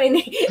ka na rin.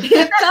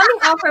 If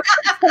coming off from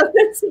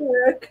consultancy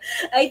work,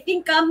 I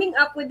think coming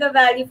up with the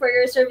value for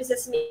your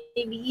services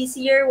may be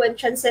easier when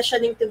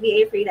transitioning to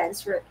VA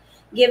freelance work.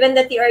 Given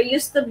that you are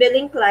used to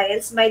billing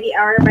clients by the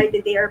hour, by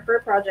the day, or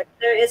per project,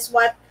 there is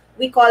what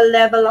we call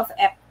level of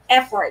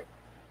effort.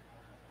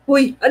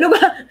 Uy, ano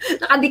ba?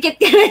 Nakadikit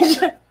ka na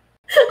siya.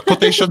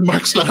 Quotation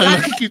marks lang ang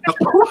nakikita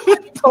ko.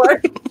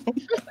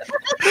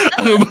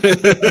 Ano ba?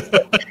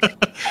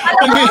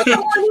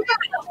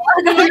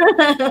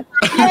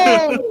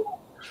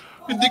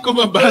 Hindi ko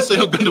mabasa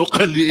yung gano'ng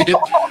kaliit.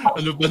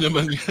 Ano ba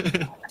naman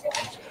yan?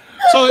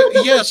 So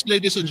yes,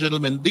 ladies and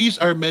gentlemen, these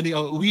are many.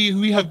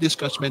 We have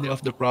discussed many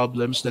of the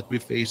problems that we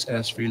face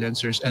as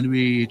freelancers, and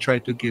we try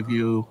to give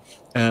you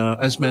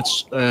as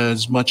much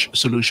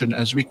solution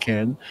as we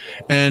can.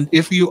 And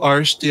if you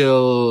are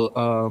still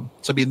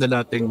sabihin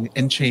na nating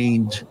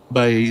enchained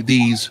by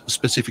these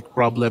specific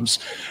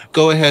problems,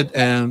 go ahead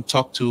and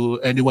talk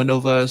to any one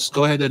of us.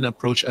 Go ahead and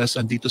approach us.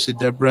 Andito si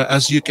Deborah.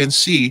 As you can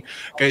see,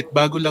 kahit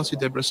bago lang si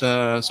Deborah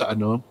sa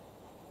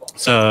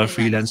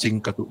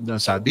freelancing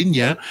sabi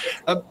niya,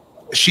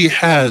 she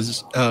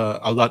has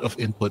a lot of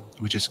input,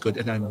 which is good,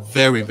 and I'm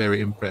very,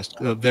 very impressed.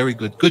 Very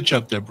good. Good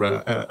job,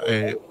 Deborah.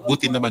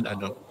 Buti naman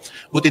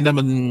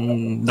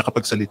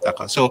nakapagsalita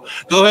ka. So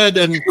go ahead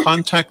and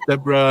contact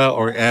Deborah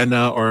or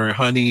Anna or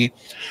Honey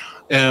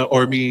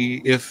or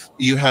me if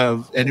you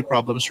have any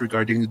problems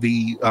regarding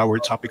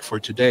our topic for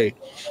today,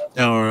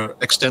 or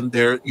extend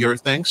your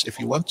thanks if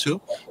you want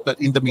to. But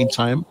in the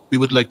meantime, we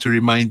would like to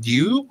remind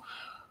you,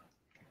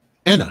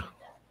 Anna.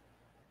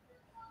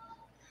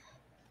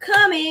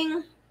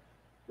 Coming!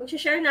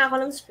 Mag-share na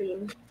ako ng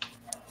screen.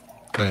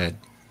 Go ahead.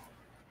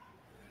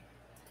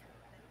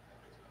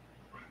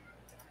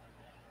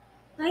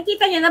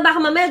 Nakikita niyo na baka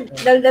mamaya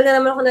daldal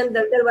na naman ako ng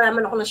daldal. Wala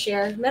man ako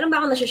na-share. Meron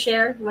ba ako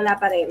na-share? Wala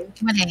pa rin.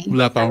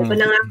 Wala pa akong...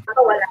 Wala nga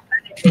ako, wala pa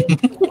rin.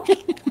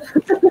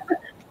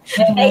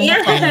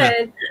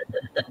 Ayan!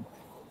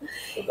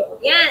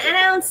 Yan,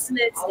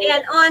 announcements.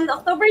 And on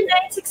October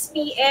 9, 6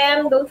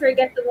 p.m., don't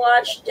forget to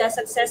watch Just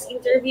Success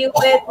interview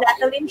with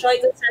Natalie Joy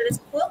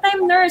Gonzalez,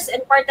 full-time nurse and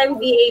part-time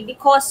VA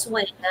because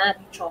why not?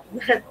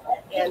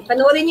 Ayan,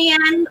 panoorin niyo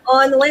yan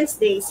on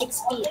Wednesday, 6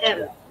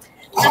 p.m.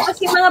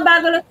 Tapos yung mga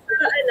bago lang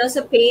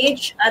sa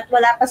page at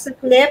wala pa sa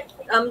clip,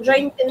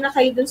 join din na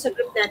kayo dun sa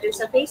group natin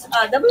sa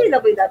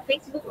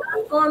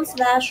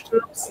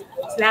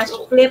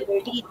www.facebook.com/groups/clippth.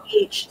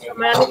 So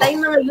marami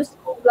tayong mga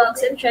useful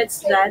blogs and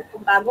threads dyan.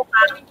 Kung bago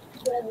ka,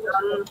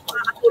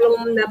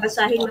 makakatulong na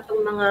basahin mo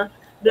itong mga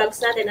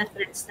blogs natin at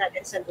threads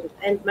natin sa group.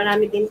 And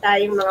marami din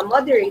tayong mga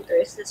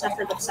moderators na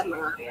sasagot sa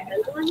mga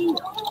katanungan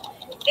ninyo.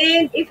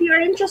 And if you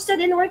are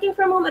interested in working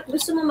from home at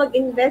gusto mo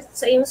mag-invest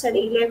sa iyong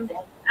sarili,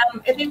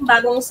 ito yung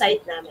bagong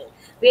site namin.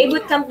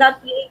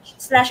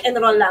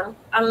 vabootcamp.ph/enroll lang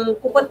ang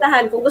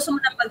pupuntahan kung gusto mo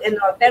na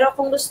mag-enroll. Pero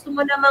kung gusto mo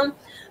namang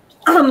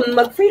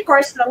mag-free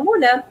course lang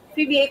muna,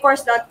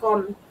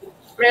 freevacourse.com.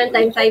 Meron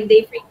tayong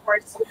 5-day free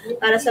course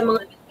para sa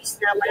mga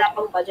newbies na wala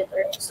pang budget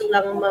or gusto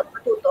lang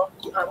matuto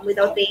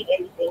without paying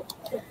anything.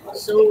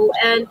 So,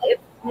 and if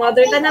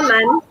mother ka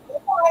naman,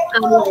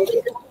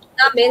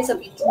 namin sa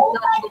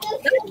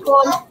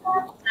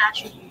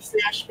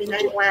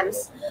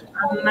facebook.com/pinalwams.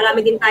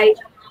 Marami din tayo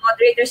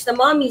moderators na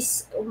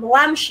mommies,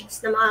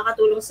 wamshies na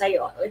makakatulong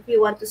sa'yo if you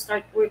want to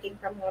start working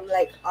from home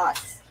like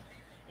us.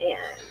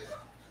 Ayan.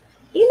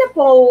 Yun na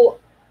po.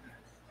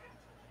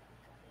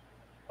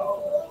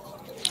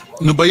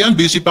 Ano ba yan?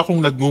 Busy pa akong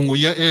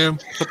nagmunguya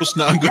tapos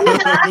na agad.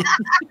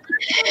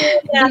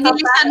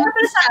 Bilisan mo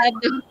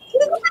masyado.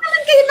 Hindi ko pa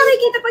naman kayo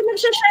nakikita pag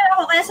nag-share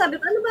ako. Kaya sabi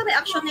ko, ano ba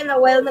reaction nila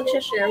while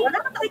nag-share? Wala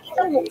ka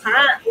nakikita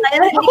mukha. Kaya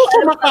hindi Ako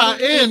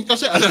kumakain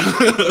kasi alam.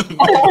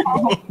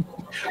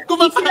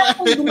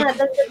 Kumakain.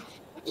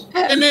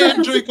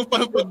 Ine-enjoy ko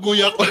pa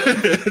pag-guya ko.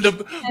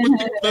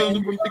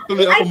 Buntik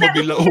tuloy ako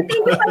mabilaw. Thank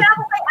you pala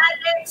ako kay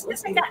Alex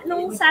kasi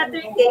nung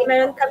Saturday,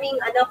 meron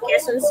kaming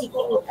Quezon City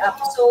meetup.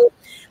 So,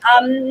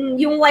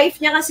 yung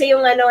wife niya kasi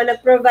yung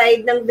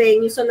nag-provide ng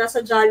venue. So,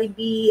 nasa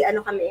Jollibee,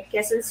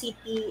 Quezon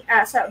City,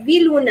 sa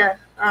Viluna,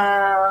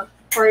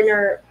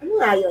 corner,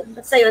 nga yun?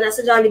 Basta yun, nasa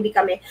Jollibee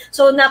kami.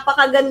 So,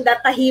 napakaganda,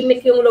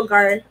 tahimik yung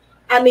lugar.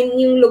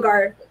 Yung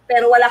lugar.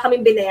 Pero wala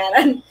kaming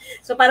binayaran.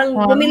 So parang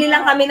bumili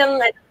lang kami ng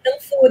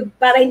food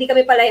para hindi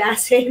kami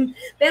palayasin.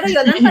 Pero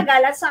yun, ang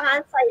tagalan, saka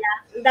ang saya.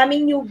 Ang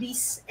daming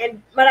newbies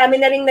and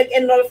marami na rin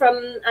nag-enroll from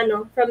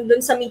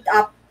dun sa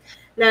meetup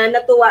na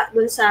natuwa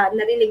dun sa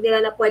narinig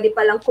nila na pwede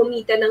palang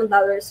kumita ng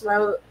dollars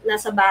while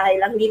nasa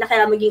bahay lang. Hindi na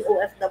kailangan maging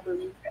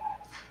OFW.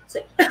 So,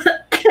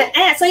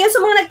 so yun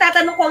sa mga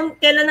nagtatanong kung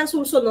kailan ang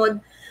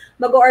susunod,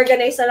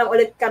 mag-organize na lang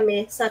ulit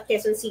kami sa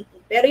Quezon City.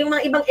 Pero yung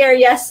mga ibang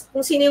areas,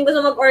 kung sino yung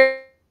gusto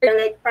mag-organize,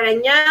 like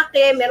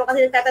Parañaque, meron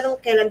kasi nagtatanong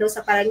kailan daw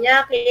sa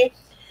Parañaque,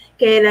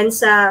 kailan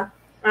sa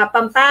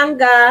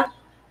Pampanga.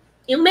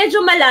 Yung medyo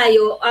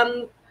malayo,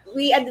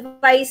 we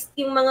advised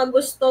yung mga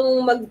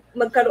gustong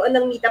magkaroon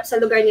ng meetup sa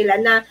lugar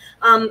nila na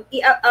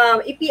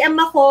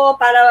i-PM ako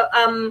para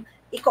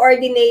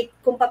i-coordinate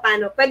kung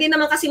paano. Pwede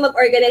naman kasi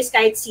mag-organize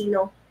kahit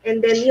sino.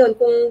 And then yun,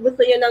 kung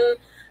gusto nyo nang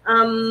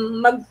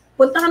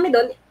magpunta kami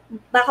doon,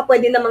 baka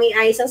pwede namang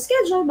iayos ang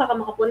schedule, baka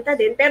makapunta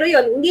din. Pero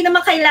yun, hindi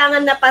naman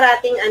kailangan na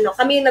parating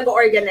kami yung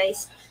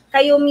nag-organize.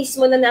 Kayo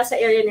mismo na nasa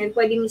area na yun,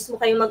 pwede mismo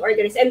kayong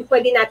mag-organize. And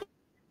pwede natin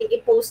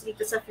i-post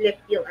dito sa Flip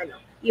yung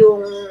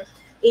yung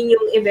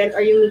inyong event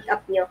or yung meetup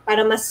nyo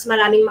para mas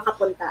maraming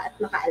makapunta at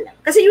makaalam.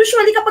 Kasi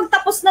usually kapag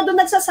tapos na doon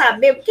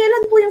nagsasabi,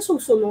 kailan po yung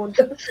susunod?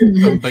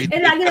 Lagi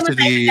naman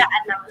tayo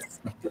nag-announce.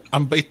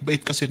 Ang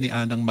bait-bait kasi ni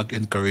Anang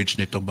mag-encourage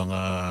nito mga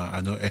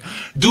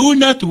do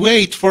not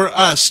wait for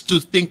us to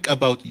think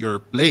about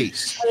your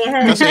place.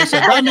 Kasi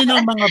sa dami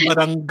ng mga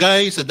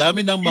barangay, sa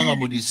dami ng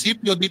mga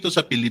munisipyo dito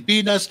sa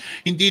Pilipinas,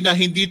 hindi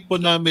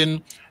po namin,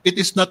 it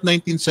is not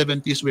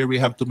 1970s where we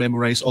have to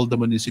memorize all the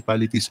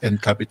municipalities and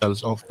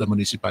capitals of the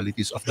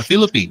municipalities of the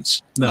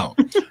Philippines. No.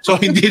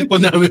 So hindi po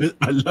namin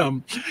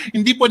alam.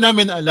 Hindi po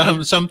namin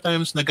alam.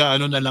 Sometimes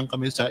nag-aano na lang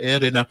kami sa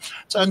ere na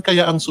saan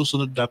kaya ang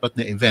susunod dapat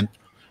na event.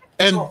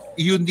 And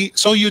you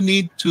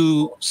need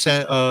to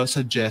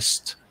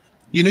suggest.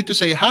 You need to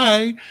say,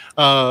 hi,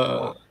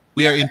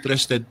 we are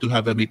interested to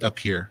have a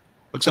meetup here.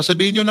 Pag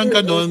sasabihin nyo ng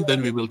ganon,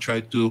 then we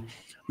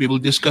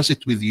will discuss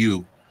it with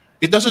you.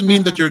 It doesn't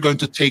mean that you're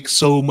going to take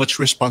so much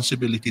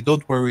responsibility.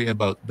 Don't worry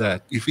about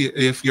that. If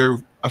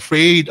you're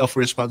afraid of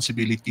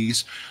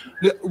responsibilities,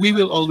 we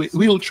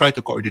will try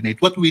to coordinate.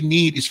 What we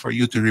need is for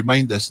you to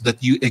remind us that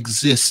you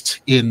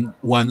exist in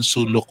one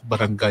sulok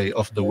barangay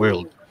of the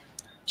world.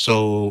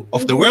 So,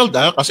 of the world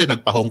kasi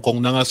nagpa-Hong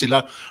Kong na nga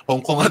sila.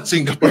 Hong Kong at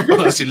Singapore pa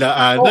nga sila,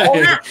 Ana.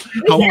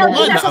 Hong Kong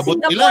nga, naabot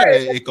nila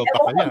ikaw pa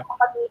kaya.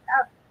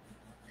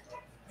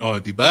 Oh,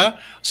 diba?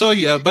 So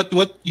yeah, but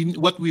what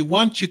we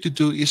want you to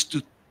do is to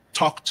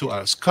talk to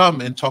us.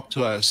 Come and talk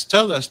to us.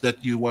 Tell us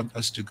that you want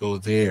us to go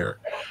there.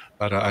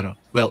 Para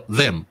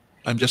them.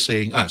 I'm just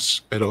saying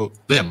us, pero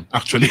them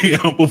actually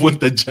ang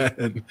pupunta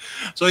dyan.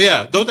 So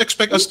yeah, don't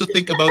expect us to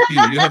think about you.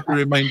 You have to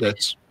remind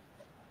us.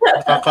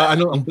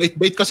 Ang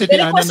bait-bait kasi ni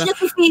Ana na.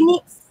 Si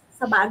Phoenix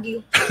sa Baguio.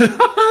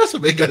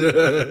 Sabay ka na.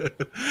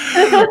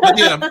 But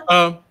yeah,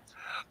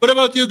 what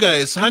about you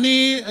guys?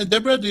 Honey and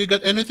Deborah, do you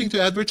got anything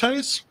to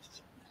advertise?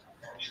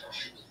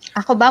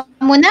 Ako ba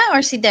muna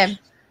or si Deb?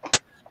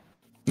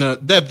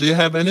 Deb, do you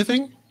have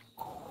anything?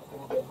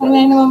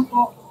 Wala naman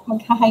po.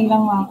 Mag-hi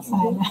lang mga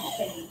sana.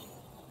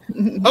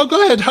 Oh,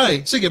 go ahead.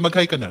 Hi. Sige,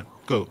 mag-hi ka na.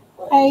 Go.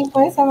 Hi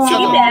po sa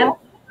mga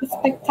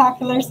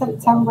Spectacular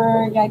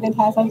September Guided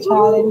Hustle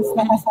Challenge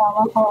na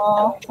kasama ko.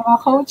 Sa mga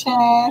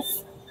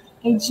coaches,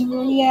 kay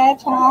Julia,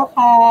 tsaka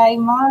kay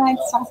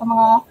Mike, tsaka sa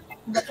mga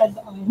bata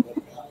doon.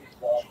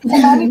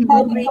 Maraming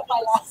pwede ka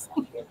pala.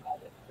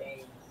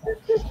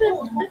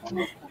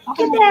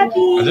 Okay,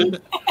 Debbie.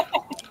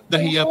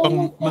 Nahiya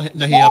pang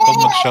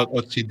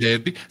mag-shoutout si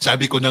Debbie.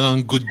 Sabi ko na nga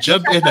good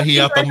job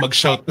nahiya pang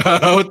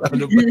mag-shoutout.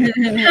 Ano ba?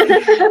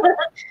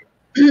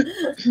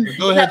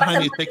 Go ahead,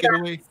 honey. Take it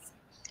away.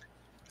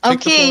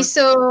 Okay,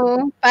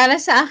 so para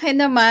sa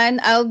akin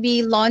naman, I'll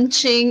be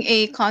launching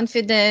a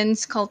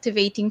confidence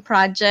cultivating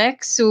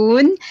project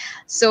soon.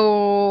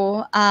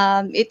 So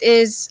it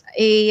is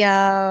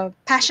a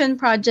passion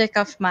project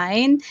of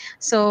mine.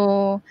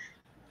 So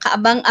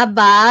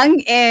kaabang-abang,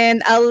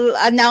 and I'll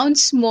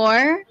announce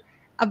more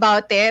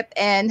about it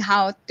and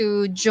how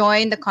to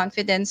join the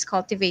confidence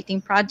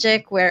cultivating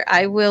project, where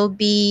I will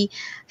be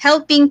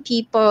helping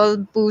people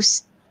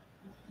boost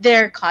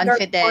their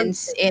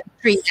confidence in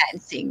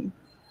freelancing.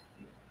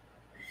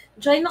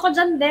 Join ako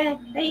dyan, be.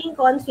 Paying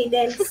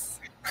confidence.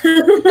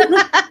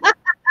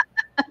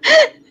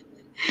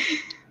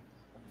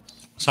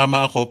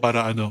 Sama ako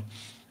para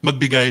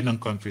magbigay ng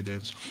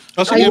confidence.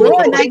 Kasi Ayun,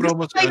 I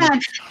promo gusto ko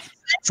yan.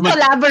 Let's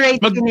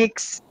collaborate,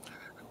 Phoenix.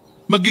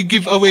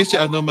 Magi-giveaway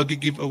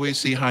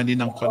si Honey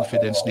ng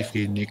confidence ni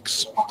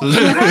Phoenix.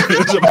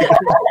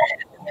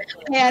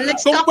 Yeah,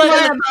 let's talk more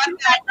about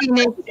that,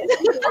 Phoenix.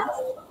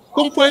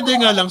 Kung pwede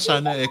nga lang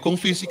sana kung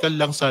physical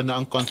lang sana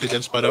ang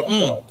confidence para,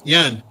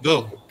 yan,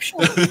 go.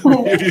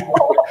 Diba?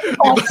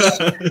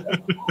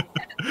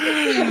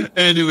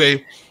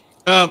 Anyway.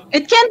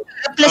 It can be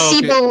a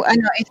placebo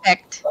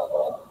effect.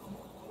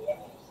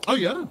 Oh,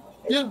 yeah.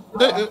 Yeah.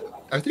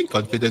 I think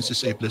confidence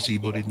is a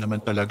placebo rin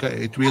naman talaga.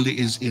 It really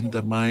is in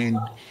the mind.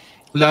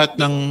 Lahat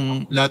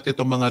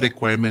itong mga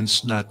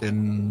requirements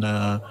natin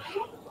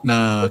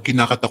na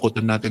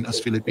kinakatakutan natin as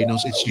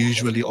Filipinos, it's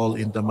usually all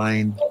in the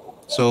mind.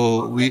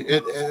 So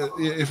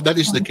if that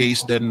is the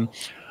case, then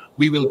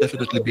we will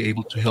definitely be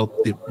able to help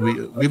them.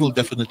 We will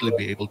definitely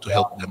be able to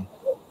help them.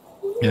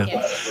 Yeah.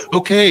 Yes.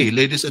 Okay,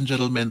 ladies and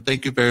gentlemen,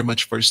 thank you very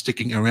much for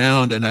sticking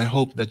around, and I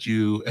hope that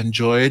you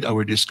enjoyed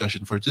our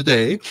discussion for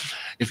today.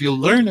 If you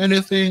learned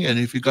anything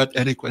and if you got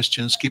any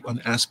questions, keep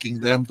on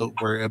asking them. Don't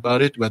worry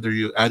about it, whether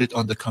you add it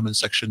on the comment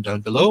section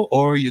down below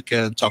or you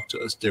can talk to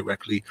us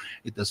directly.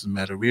 It doesn't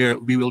matter.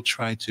 We will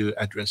try to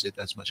address it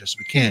as much as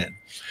we can.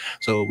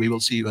 So we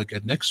will see you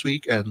again next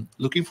week, and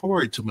looking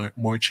forward to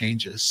more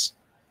changes.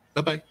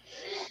 Bye-bye.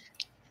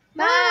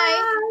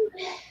 Bye.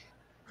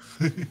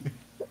 Bye.